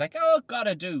material? Like, oh,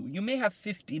 gotta do. You may have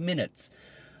 50 minutes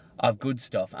of good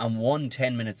stuff and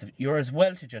 10 minutes of. You're as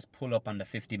well to just pull up on the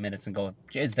 50 minutes and go,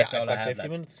 jeez, that's I've all I got have 50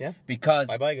 left. minutes, yeah. Because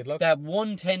Bye-bye, good luck. that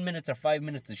 10 minutes or 5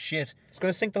 minutes of shit, It's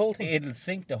going to sink the whole thing. it'll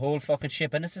sink the whole fucking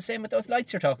ship. And it's the same with those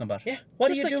lights you're talking about. Yeah.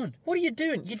 What are Just you like, doing? What are you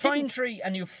doing? You Fine didn't- tree,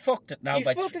 and you fucked it now. You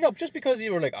fucked it up just because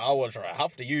you were like, oh, well, sure, I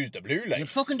have to use the blue lights. You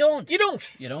fucking don't. You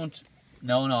don't. You don't.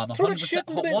 No, I'm Throw that shit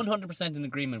in the bin. 100% in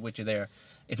agreement with you there.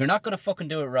 If you're not going to fucking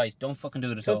do it right, don't fucking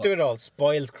do it at all. Don't do it all.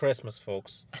 Spoils Christmas,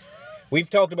 folks. We've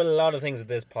talked about a lot of things at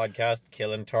this podcast.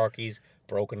 Killing turkeys,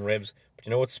 broken ribs. But you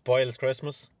know what spoils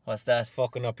Christmas? What's that?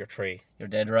 Fucking up your tree. You're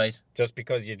dead right. Just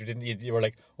because you were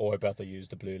like, oh, I better use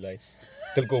the blue lights.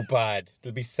 They'll go bad.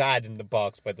 They'll be sad in the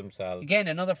box by themselves. Again,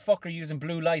 another fucker using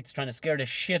blue lights trying to scare the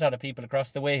shit out of people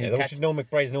across the way. Yeah, don't you know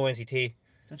McBride's no NCT?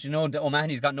 Don't you know, oh man,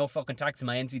 he's got no fucking tax and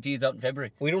my NCT is out in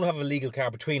February. We don't have a legal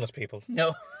car between us, people.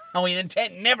 No, and we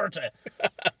intend never to.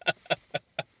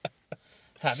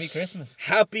 Happy Christmas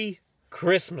Happy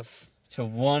Christmas. to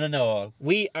one and all.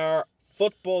 We are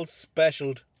football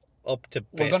specialed up to bits.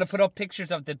 We're going to put up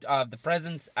pictures of the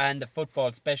presents and the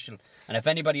football special. And if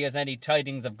anybody has any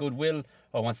tidings of goodwill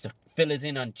or wants to fill us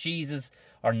in on cheeses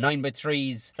or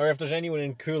 9x3s. Or if there's anyone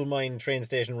in Coolmine train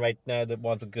station right now that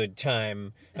wants a good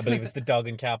time, I believe it's the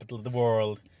dogging capital of the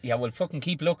world. Yeah, well, fucking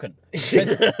keep looking. This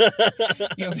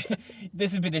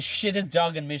would be the shittest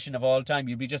dogging mission of all time.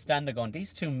 You'd be just standing there going,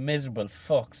 these two miserable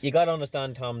fucks. You got to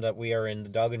understand, Tom, that we are in the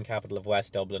dogging capital of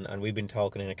West Dublin, and we've been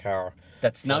talking in a car.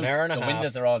 That's for now an hour and a the half.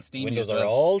 windows are all steamy. Windows as well. are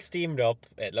all steamed up.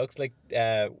 It looks like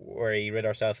where he rid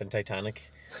ourselves in Titanic.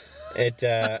 It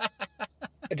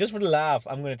just for the laugh,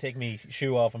 I'm going to take my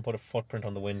shoe off and put a footprint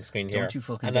on the windscreen here. Don't you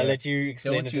fucking And dare. I'll let you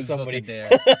explain Don't it you to somebody. fucking dare.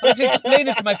 I have to explain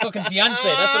it to my fucking fiance.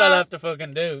 That's what I'll have to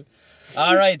fucking do.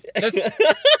 All right,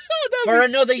 for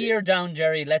another year down,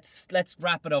 Jerry. Let's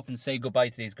wrap it up and say goodbye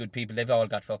to these good people. They've all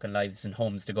got fucking lives and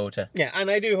homes to go to. Yeah, and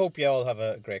I do hope you all have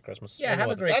a great Christmas. Yeah, have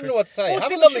a great. I don't know what to tell you. Most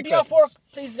Have a people lovely should be Christmas. off work.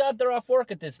 Please God, they're off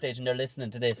work at this stage and they're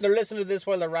listening to this. They're listening to this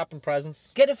while they're wrapping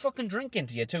presents. Get a fucking drink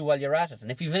into you too while you're at it, and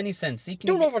if you've any sense, you can.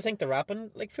 Don't overthink the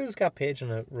wrapping. Like Foolscap Page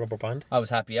in a rubber band. I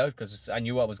was happy out because I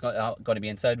knew what was going to be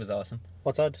inside was awesome.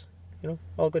 What's odds? You know,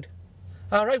 all good.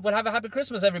 All right, well, have a happy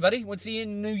Christmas, everybody. We'll see you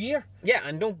in the new year. Yeah,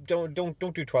 and don't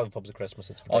do 12 pubs at Christmas.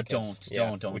 It's ridiculous.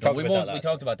 Don't. We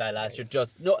talked about that last year.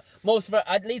 Just no, most of our,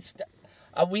 at least.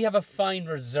 We have a fine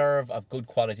reserve of good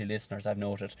quality listeners, I've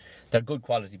noted. They're good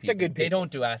quality people. They're good They people.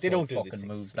 don't do asshole don't do fucking these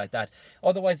things. moves like that.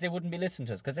 Otherwise, they wouldn't be listening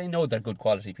to us because they know they're good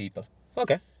quality people.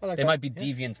 Okay, I like They that. might be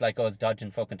deviants like us,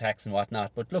 dodging fucking tax and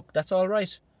whatnot. But look, that's all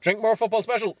right. Drink more football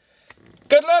special.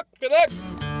 Good luck! Good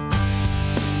luck.